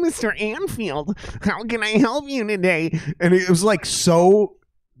 this is Mr. Anfield. How can I help you today? And it was like so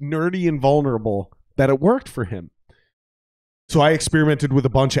nerdy and vulnerable that it worked for him. So I experimented with a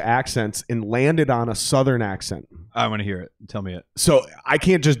bunch of accents and landed on a Southern accent. I want to hear it. Tell me it. So I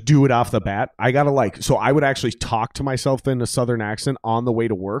can't just do it off the bat. I got to so I would actually talk to myself in a Southern accent on the way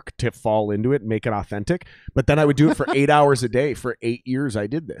to work to fall into it and make it authentic. But then I would do it for 8 hours a day. For 8 years, I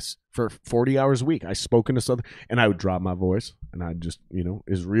did this. For 40 hours a week, I spoke in a Southern, and I would drop my voice, and I'd just,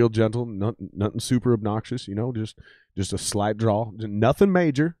 is real gentle, nothing super obnoxious, just a slight drawl, nothing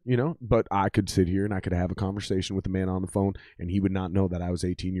major, but I could sit here and I could have a conversation with the man on the phone, and he would not know that I was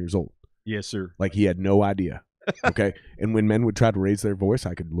 18 years old. Yes, sir. Like he had no idea. Okay. And when men would try to raise their voice,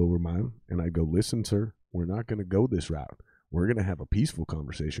 I could lower mine and I'd go, listen, sir, we're not going to go this route. We're going to have a peaceful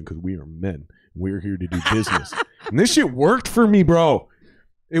conversation because we are men. We're here to do business. And this shit worked for me, bro.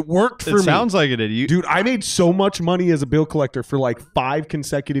 It worked for me. It sounds like it did. Dude, I made so much money as a bill collector for like 5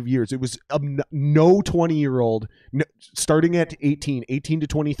 consecutive years. It was no 20-year-old, starting at 18 to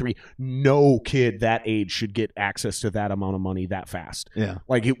 23, no kid that age should get access to that amount of money that fast. Yeah.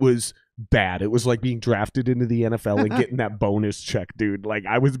 Like it was bad. It was like being drafted into the NFL and getting that bonus check, dude. Like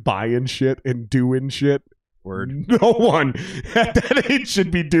I was buying shit and doing shit. Word. No one at that age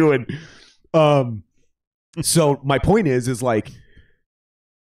should be doing. So my point is like,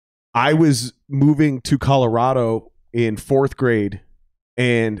 I was moving to Colorado in 4th grade,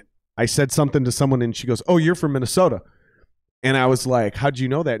 and I said something to someone, and she goes, oh, you're from Minnesota. And I was like, how'd you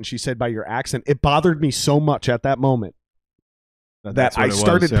know that? And she said, by your accent. It bothered me so much at that moment that I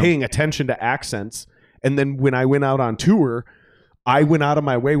started paying attention to accents. And then when I went out on tour, I went out of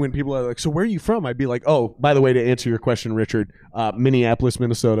my way when people are like, so where are you from? I'd be like, oh, by the way, to answer your question, Richard, Minneapolis,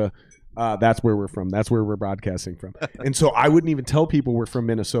 Minnesota. That's where we're from. That's where we're broadcasting from. And so I wouldn't even tell people we're from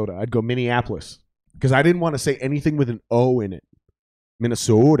Minnesota. I'd go Minneapolis because I didn't want to say anything with an O in it.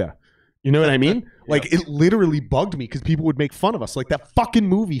 Minnesota. You know what I mean? Like it literally bugged me because people would make fun of us. Like that fucking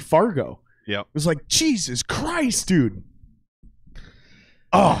movie Fargo. Yeah. It was like, Jesus Christ, dude.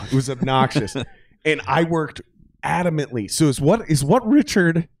 Oh, it was obnoxious. And I worked adamantly. So is what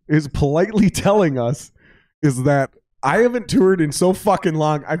Richard is politely telling us is that I haven't toured in so fucking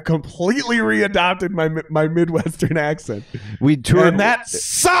long. I've completely readopted my Midwestern accent. We toured, and that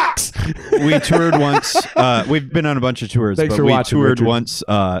sucks. We toured once. We've been on a bunch of tours. Thanks for we watching, toured Richard. once.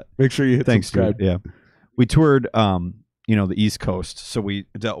 Make sure you hit subscribe. Dude. Yeah, we toured. The East Coast, so we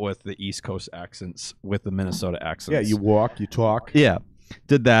dealt with the East Coast accents with the Minnesota accents. Yeah, you walk, you talk. Yeah,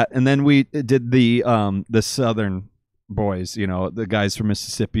 did that, and then we did the Southern boys, the guys from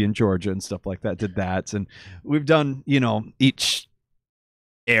Mississippi and Georgia and stuff like that did that. And we've done, each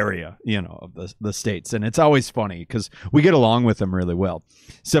area, of the states. And it's always funny because we get along with them really well.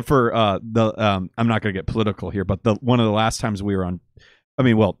 Except for I'm not going to get political here, but one of the last times we were on,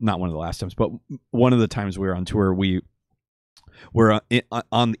 not one of the last times, but one of the times we were on tour, we were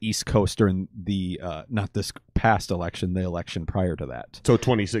on the East Coast during the, not this past election, the election prior to that. So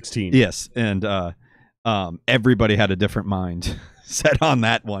 2016. Yes. And, everybody had a different mind. set on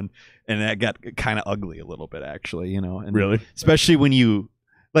that one, and that got kind of ugly a little bit, actually. And Really? especially when you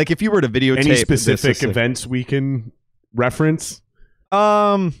like if you were to videotape any specific events we can reference.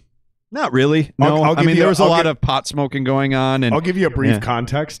 Not really. No, I'll I mean there was a lot of pot smoking going on, and I'll give you a brief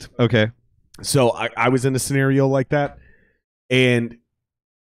context. Okay. So I was in a scenario like that, and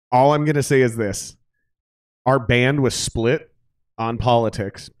all I'm gonna say is this: our band was split on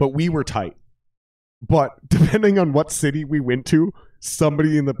politics, but we were tight. But depending on what city we went to,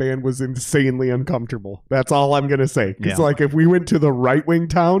 somebody in the band was insanely uncomfortable. That's all I'm gonna say. Because like if we went to the right wing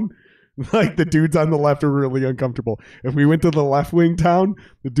town, like the dudes on the left are really uncomfortable. If we went to the left wing town,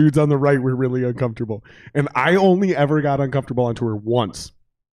 the dudes on the right were really uncomfortable. And I only ever got uncomfortable on tour once.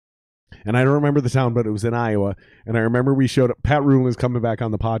 And I don't remember the town, but it was in Iowa. And I remember we showed up. Pat Rulin is coming back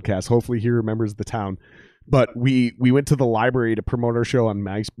on the podcast. Hopefully he remembers the town. But we went to the library to promote our show on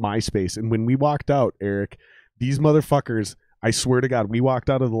MySpace. And when we walked out, Eric, these motherfuckers, I swear to God, we walked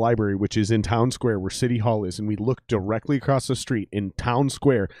out of the library, which is in Town Square where City Hall is, and we looked directly across the street in Town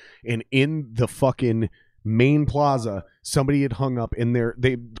Square, and in the fucking main plaza, somebody had hung up in there.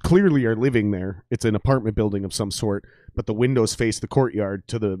 They clearly are living there. It's an apartment building of some sort, but the windows face the courtyard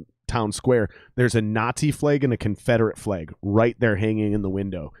to the Town Square. There's a Nazi flag and a Confederate flag right there hanging in the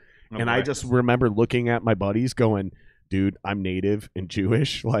window. And I just remember looking at my buddies going, dude, I'm Native and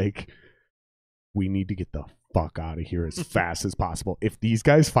Jewish. Like, we need to get the fuck out of here as fast as possible. If these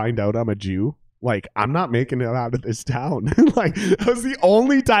guys find out I'm a Jew, like, I'm not making it out of this town. Like, that was the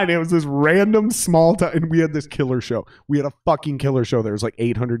only time. It was this random small town, and we had this killer show. We had a fucking killer show. There was like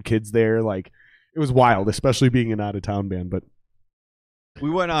 800 kids there. Like, it was wild, especially being an out-of-town band. But we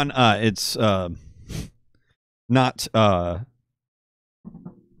went on, it's not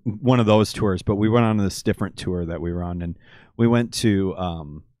one of those tours, but we went on this different tour that we were on, and we went to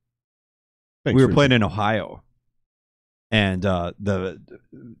we were playing in Ohio, and the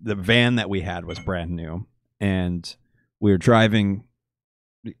van that we had was brand new, and we were driving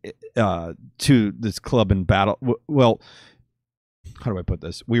to this club in well, how do I put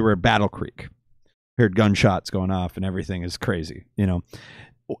this? We were at Battle Creek, heard gunshots going off, and everything is crazy,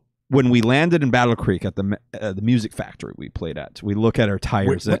 When we landed in Battle Creek at the music factory we played at, we look at our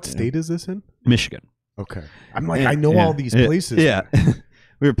tires. What state is this in? Michigan. Okay. I'm like, I know all these places. Yeah.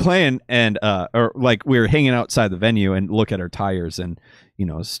 We were playing and or like we were hanging outside the venue and look at our tires and,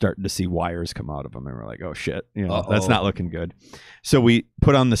 starting to see wires come out of them. And we're like, oh shit, that's not looking good. So we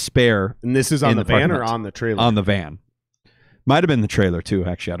put on the spare. And this is on the van or on the trailer? On the van. Might have been the trailer too,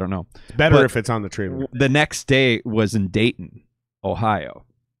 actually. I don't know. It's better if it's on the trailer. The next day was in Dayton, Ohio,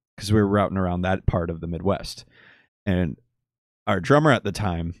 because we were routing around that part of the Midwest. And our drummer at the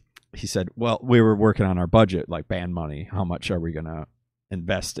time, he said, well, we were working on our budget, like band money. How much are we going to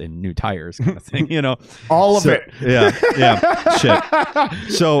invest in new tires kind of thing, All of it. Yeah.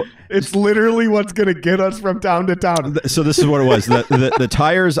 Shit. So it's literally what's going to get us from town to town. So this is what it was. The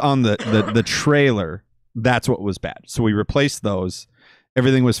tires on the trailer, that's what was bad. So we replaced those.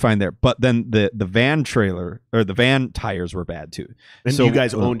 Everything was fine there, but then the van trailer or the van tires were bad too. And so you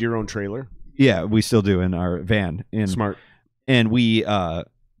guys owned your own trailer? Yeah, we still do in our van. Smart. And we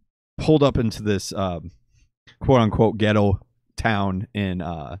pulled up into this quote unquote ghetto town in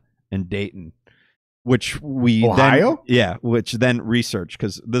Dayton, which we Ohio? Which then researched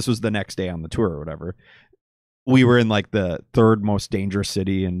because this was the next day on the tour or whatever. We were in like the third most dangerous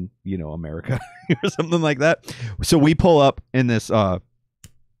city in America or something like that. So we pull up in this.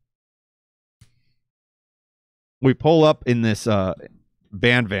 We pull up in this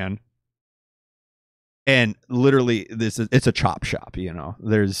van, and literally it's a chop shop.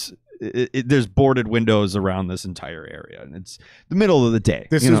 There's boarded windows around this entire area, and it's the middle of the day.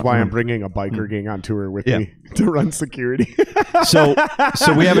 This is why I'm bringing a biker gang on tour with me to run security. So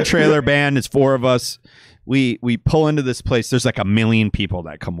we have a trailer band. It's 4 of us. We pull into this place. There's like 1 million people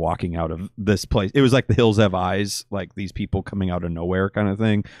that come walking out of this place. It was like the Hills Have Eyes, like these people coming out of nowhere kind of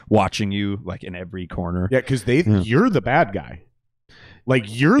thing, watching you like in every corner. Yeah, because you're the bad guy. Like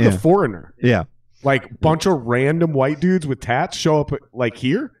you're the foreigner. Yeah. Like bunch of random white dudes with tats show up like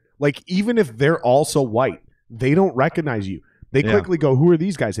here. Like even if they're also white, they don't recognize you. They quickly go, "Who are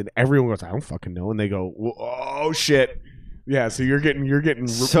these guys?" And everyone goes, "I don't fucking know." And they go, "Oh shit." Yeah, so you're getting.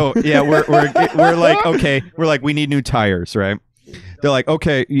 So yeah, we're like, okay, we're like, we need new tires, right? They're like,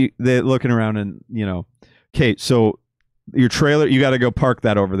 okay, they're looking around and okay, so your trailer, you got to go park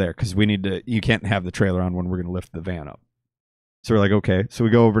that over there because we need to. You can't have the trailer on when we're going to lift the van up. So we're like, okay, so we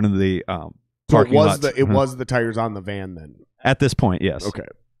go over to the parking lot. It was the tires on the van then. At this point, yes. Okay,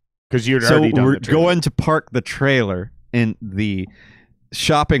 because you'd already done. So we're going to park the trailer in the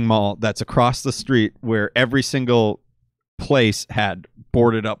shopping mall that's across the street where every single place had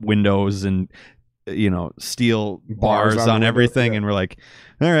boarded up windows and steel bars on everything, and we're like,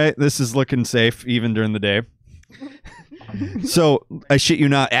 all right, this is looking safe even during the day. So I shit you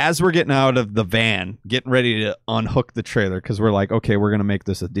not, as we're getting out of the van, getting ready to unhook the trailer, because we're like, okay, we're gonna make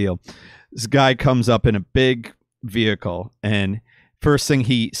this a deal. This guy comes up in a big vehicle, and first thing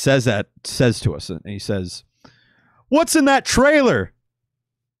he says to us, and he says, "What's in that trailer?"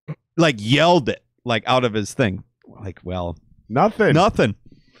 Like yelled it, like out of his thing. Like, well, nothing.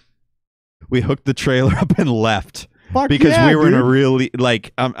 We hooked the trailer up and left. Fuck because yeah, we were dude. in a really,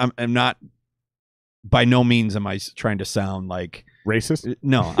 like, I'm not, by no means am I trying to sound like racist.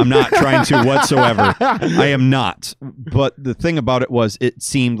 No, I'm not trying to whatsoever. I am not. But the thing about it was, it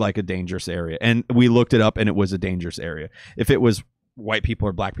seemed like a dangerous area, and we looked it up, and it was a dangerous area. If it was white people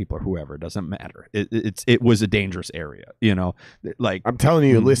or black people or whoever, it doesn't matter. It was a dangerous area. Like, I'm telling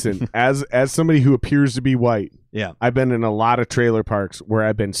you, listen, as somebody who appears to be white, yeah, I've been in a lot of trailer parks where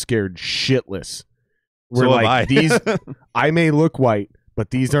I've been scared shitless. Where so like have I. I may look white,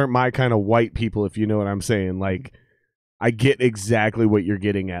 but these aren't my kind of white people, if you know what I'm saying. Like, I get exactly what you're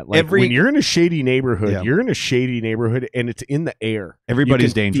getting at. Like, when you're in a shady neighborhood, you're in a shady neighborhood, and it's in the air.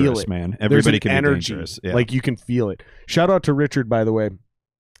 Everybody's dangerous, man. Everybody can be dangerous. Yeah. Like, you can feel it. Shout out to Richard, by the way.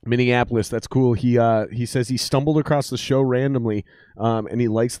 Minneapolis, that's cool. He says he stumbled across the show randomly, and he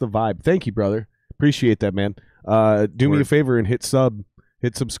likes the vibe. Thank you, brother. Appreciate that, man. Do me a favor and hit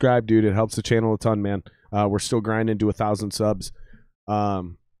subscribe, dude. It helps the channel a ton, man. We're still grinding to 1,000 subs.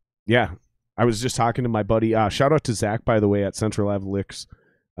 Yeah, I was just talking to my buddy. Shout out to Zach, by the way, at Central Ave Licks.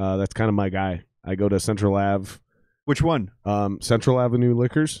 That's kind of my guy. I go to Central Ave. Which one? Central Avenue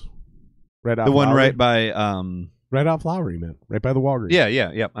Liquors. Right off the one Lowry. right by right off Lowry, man. Right by the Walgreens.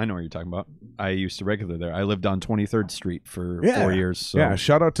 Yeah. I know what you're talking about. I used to regular there. I lived on 23rd Street for 4 years. So. Yeah,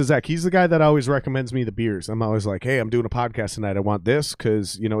 shout out to Zach. He's the guy that always recommends me the beers. I'm always like, hey, I'm doing a podcast tonight. I want this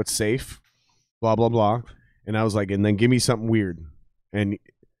because, it's safe, blah, blah, blah. And I was like, and then give me something weird. And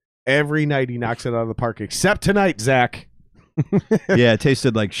every night he knocks it out of the park, except tonight, Zach. Yeah, it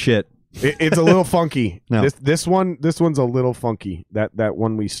tasted like shit. It's a little funky. No. This one's a little funky. That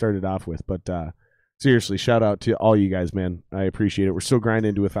one we started off with, but seriously, shout out to all you guys, man. I appreciate it. We're still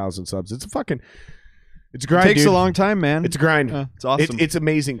grinding to 1,000 subs. It's a grind. It takes dude. a long time, man. It's a grind. It's awesome. It's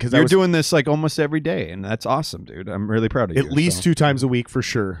amazing because you're doing this like almost every day, and that's awesome, dude. I'm really proud of you. At least 2 times a week for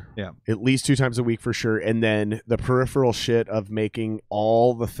sure. Yeah, at least 2 times a week for sure. And then the peripheral shit of making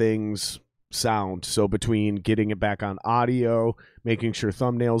all the things sound. So between getting it back on audio, making sure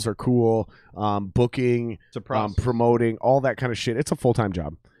thumbnails are cool, booking, promoting, all that kind of shit. It's a full-time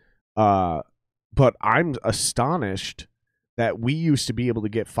job. But I'm astonished that we used to be able to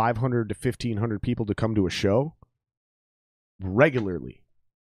get 500 to 1,500 people to come to a show regularly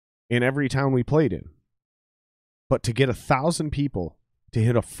in every town we played in. But to get 1,000 people to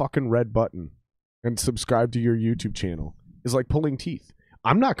hit a fucking red button and subscribe to your YouTube channel is like pulling teeth.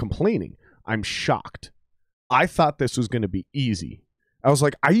 I'm not complaining. I'm shocked. I thought this was going to be easy. I was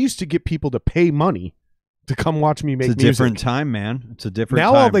like, I used to get people to pay money to come watch me make music. It's a different time, man. It's a different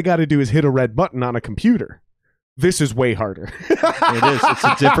time. Now all they got to do is hit a red button on a computer. This is way harder. It is. It's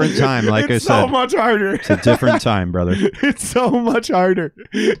a different time, like I said. It's so much harder. It's a different time, brother. It's so much harder.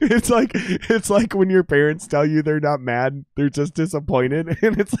 It's like when your parents tell you they're not mad, they're just disappointed.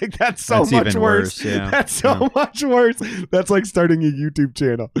 And it's like, that's much even worse. Yeah. That's so much worse. That's like starting a YouTube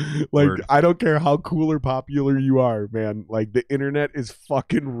channel. Like, I don't care how cool or popular you are, man. Like, the internet is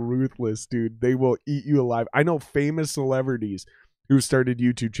fucking ruthless, dude. They will eat you alive. I know famous celebrities who started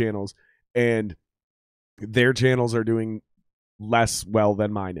YouTube channels, and their channels are doing less well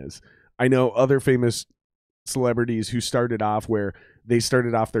than mine is. I know other famous celebrities who started off where they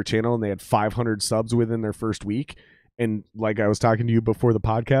started off their channel and they had 500 subs within their first week. And like I was talking to you before the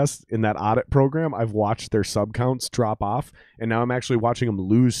podcast, in that audit program, I've watched their sub counts drop off, and now I'm actually watching them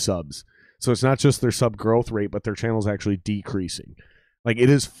lose subs. So it's not just their sub growth rate, but their channel's actually decreasing. Like,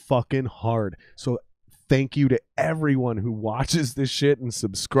 it is fucking hard. So thank you to everyone who watches this shit and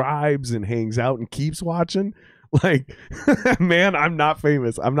subscribes and hangs out and keeps watching. Like, man, I'm not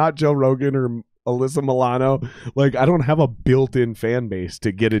famous. I'm not Joe Rogan or Alyssa Milano. Like, I don't have a built-in fan base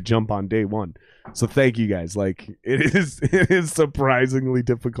to get a jump on day one. So thank you guys. Like, it is surprisingly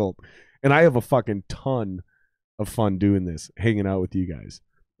difficult. And I have a fucking ton of fun doing this, hanging out with you guys.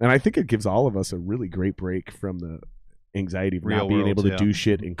 And I think it gives all of us a really great break from the anxiety of not being able to do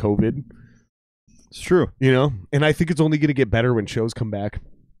shit in COVID. It's true. And I think it's only going to get better when shows come back.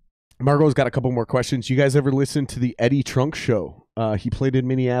 Margot's got a couple more questions. You guys ever listen to the Eddie Trunk Show? He played in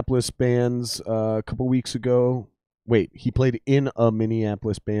Minneapolis bands a couple weeks ago. Wait, he played in a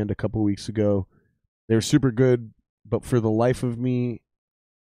Minneapolis band a couple weeks ago. They were super good. but for the life of me,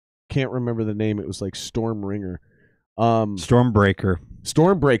 can't remember the name. It was like Stormbringer. Stormbreaker.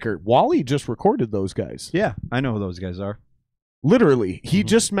 Stormbreaker. Wally just recorded those guys. Yeah, I know who those guys are. Literally, he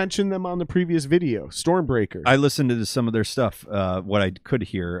just mentioned them on the previous video. Stormbreaker. I listened to some of their stuff, what I could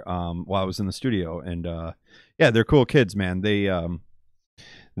hear while I was in the studio, and yeah, they're cool kids, man. They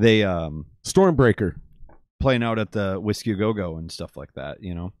Stormbreaker playing out at the Whiskey Go Go and stuff like that.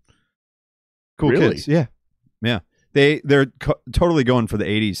 You know, cool Really? kids. Yeah, yeah. They're totally going for the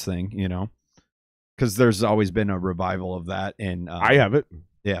 '80s thing. You know, because there's always been a revival of that, and I have it.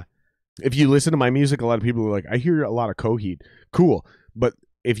 Yeah. If you listen to my music, a lot of people are like, I hear a lot of Coheed. Cool. But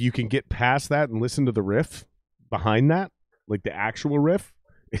if you can get past that and listen to the riff behind that, like the actual riff,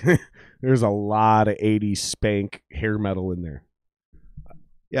 there's a lot of 80s spank hair metal in there.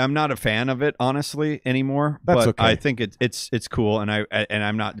 Yeah, I'm not a fan of it, honestly, anymore. That's but okay. I think it's cool, and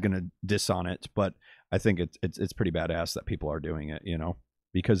I'm not gonna diss on it, but I think it's pretty badass that people are doing it, you know,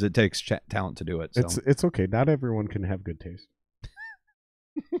 because it takes talent to do it. So. It's okay. Not everyone can have good taste.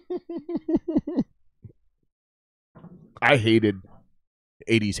 I hated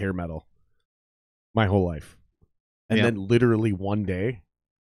 80s hair metal my whole life. And Yeah. then literally one day,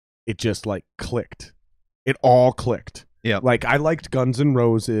 it just like clicked. It all clicked. Yeah. Like I liked Guns N'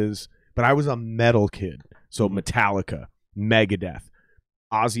 Roses, but I was a metal kid. So Metallica, Megadeth,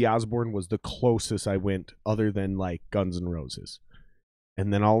 Ozzy Osbourne was the closest I went other than like Guns N' Roses.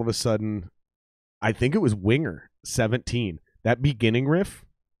 And then all of a sudden, I think it was Winger 17. That beginning riff,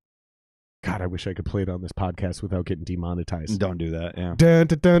 God, I wish I could play it on this podcast without getting demonetized. Don't do that. Yeah. Dun,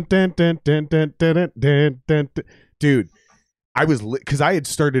 dun, dun, dun, dun, dun, dun, dun, dun, dun, dun. Dude, I was because I had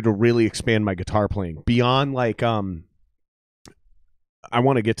started to really expand my guitar playing beyond like I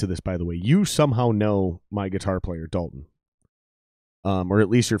want to get to this, by the way. You somehow know my guitar player, Dalton, or at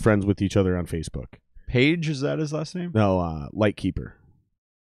least you're friends with each other on Facebook. Page, is that his last name? No, Lightkeeper.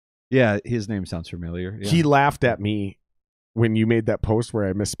 Yeah, his name sounds familiar. Yeah. He laughed at me when you made that post where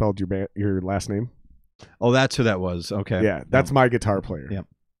I misspelled your last name. Oh, that's who that was. Okay. Yeah, that's my guitar player. Yep.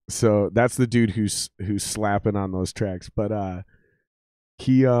 So that's the dude who's slapping on those tracks. But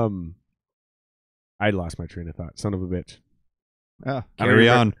he I lost my train of thought. Son of a bitch. Carry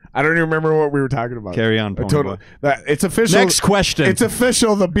on. I don't even remember what we were talking about. Carry on. Totally. It's official. Next question. It's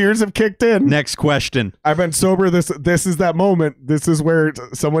official. The beers have kicked in. Next question. I've been sober. This is that moment. This is where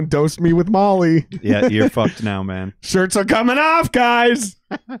someone dosed me with Molly. Yeah, you're fucked now, man. Shirts are coming off, guys.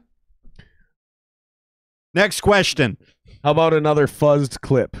 Next question. How about another fuzzed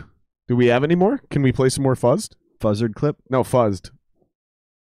clip? Do we have any more? Can we play some more fuzzed? Fuzzard clip? No, fuzzed.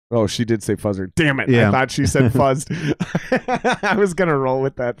 Oh, she did say fuzzard. Damn it. Yeah. I thought she said fuzzed. I was going to roll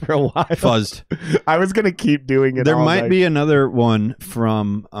with that for a while. Fuzzed. I was going to keep doing it. There all might night. be another one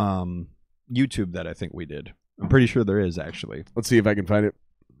from YouTube that I think we did. I'm pretty sure there is, actually. Let's see if I can find it.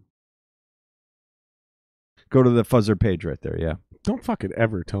 Go to the Fuzzer page right there, yeah. Don't fucking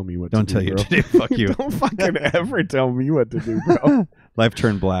ever tell me what Don't to tell do, you bro. to do. Fuck you. Don't fucking ever tell me what to do, bro. Life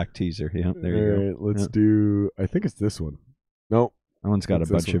Turned Black teaser. Yeah, there you All go. right, let's Yeah. do... I think it's this one. No. That one's got What's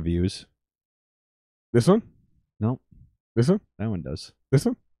a this bunch one? of views. This one? No. This one? That one does. This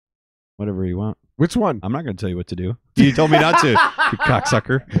one? Whatever you want. Which one? I'm not going to tell you what to do. You told me not to, you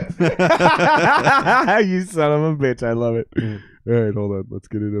cocksucker. You son of a bitch. I love it. All right, hold on. Let's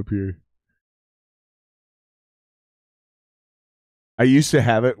get it up here. I used to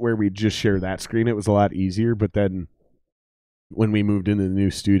have it where we'd just share that screen. It was a lot easier, but then when we moved into the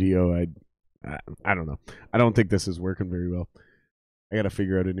new studio, I don't know. I don't think this is working very well. I got to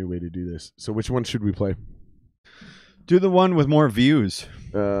figure out a new way to do this. So which one should we play? Do the one with more views.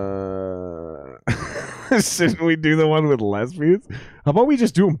 Shouldn't we do the one with less views? How about we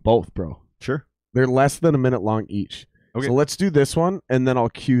just do them both, bro? Sure. They're less than a minute long each. Okay. So let's do this one, and then I'll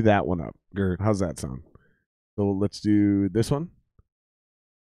cue that one up. Grr. How's that sound? So let's do this one.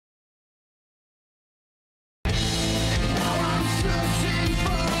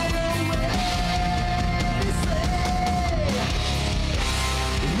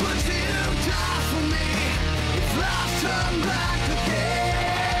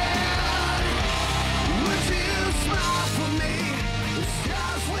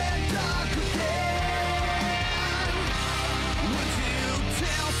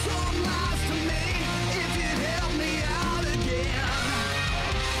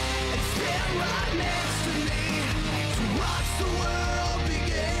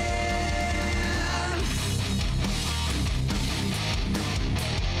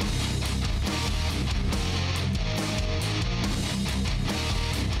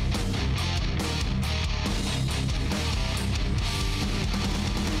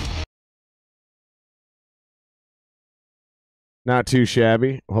 Not too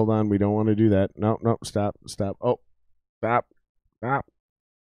shabby. Hold on, we don't want to do that. No, stop. Oh, stop.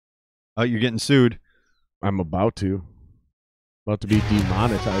 Oh, you're getting sued. I'm about to be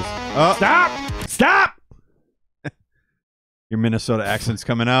demonetized. Oh, Stop! Your Minnesota accent's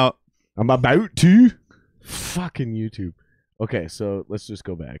coming out. I'm about to. Fucking YouTube. Okay, so let's just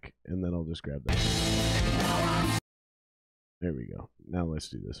go back, and then I'll just grab that. There we go. Now let's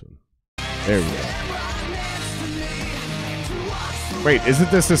do this one. There we go. Wait, isn't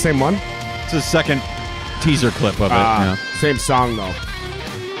this the same one? It's the second teaser clip of it. Same song, though.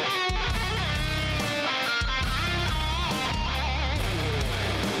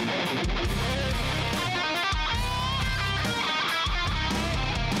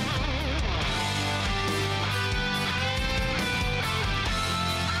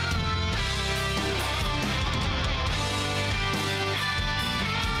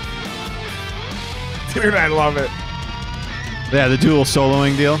 Dude, I love it. Yeah, the dual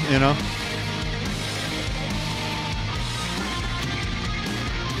soloing deal, you know?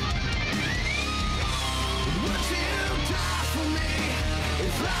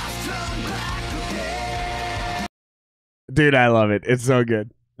 Dude, I love it. It's so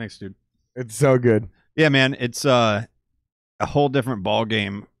good. Thanks, dude. It's so good. Yeah, man, it's a whole different ball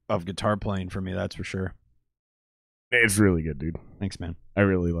game of guitar playing for me, that's for sure. It's really good, dude. Thanks, man. I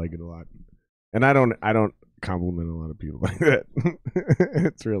really like it a lot. And I don't compliment a lot of people like that.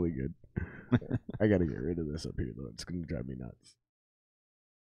 It's really good. I got to get rid of this up here, though. It's going to drive me nuts.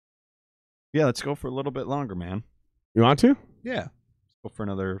 Yeah, let's go for a little bit longer, man. You want to? Yeah. Let's go for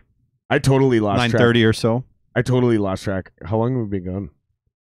another I totally lost 9:30 or so. I totally lost track. How long have we been gone?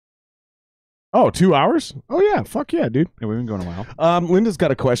 Oh, 2 hours? Oh, yeah. Fuck yeah, dude. Yeah, we've been going a while. Linda's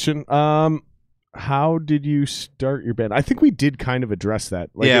got a question. How did you start your band? I think we did kind of address that.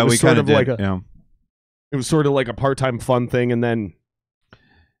 Like, yeah, it was we sort kind of of like did. It was sort of like a part-time fun thing, and then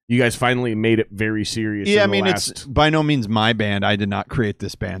you guys finally made it very serious. Yeah, I mean, it's by no means my band. I did not create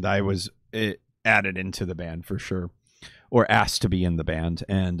this band. I was added into the band for sure, or asked to be in the band,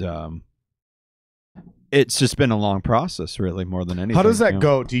 and it's just been a long process, really, more than anything. How does that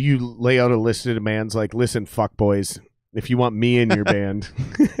go? Do you lay out a list of demands like, listen, fuck boys, if you want me in your band...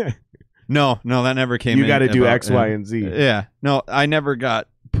 No, that never came in. You got to do X, Y, and Z. Yeah. No, I never got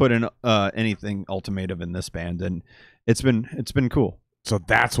put in anything ultimatum in this band, and it's been cool. So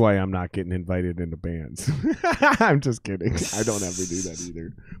that's why I'm not getting invited into bands. I'm just kidding. I don't ever do that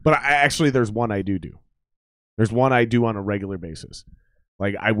either. But actually, there's one I do. There's one I do on a regular basis.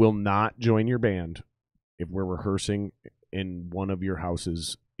 Like, I will not join your band if we're rehearsing in one of your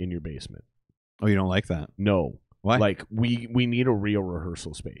houses in your basement. Oh, you don't like that? No. Why? Like, we need a real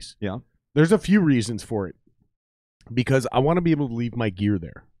rehearsal space. Yeah. There's a few reasons for it. Because I want to be able to leave my gear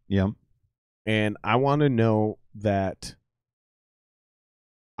there. Yeah. And I want to know that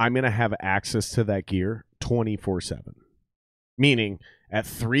I'm going to have access to that gear 24/7. Meaning, at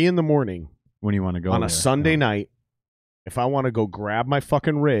 3 a.m, when you want to go on a Sunday night, if I want to go grab my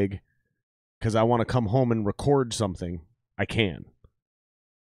fucking rig because I want to come home and record something, I can.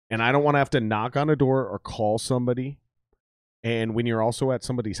 And I don't want to have to knock on a door or call somebody. And when you're also at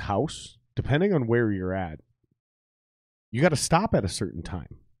somebody's house, depending on where you're at, you got to stop at a certain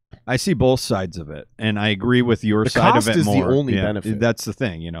time. I see both sides of it, and I agree with your side of it more. The cost is the only benefit. That's the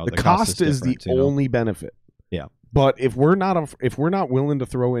thing, you know. The cost is the only benefit. Yeah. But if we're not willing to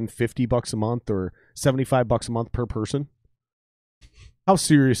throw in $50 a month or $75 a month per person, how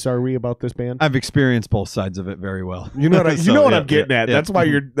serious are we about this band? I've experienced both sides of it very well. You know what you know what I'm getting at. Yeah. That's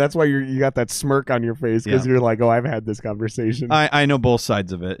why you got that smirk on your face, because you're like, oh, I've had this conversation. I know both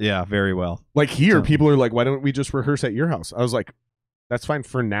sides of it. Yeah, very well. Like here, people are like, why don't we just rehearse at your house? I was like, that's fine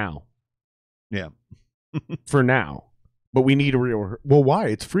for now. Yeah. For now. But we need a real... Well, why?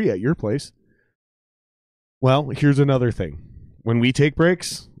 It's free at your place. Well, here's another thing. When we take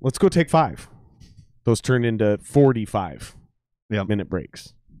breaks, let's go take 5. Those turn into 45-minute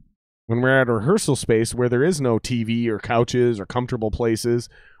breaks. When we're at a rehearsal space where there is no TV or couches or comfortable places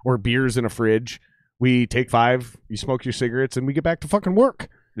or beers in a fridge, we take 5, you smoke your cigarettes, and we get back to fucking work.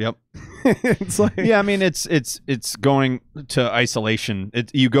 Yep. It's like, yeah, I mean, it's going to isolation.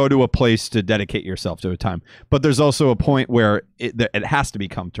 You go to a place to dedicate yourself to a time, but there's also a point where it has to be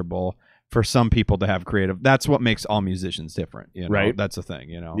comfortable for some people to have creative. That's what makes all musicians different, you know? Right? That's the thing,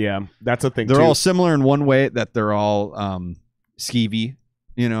 you know. Yeah, that's a thing. They're all similar in one way, that they're all skeevy,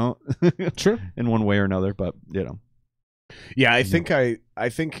 you know. Sure. In one way or another, but you know. Yeah, I think I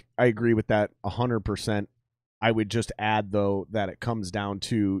agree with that 100%. I would just add, though, that it comes down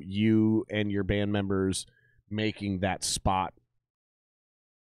to you and your band members making that spot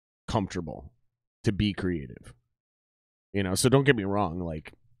comfortable to be creative. You know, so don't get me wrong.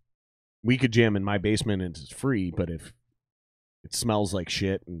 Like, we could jam in my basement and it's free, but if it smells like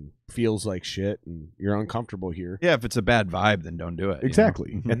shit and feels like shit and you're uncomfortable here. Yeah, if it's a bad vibe, then don't do it.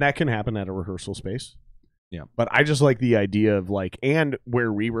 Exactly. You know? And that can happen at a rehearsal space. Yeah. But I just like the idea of like, and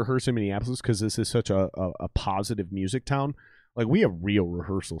where we rehearse in Minneapolis, because this is such a positive music town, like we have real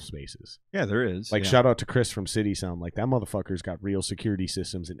rehearsal spaces. Yeah, there is. Like shout out to Chris from City Sound. Like that motherfucker's got real security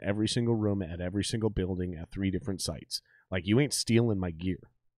systems in every single room at every single building at 3 different sites. Like you ain't stealing my gear.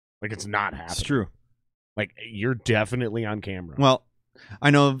 Like it's not happening. It's true. Like you're definitely on camera. Well, I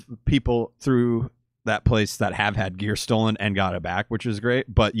know of people through that place that have had gear stolen and got it back, which is great.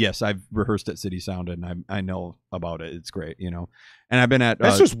 But yes, I've rehearsed at City Sound and I know about it. It's great, you know. And I've been at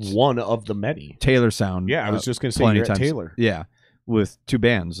that's just one of the many. Taylor Sound. Yeah, I was just gonna say you're at Taylor. Yeah, with 2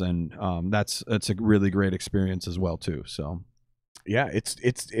 bands, and that's a really great experience as well too. So yeah,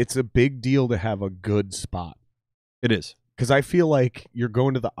 it's a big deal to have a good spot. It is. Because I feel like you're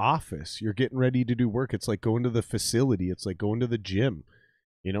going to the office, you're getting ready to do work. It's like going to the facility. It's like going to the gym.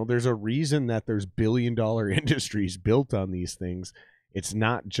 You know, there's a reason that there's billion-dollar industries built on these things. It's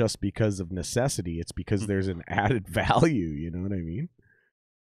not just because of necessity. It's because there's an added value. You know what I mean?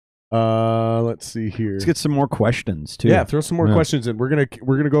 Let's see here. Let's get some more questions too. Yeah, throw some more questions in. We're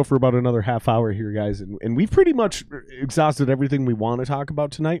gonna go for about another half hour here, guys, and we've pretty much exhausted everything we want to talk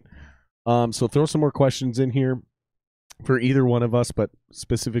about tonight. So throw some more questions in here for either one of us, but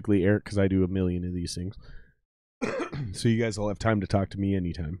specifically Eric, because I do a million of these things. So you guys will have time to talk to me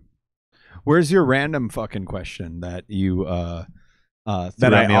anytime. Where's your random fucking question that you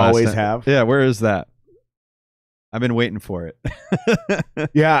that I always have? Yeah, where is that? I've been waiting for it.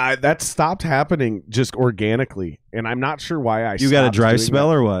 Yeah, that stopped happening just organically, and I'm not sure why You got a dry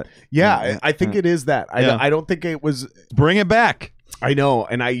spell or what? Yeah, I think it is that. I don't think it was. Bring it back. I know,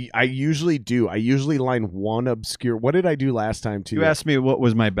 and I usually do. I usually line one obscure. What did I do last time too? You asked me what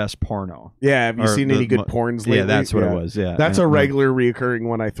was my best porno. Yeah, have you seen any good porns lately? Yeah, that's what it was. Yeah, that's a regular reoccurring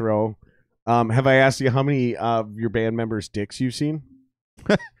one I throw. Have I asked you how many of your band members' dicks you've seen?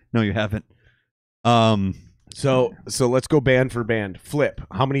 No, you haven't. So let's go band for band. Flip.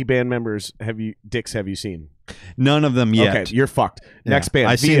 How many band members have you seen? None of them yet. Okay, you're fucked. Next band.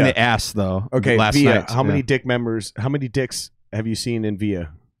 I seen the ass though. Okay, last Via. night. How many dicks have you seen in Via?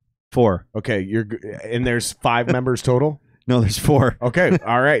 4. Okay, and there's 5 members total? No, there's 4. Okay,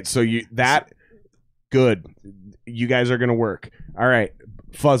 all right. So good. You guys are gonna work. All right.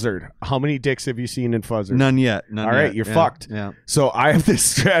 Fuzzard. How many dicks have you seen in Fuzzard? None yet. All right, you're fucked. Yeah. So I have this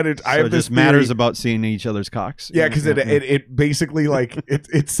strategy. So it just matters about seeing each other's cocks. Yeah, because it basically like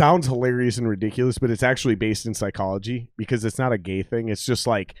it sounds hilarious and ridiculous, but it's actually based in psychology because it's not a gay thing. It's just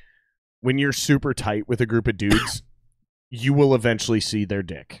like when you're super tight with a group of dudes, you will eventually see their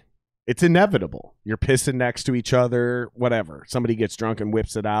dick. It's inevitable. You're pissing next to each other, whatever. Somebody gets drunk and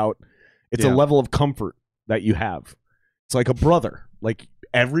whips it out. It's a level of comfort that you have. It's like a brother. Like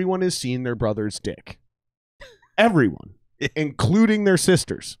everyone has seen their brother's dick. Everyone, including their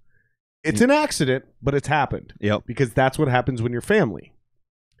sisters. It's an accident, but it's happened. Yep. Because that's what happens when you're family.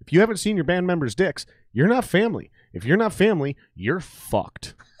 If you haven't seen your band members' dicks, you're not family. If you're not family, you're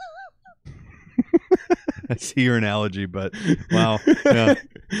fucked. I see your analogy, but wow. Yeah.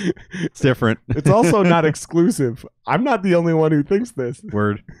 It's different. It's also not exclusive. I'm not the only one who thinks this.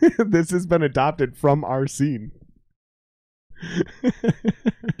 Word. This has been adopted from our scene.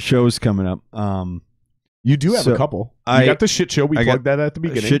 Shows coming up. You do have a couple. You got the shit show. We plugged that at the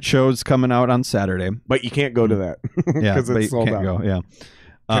beginning. Shit show's coming out on Saturday. But you can't go to that. Yeah, because it's sold out. Go. Yeah.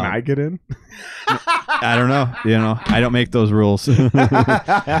 Can I get in? I don't know. You know, I don't make those rules. April, my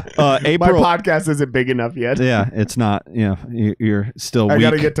podcast isn't big enough yet. Yeah, it's not. You know, you're still weak. I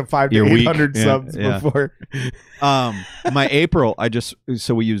got to get to 500 to 800 subs before. My April,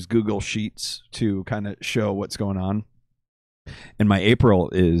 so we use Google Sheets to kind of show what's going on. And my April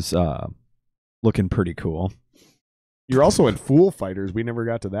is looking pretty cool. You're also in Fool Fighters. We never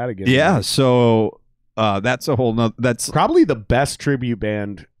got to that again. Yeah, so that's a whole nother. That's probably the best tribute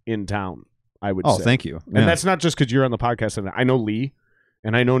band in town, I would say. Oh, thank you. And that's not just because you're on the podcast. And I know Lee,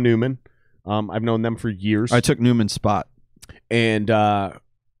 and I know Newman. I've known them for years. I took Newman's spot. And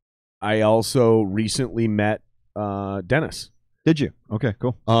I also recently met Dennis. Did you? Okay,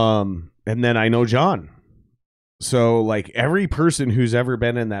 cool. And then I know John. So, like, every person who's ever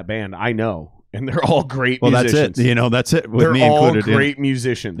been in that band, I know. And they're all great musicians. That's it. You know, that's it. With they're me all included. Great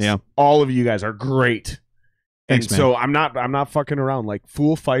musicians. Yeah. All of you guys are great. Thanks, and man. so I'm not fucking around. Like,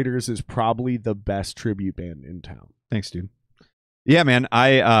 Fool Fighters is probably the best tribute band in town. Thanks, dude. Yeah, man.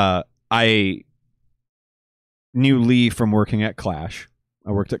 I knew Lee from working at Clash.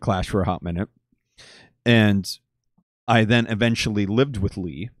 I worked at Clash for a hot minute. And I then eventually lived with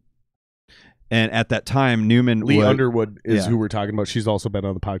Lee. And at that time, Newman Lee Underwood is who we're talking about. She's also been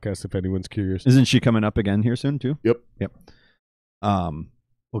on the podcast, if anyone's curious. Isn't she coming up again here soon, too? Yep.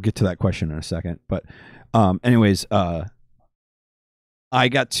 We'll get to that question in a second. But anyways, I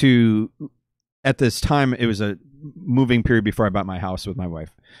got to, at this time, it was a moving period before I bought my house with my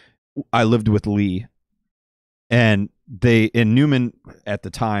wife. I lived with Lee. And Newman, at the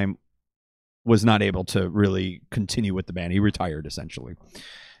time, was not able to really continue with the band. He retired, essentially.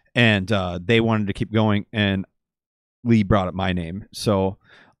 And they wanted to keep going, and Lee brought up my name. So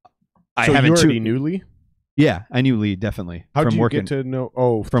I haven't. You already knew Lee? Yeah, I knew Lee definitely. How did you get to know?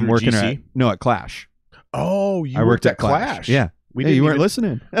 Oh, from working GC? at Clash. Oh, I worked at Clash. Yeah, you weren't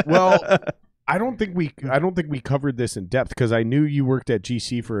listening. Well, I don't think we covered this in depth because I knew you worked at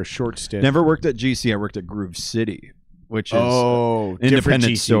GC for a short stint. Never worked at GC. I worked at Groove City, which is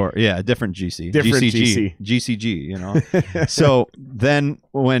independent store. Yeah, different GC. Different GCG, you know. So then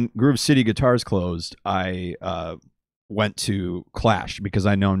when Groove City Guitars closed, I went to Clash because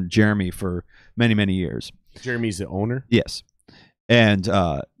I'd known Jeremy for many, many years. Jeremy's the owner? Yes. And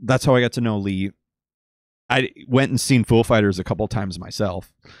that's how I got to know Lee. I went and seen Foo Fighters a couple times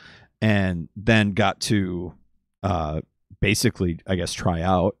myself, and then got to basically, I guess, try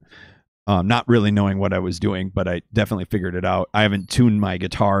out. Not really knowing what I was doing, but I definitely figured it out. I haven't tuned my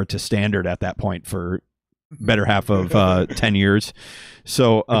guitar to standard at that point for better half of 10 years.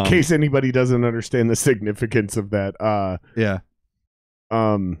 So in case anybody doesn't understand the significance of that,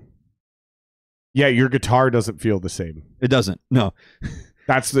 your guitar doesn't feel the same. It doesn't. No.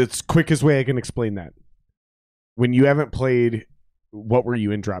 That's the quickest way I can explain that. When you haven't played, what were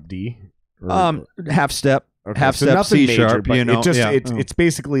you in, drop D? Half step. Okay, half so step C sharp, major, you know. It's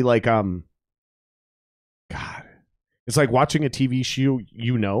basically like God. It's like watching a TV show,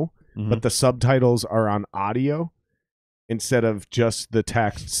 but the subtitles are on audio instead of just the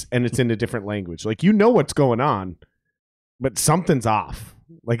texts, and it's in a different language. Like you know what's going on, but something's off.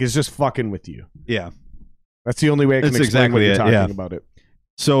 Like it's just fucking with you. Yeah. That's the only way I can explain what you're talking about it.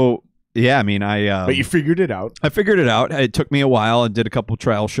 So yeah, I mean but you figured it out. I figured it out. It took me a while. I did a couple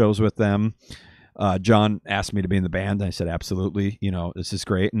trial shows with them. John asked me to be in the band. I said, absolutely. You know, this is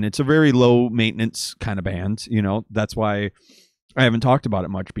great. And it's a very low maintenance kind of band. You know, that's why I haven't talked about it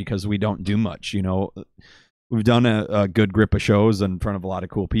much because we don't do much. You know, we've done a good grip of shows in front of a lot of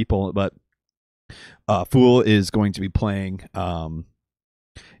cool people, but Fool is going to be playing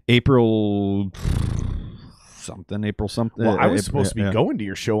April something. Well, I was supposed to be going to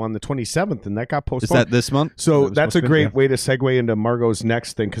your show on the 27th, and that got postponed. Is that this month? So that's a great way to segue into Margot's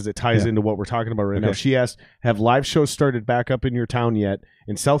next thing because it ties into what we're talking about right now. She asked, have live shows started back up in your town yet?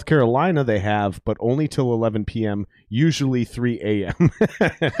 In South Carolina, they have, but only till 11 p.m., usually 3 a.m.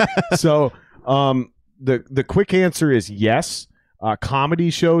 So the quick answer is yes.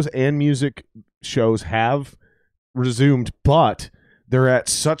 Comedy shows and music shows have resumed, but they're at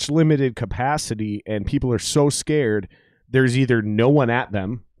such limited capacity and people are so scared, there's either no one at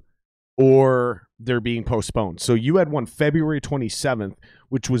them or they're being postponed. So you had one February 27th,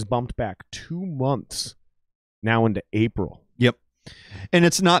 which was bumped back 2 months now into April. Yep. And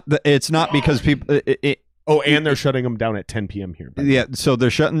it's not because people... and they're shutting them down at 10 p.m. here. Yeah, so they're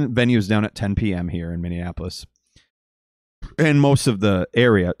shutting venues down at 10 p.m. here in Minneapolis. And most of the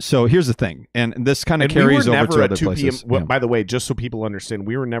area. So here's the thing, and this kind of carries over to other places. Well, by the way, just so people understand,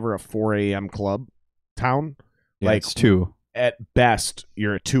 we were never a 4 a.m. club town. Yeah, like it's 2. At best,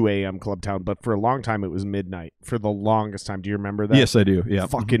 you're a 2 a.m. club town, but for a long time, it was midnight. For the longest time. Do you remember that? Yes, I do. Yeah.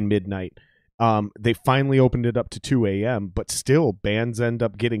 Fucking midnight. They finally opened it up to 2 a.m., but still, bands end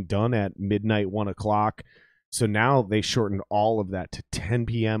up getting done at midnight, 1 o'clock. So now they shortened all of that to 10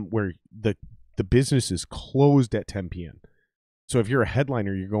 p.m., where the business is closed at 10 p.m. So if you're a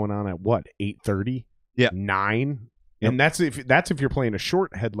headliner, you're going on at what, 8:30? Yeah, 9, and that's if you're playing a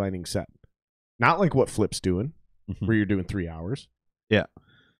short headlining set, not like what Flip's doing, where you're doing 3 hours. Yeah,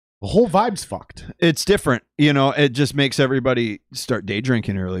 the whole vibe's fucked. It's different, you know. It just makes everybody start day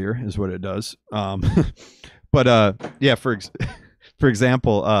drinking earlier, is what it does. But yeah, for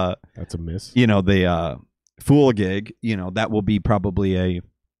example, that's a miss. You know, the Fool gig, you know, that will be probably a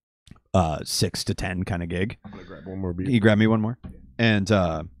 6 to 10 kind of gig. I'm gonna grab one more beer. You grab me one more? And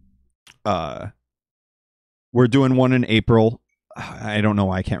we're doing one in April. I don't know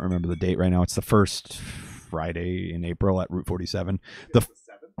why I can't remember the date right now. It's the first Friday in April at Route 47. The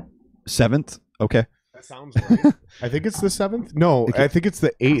 7th? Okay. That sounds right. I think it's the 7th. No, I think it's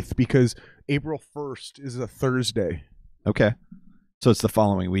the 8th because April 1st is a Thursday. Okay. So it's the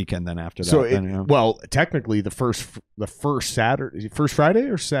following weekend then after that. So then, you know. Well, technically the first Saturday, first Friday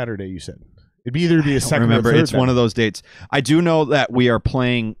or Saturday you said It'd be either be a second. Remember, or third it's one of those dates. I do know that we are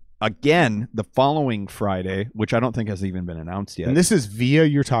playing again the following Friday, which I don't think has even been announced yet. And this is via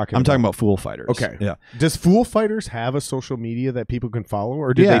you're talking. I'm talking about Fool Fighters. Okay. Yeah. Does Fool Fighters have a social media that people can follow,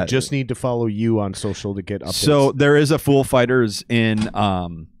 or do they just need to follow you on social to get updates? So there is a Fool Fighters in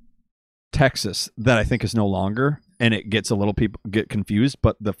Texas that I think is no longer, and it gets a little people get confused.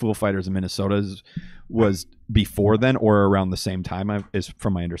 But the Fool Fighters in Minnesota was before then or around the same time, is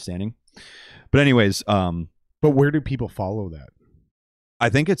from my understanding. But anyways, but where do people follow that? I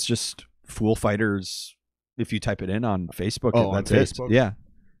think it's just Fool Fighters. If you type it in on Facebook, that's Facebook? it. Yeah,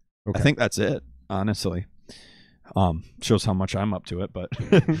 okay. I think that's it. Honestly, shows how much I'm up to it, but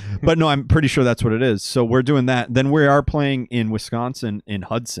but no, I'm pretty sure that's what it is. So we're doing that. Then we are playing in Wisconsin in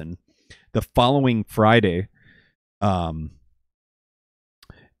Hudson the following Friday.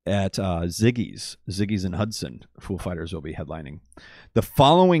 At Ziggy's in Hudson, Fool Fighters will be headlining. The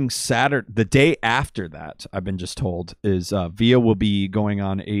following Saturday, the day after that, I've been just told, is Via will be going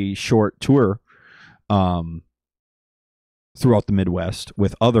on a short tour throughout the Midwest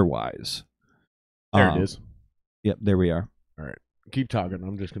with Otherwise. There it is. Yep, there we are. All right. Keep talking.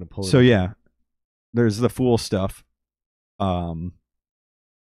 I'm just going to pull it. So, yeah, there's the Fool stuff.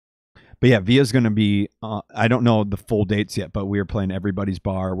 But yeah, Via's going to be, I don't know the full dates yet, but we're playing Everybody's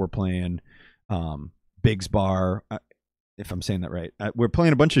Bar. We're playing Big's Bar, if I'm saying that right. We're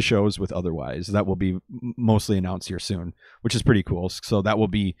playing a bunch of shows with Otherwise. That will be mostly announced here soon, which is pretty cool. So that will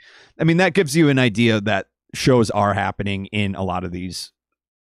be, I mean, that gives you an idea that shows are happening in a lot of these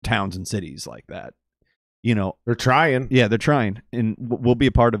towns and cities like that. You know, they're trying. Yeah, they're trying, and we'll be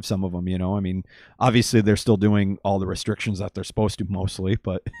a part of some of them. You know, I mean, obviously they're still doing all the restrictions that they're supposed to, mostly.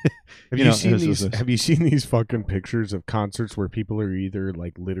 But have you seen these? Have you seen these fucking pictures of concerts where people are either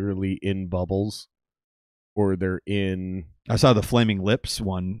like literally in bubbles, or they're in? I saw the Flaming Lips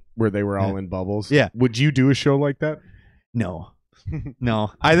one where they were all in bubbles. Yeah, would you do a show like that? No.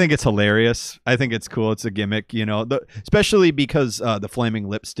 No, I think it's hilarious. I think it's cool. It's a gimmick, you know, especially because the Flaming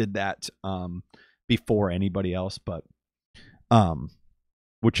Lips did that. Before anybody else, but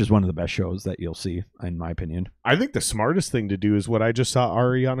which is one of the best shows that you'll see, in my opinion. I think the smartest thing to do is what I just saw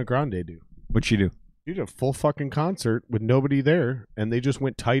Ariana Grande do. What'd she do? She did a full fucking concert with nobody there, and they just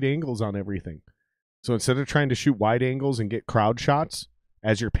went tight angles on everything. So instead of trying to shoot wide angles and get crowd shots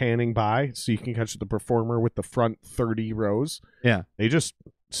as you're panning by so you can catch the performer with the front 30 rows, yeah, they just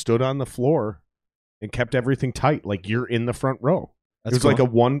stood on the floor and kept everything tight like you're in the front row. It was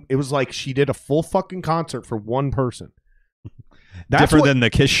cool. It was like she did a full fucking concert for one person. That's different than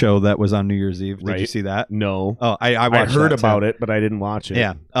the Kiss show that was on New Year's Eve. Did you see that? No. Oh, I heard about it, but I didn't watch it.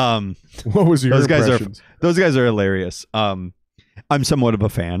 Yeah. What was your impressions? Those guys are hilarious. I'm somewhat of a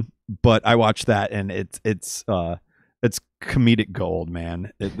fan, but I watched that and it's comedic gold,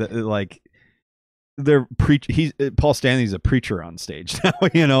 man. Paul Stanley's a preacher on stage now.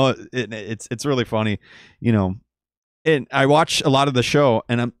 You know, it's really funny. You know. And I watched a lot of the show,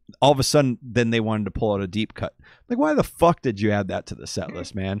 and all of a sudden, then they wanted to pull out a deep cut. Like, why the fuck did you add that to the set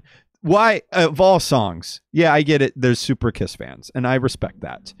list, man? Why, of all songs? Yeah, I get it. There's super Kiss fans, and I respect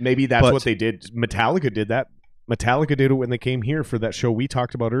that. Maybe that's what they did. Metallica did that. Metallica did it when they came here for that show we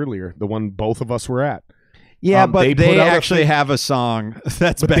talked about earlier, the one both of us were at. Yeah, but they actually have a song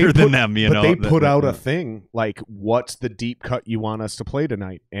that's better than them, you know. But they put out a thing, like, what's the deep cut you want us to play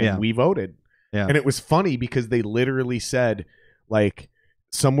tonight? And we voted. Yeah. And it was funny because they literally said, like,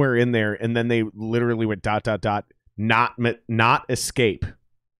 somewhere in there, and then they literally went ... not Escape.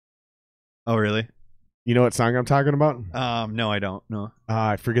 Oh, really? You know what song I'm talking about? No, I don't. No.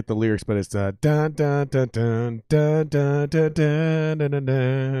 I forget the lyrics, but it's dun dun dun dun dun dun dun dun dun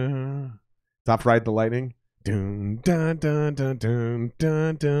dun. Stop Ride the Lightning. Dun dun dun dun dun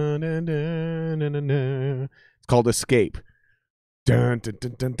dun dun dun dun dun. It's called Escape. Dun, dun,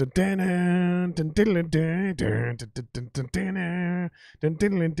 dun, dun, dun, dun, dun, dun, dun,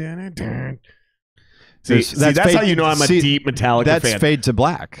 dun, dun, dun. See, that's how you know I'm a deep Metallica fan. That's Fade to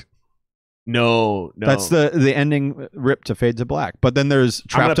Black. No. That's the ending rip to Fade to Black. But then there's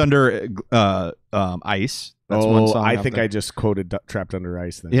Trapped Under Ice. That's one song. I think I just quoted Trapped Under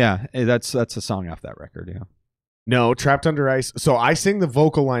Ice then. Yeah, that's a song off that record, yeah. No, Trapped Under Ice. So I sing the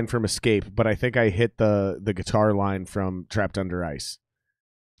vocal line from Escape, but I think I hit the guitar line from Trapped Under Ice.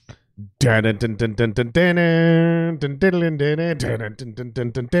 I'm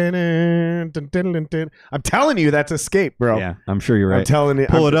telling you, that's Escape, bro. Yeah, I'm sure you're right. I'm telling you.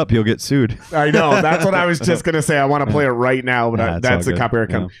 Pull it up, you'll get sued. I know. That's what I was just going to say. I want to play it right now, but that's the copyright.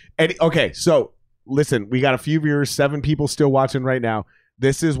 Yeah. Okay, so listen, we got a few viewers, 7 people still watching right now.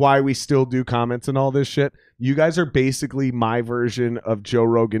 This is why we still do comments and all this shit. You guys are basically my version of Joe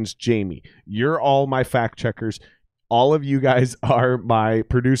Rogan's Jamie. You're all my fact checkers. All of you guys are my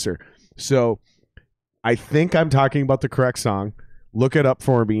producer. So I think I'm talking about the correct song. Look it up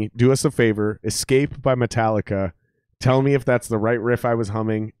for me. Do us a favor. Escape by Metallica. Tell me if that's the right riff I was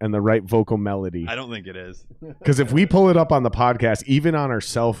humming and the right vocal melody. I don't think it is. Because if we pull it up on the podcast, even on our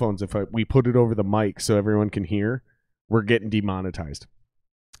cell phones, if we put it over the mic so everyone can hear, we're getting demonetized.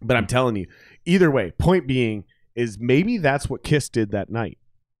 But I'm telling you, either way, point being is maybe that's what Kiss did that night.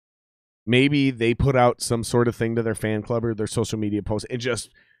 Maybe they put out some sort of thing to their fan club or their social media post and just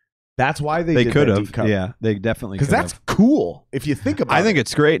that's why they could have. Yeah, they definitely could have. Because that's cool if you think about it. I think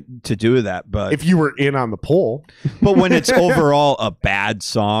it's great to do that, but if you were in on the poll. But when it's overall a bad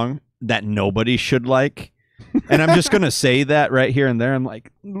song that nobody should like, and I'm just going to say that right here and there, I'm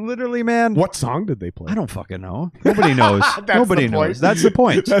like, literally, man. What song did they play? I don't fucking know. Nobody knows. Nobody knows. That's the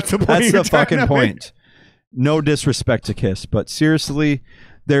point. That's the point. That's the fucking point. No disrespect to Kiss, but seriously,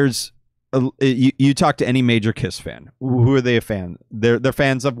 there's you talk to any major Kiss fan. Who are they a fan? They're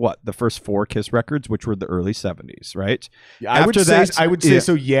fans of what? The first 4 Kiss records, which were the early 70s, right? Yeah, I would say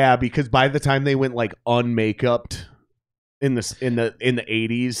so. Yeah, because by the time they went like unmakeuped in the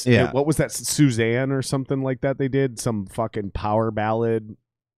 80s, yeah. What was that? Suzanne or something like that? They did some fucking power ballad.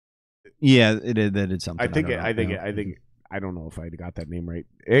 Yeah, they did something. I think I don't know if I got that name right.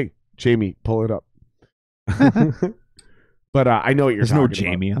 Hey, Jamie, pull it up. But I know what you're talking about. There's no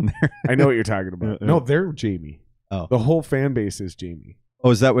Jamie on there. I know what you're talking about. No, they're Jamie. Oh. The whole fan base is Jamie.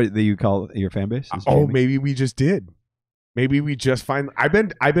 Oh, is that what you call your fan base? Oh, maybe we just did. Maybe we just find. I've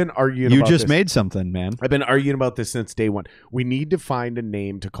been arguing. You just made something, man. I've been arguing about this since day one. We need to find a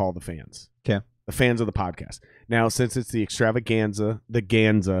name to call the fans. Okay. The fans of the podcast. Now, since it's the extravaganza, the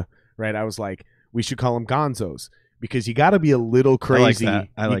Ganza, right? I was like, we should call them Gonzos because you got to be a little crazy.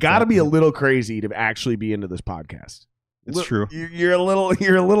 You got to be a little crazy to actually be into this podcast. It's true. You're a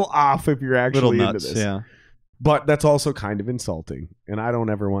little off if you're actually nuts, into this. Yeah. But that's also kind of insulting, and I don't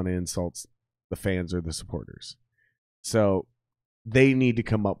ever want to insult the fans or the supporters. So they need to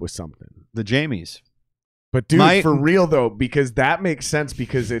come up with something. The Jamies. But dude, for real though, because that makes sense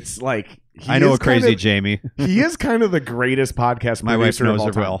because it's like I know a crazy Jamie. He is kind of the greatest podcast My producer wife knows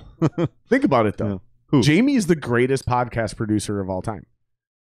of all her time. well. Think about it though. Yeah. Who? Jamie is the greatest podcast producer of all time.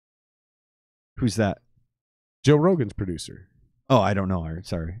 Who's that? Joe Rogan's producer. Oh, I don't know.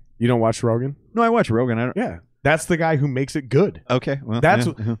 Sorry. You don't watch Rogan? No, I watch Rogan. I don't. Yeah. That's the guy who makes it good. Okay. Well, that's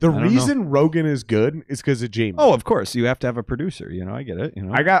yeah. the reason Rogan is good is because of Jamie. Oh, of course. You have to have a producer. You know, I get it. You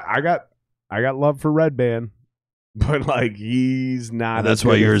know, I got love for Red Band, but like he's not. That's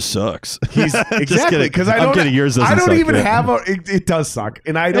why yours sucks. He's exactly because I'm kidding. Yours doesn't. I don't suck, even yeah. have a. It does suck,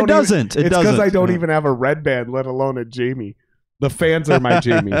 and I don't. It doesn't. It's because I don't even have a Red Band, let alone a Jamie. The fans are my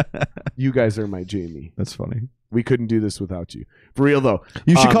Jamie. You guys are my Jamie. That's funny. We couldn't do this without you. For real though.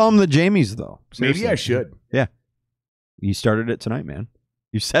 You should call them the Jamies though. Seriously. Maybe I should. Yeah. You started it tonight, man.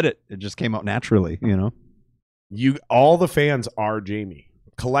 You said it. It just came out naturally, you know. All the fans are Jamie.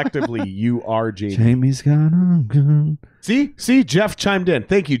 Collectively, you are Jamie. Jamie's gonna go. See, Jeff chimed in.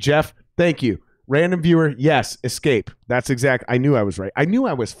 Thank you, Jeff. Thank you. Random viewer, yes, Escape. That's exact. I knew I was right. I knew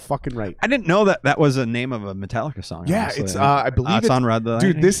I was fucking right. I didn't know that was a name of a Metallica song. Yeah, honestly. it's. I believe it's on Ride the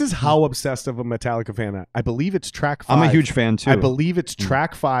Lightning. Dude, this is how obsessed of a Metallica fan I am. I believe it's track 5. I'm a huge fan too. I believe it's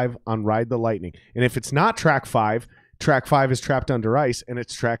track 5 on Ride the Lightning. And if it's not track 5 is Trapped Under Ice, and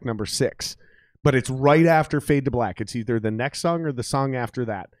it's track number 6. But it's right after Fade to Black. It's either the next song or the song after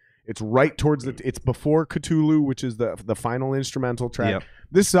that. It's right towards it's before Cthulhu, which is the final instrumental track. Yep.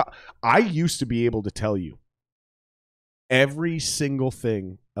 This I used to be able to tell you every single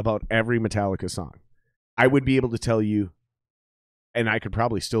thing about every Metallica song. I would be able to tell you, and I could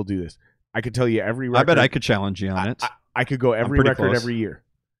probably still do this. I could tell you every record. I bet I could challenge you on it. I could go every record close. Every year.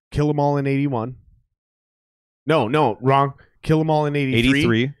 Kill 'Em All in 81. No, wrong. Kill 'Em All in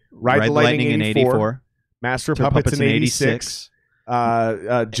 83. Ride the Lightning in 84. Master of Puppets in 86.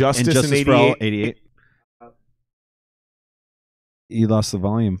 Justice in 88. You lost the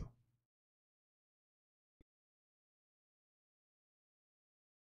volume.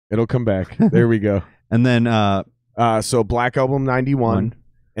 It'll come back. There we go. And then so Black Album 91,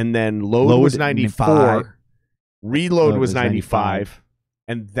 and then Load was 94. Reload was 95.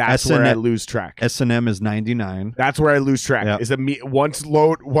 And that's where I lose track. S&M is 99. That's where I lose track. Yep. Is it once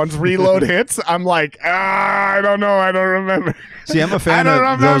Reload hits, I'm like, I don't know, I don't remember. See, I'm a fan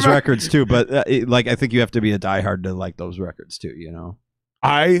of those records too, but I think you have to be a diehard to like those records too. You know,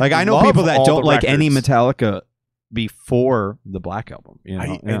 I know people that don't like any Metallica before the Black Album. You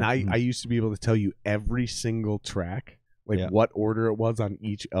know? I used to be able to tell you every single track what order it was on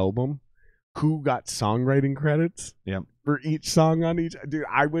each album, who got songwriting credits for each song on each. Dude,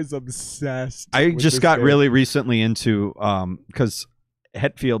 I was obsessed. I just got really recently into because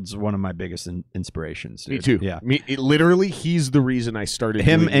Hetfield's one of my biggest inspirations. Dude. Me too. Yeah, literally, he's the reason I started.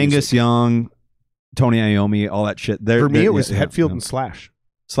 Him, doing Angus music. Young, Tony Iommi, all that shit. For me, it was Hetfield and Slash.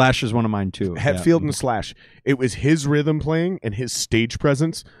 Slash is one of mine too. Hetfield and Slash. It was his rhythm playing and his stage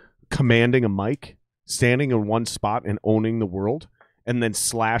presence, commanding a mic, standing in one spot and owning the world. And then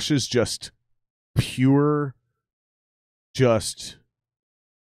Slash is just pure, just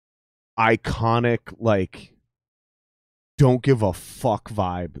iconic, like, don't give a fuck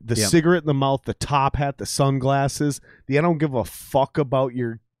vibe. The cigarette in the mouth, the top hat, the sunglasses, the I don't give a fuck about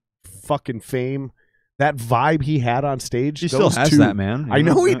your fucking fame. That vibe he had on stage. He still has that, man. I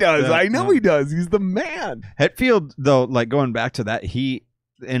know he does. I know he does. He's the man. Hetfield, though, like going back to that,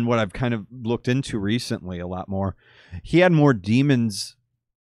 and what I've kind of looked into recently a lot more, he had more demons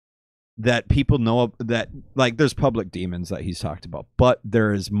that people know that, like, there's public demons that he's talked about, but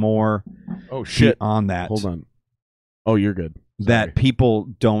there is more on that. Hold on. Oh, you're good. Sorry. That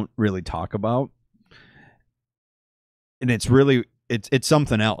people don't really talk about. And it's really it's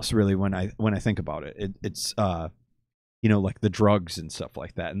something else really when I think about it. It's like the drugs and stuff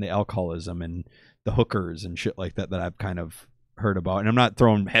like that, and the alcoholism and the hookers and shit like that I've kind of heard about. And I'm not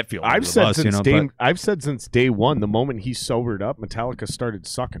throwing Hetfield under the bus, I've said since day one, the moment he sobered up, Metallica started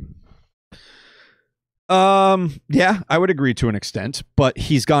sucking. Yeah, I would agree to an extent, but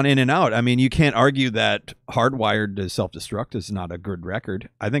he's gone in and out. I mean, you can't argue that Hardwired to Self-Destruct is not a good record.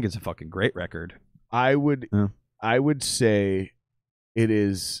 I think it's a fucking great record. I would say it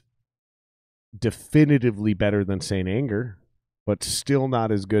is definitively better than Saint Anger, but still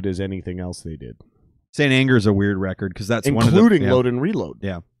not as good as anything else they did. Saint Anger is a weird record because that's including Load and Reload.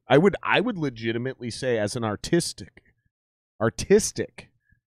 Yeah, I would legitimately say, as an artistic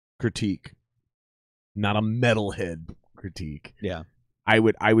critique, not a metalhead critique. Yeah, I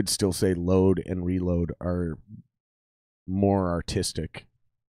would still say Load and Reload are more artistic.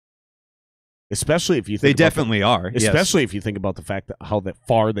 Especially if you think they definitely are. Especially if you think about the fact that how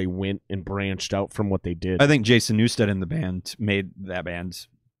far they went and branched out from what they did. I think Jason Newsted in the band made that band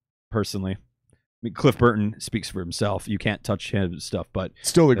personally. I mean, Cliff Burton speaks for himself. You can't touch his stuff, but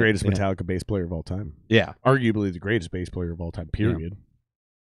still the greatest Metallica bass player of all time. Yeah, arguably the greatest bass player of all time. Period.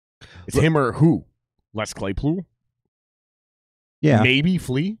 Yeah. It's him or who? Les Claypool? Yeah, maybe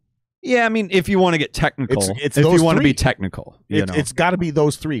Flea. Yeah, I mean, if you want to get technical, if you want to be technical, it's got to be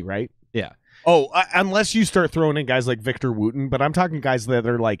those three, right? Yeah. Oh, unless you start throwing in guys like Victor Wooten, but I'm talking guys that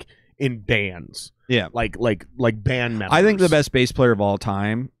are like in bands. Yeah, like band members. I think the best bass player of all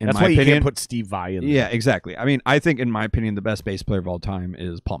time, That's why you can't put Steve Vai in there. Yeah, exactly. I mean, I think, in my opinion, the best bass player of all time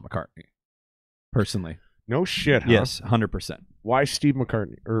is Paul McCartney. Personally. No shit, huh? Yes, 100%. Why Steve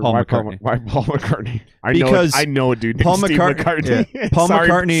McCartney? Or Paul McCartney. Why Paul McCartney? I know a dude named Paul Steve McCartney. Yeah. Paul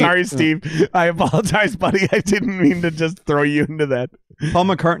McCartney. Sorry, Steve. I apologize, buddy. I didn't mean to just throw you into that. Paul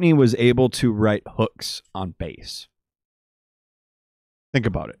McCartney was able to write hooks on bass. Think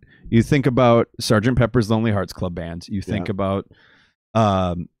about it. You think about Sgt. Pepper's Lonely Hearts Club Band. You think about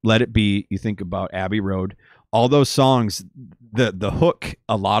Let It Be. You think about Abbey Road. All those songs, the hook,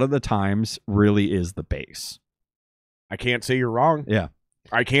 a lot of the times, really is the bass. I can't say you're wrong. Yeah.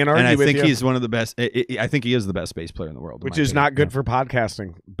 I can't argue with you. And I think he's one of the best. I think he is the best bass player in the world. Which is not good for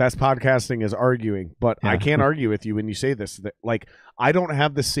podcasting. Best podcasting is arguing. But I can't argue with you when you say this. Like, I don't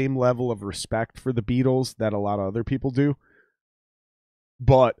have the same level of respect for the Beatles that a lot of other people do.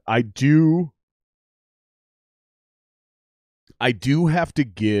 But I do have to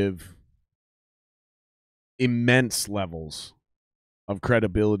give immense levels of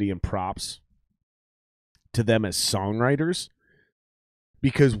credibility and props to them as songwriters,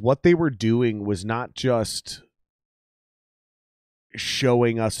 because what they were doing was not just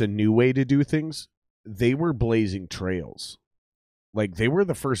showing us a new way to do things. They were blazing trails. Like, they were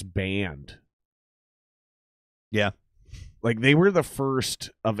the first band. Yeah. Like, they were the first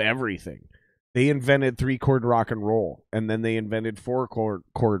of everything. They invented 3-chord rock and roll, and then they invented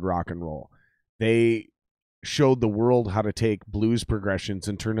 4-chord rock and roll. They showed the world how to take blues progressions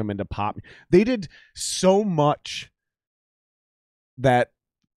and turn them into pop. They did so much that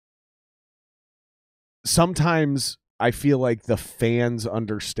sometimes I feel like the fans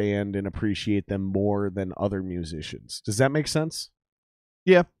understand and appreciate them more than other musicians. Does that make sense?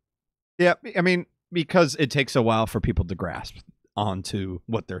 Yeah. Yeah. I mean, because it takes a while for people to grasp onto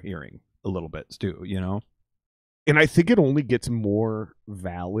what they're hearing a little bit too, you know? And I think it only gets more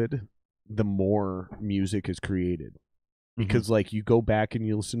valid the more music is created. Because like, you go back and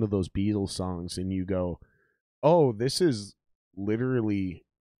you listen to those Beatles songs and you go, oh, this is literally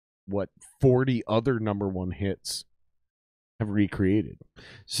what 40 other #1 hits have recreated.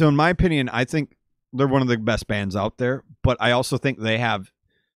 So in my opinion, I think they're one of the best bands out there, but I also think they have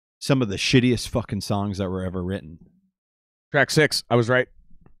some of the shittiest fucking songs that were ever written. Track 6, I was right.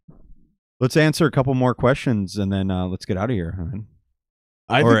 Let's answer a couple more questions and then let's get out of here.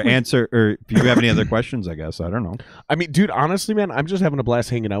 Or if you have any other questions, I guess. I don't know. I mean, dude, honestly, man, I'm just having a blast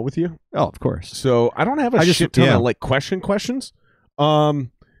hanging out with you. Oh, of course. So I don't have a shit ton of like questions.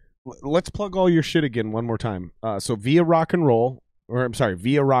 Let's plug all your shit again one more time. So Via Rock and Roll, or I'm sorry,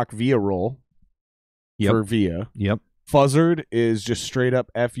 Via Rock Via Roll. Yep. For Via. Yep. Fuzzard is just straight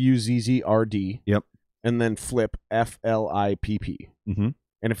up FUZZRD. Yep. And then Flip FLIPP. Mm-hmm.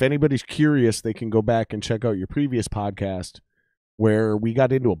 And if anybody's curious, they can go back and check out your previous podcast where we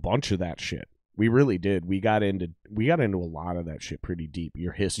got into a bunch of that shit. We really did. We got into a lot of that shit pretty deep.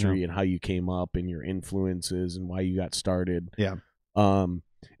 Your history and how you came up and your influences and why you got started. Yeah. And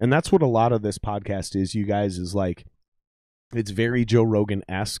that's what a lot of this podcast is, you guys, is like, it's very Joe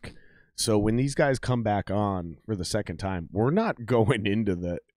Rogan-esque. So when these guys come back on for the second time, we're not going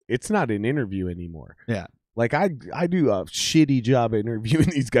into it's not an interview anymore. Yeah. Like I do a shitty job interviewing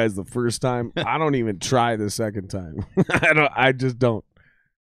these guys the first time. I don't even try the second time. I just don't.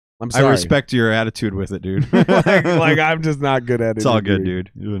 I'm sorry. I respect your attitude with it, dude. like I'm just not good at it. It's all good,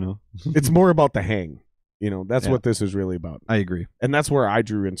 dude. You know. It's more about the hang. You know, that's what this is really about. I agree. And that's where I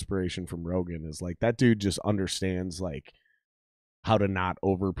drew inspiration from Rogan, is like that dude just understands like how to not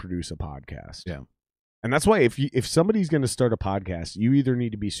overproduce a podcast. Yeah. And that's why if somebody's going to start a podcast, you either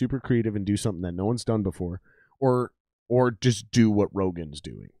need to be super creative and do something that no one's done before, or just do what Rogan's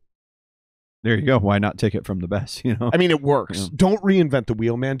doing. There you go. Why not take it from the best? You know, I mean, it works. Yeah. Don't reinvent the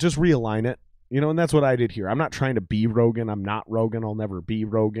wheel, man. Just realign it. You know, and that's what I did here. I'm not trying to be Rogan. I'm not Rogan. I'll never be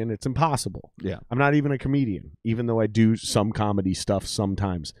Rogan. It's impossible. Yeah. I'm not even a comedian, even though I do some comedy stuff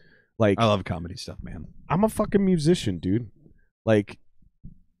sometimes. Like, I love comedy stuff, man. I'm a fucking musician, dude. Like,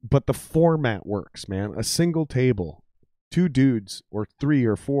 but the format works, man. A single table, 2 dudes or 3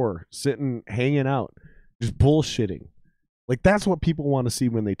 or 4 sitting, hanging out, just bullshitting. Like, that's what people want to see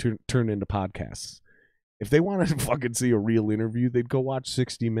when they turn into podcasts. If they want to fucking see a real interview, they'd go watch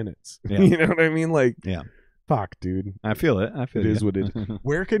 60 Minutes. Yeah. You know what I mean? Like, yeah. Fuck, dude. I feel it. I feel it. It is what it is.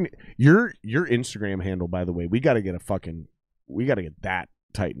 Where can your Instagram handle, by the way, we got to get that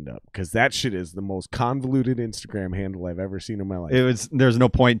tightened up, because that shit is the most convoluted Instagram handle I've ever seen in my life. There's no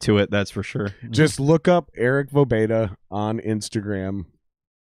point to it, that's for sure. Just look up Eric Vobeda on Instagram,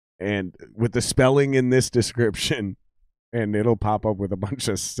 and with the spelling in this description, and it'll pop up with a bunch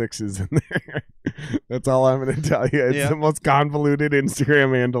of 6s in there. That's all I'm going to tell you. It's the most convoluted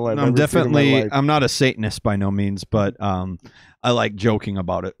Instagram handle I've ever seen in my life. I'm not a Satanist by no means, but I like joking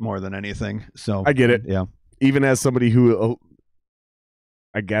about it more than anything. So I get it. Yeah. Even as somebody who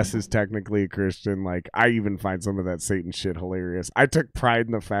I guess is technically a Christian, like, I even find some of that Satan shit hilarious. I took pride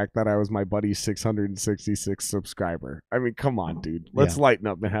in the fact that I was my buddy's 666 subscriber. I mean, come on, dude. Let's lighten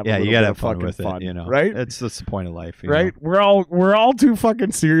up and have a little you gotta bit have of fun fucking with fun, it, you know. Right? That's the point of life, right? know? We're all too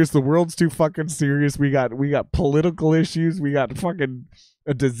fucking serious. The world's too fucking serious. We got political issues. We got fucking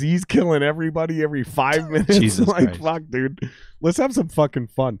a disease killing everybody every 5 minutes. Jesus like, Christ. Fuck, dude. Let's have some fucking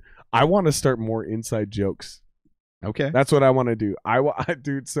fun. I want to start more inside jokes. Okay. That's what I want to do.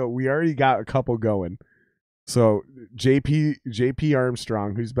 Dude, so we already got a couple going. So JP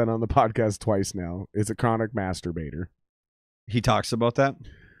Armstrong, who's been on the podcast twice now, is a chronic masturbator. He talks about that?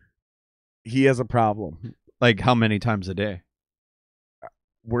 He has a problem. Like how many times a day?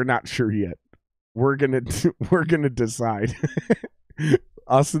 We're not sure yet. We're gonna decide.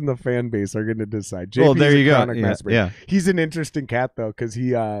 Us and the fan base are gonna decide. JP well, there you go. Yeah. He's an interesting cat though, because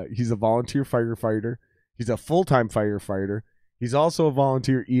he's a volunteer firefighter. He's a full-time firefighter. He's also a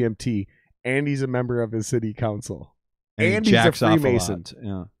volunteer EMT, and he's a member of his city council. And he's a Freemason.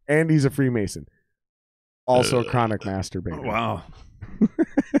 Yeah. And he's a Freemason. Also a chronic masturbator. Wow.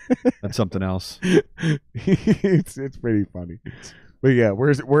 That's something else. It's pretty funny. But yeah,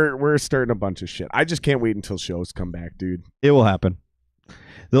 we're starting a bunch of shit. I just can't wait until shows come back, dude. It will happen.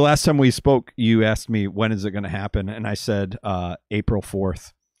 The last time we spoke, you asked me when is it going to happen, and I said April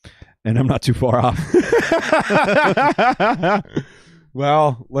 4th. And I'm not too far off.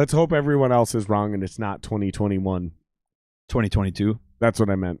 Well, let's hope everyone else is wrong and it's not 2021. 2022. That's what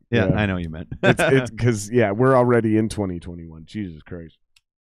I meant. Yeah. I know you meant. It's because, we're already in 2021. Jesus Christ.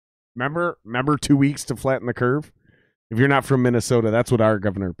 Remember 2 weeks to flatten the curve? If you're not from Minnesota, that's what our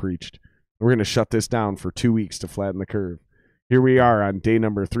governor preached. We're going to shut this down for 2 weeks to flatten the curve. Here we are on day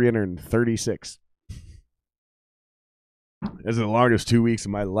number 336. It's the longest 2 weeks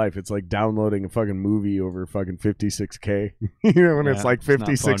of my life. It's like downloading a fucking movie over fucking 56K. You know, when it's like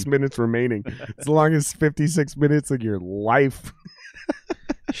 56 minutes remaining. It's the longest 56 minutes of your life.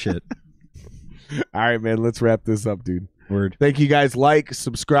 Shit. All right, man. Let's wrap this up, dude. Word. Thank you guys. Like,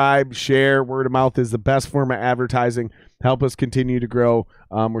 subscribe, share. Word of mouth is the best form of advertising. Help us continue to grow.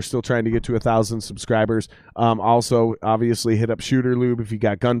 We're still trying to get to 1,000 subscribers. Also, obviously, hit up Shooter Lube if you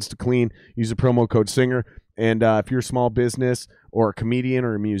got guns to clean. Use the promo code SINGER. And if you're a small business or a comedian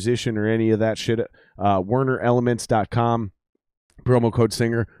or a musician or any of that shit, WernerElements.com, promo code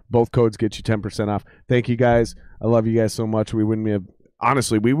SINGER. Both codes get you 10% off. Thank you guys. I love you guys so much. We wouldn't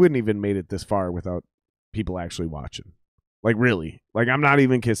even made it this far without people actually watching. Like, really. Like, I'm not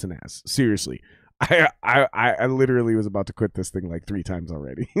even kissing ass. Seriously. I literally was about to quit this thing like 3 times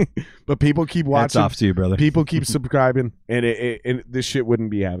already. But people keep watching. That's off to you, brother. People keep subscribing. And this shit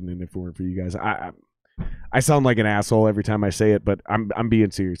wouldn't be happening if it weren't for you guys. I sound like an asshole every time I say it, but I'm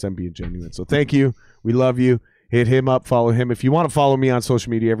being serious. I'm being genuine. So thank you. We love you. Hit him up. Follow him. If you want to follow me on social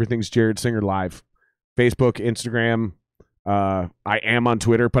media, everything's Jared Singer Live. Facebook, Instagram. I am on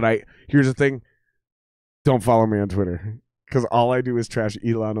Twitter, but here's the thing. Don't follow me on Twitter. Because all I do is trash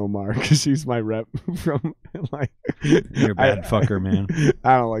Ilhan Omar because she's my rep from like. You're a bad fucker, man.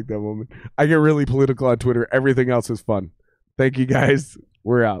 I don't like that woman. I get really political on Twitter. Everything else is fun. Thank you guys.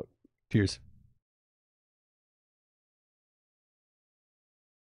 We're out. Cheers.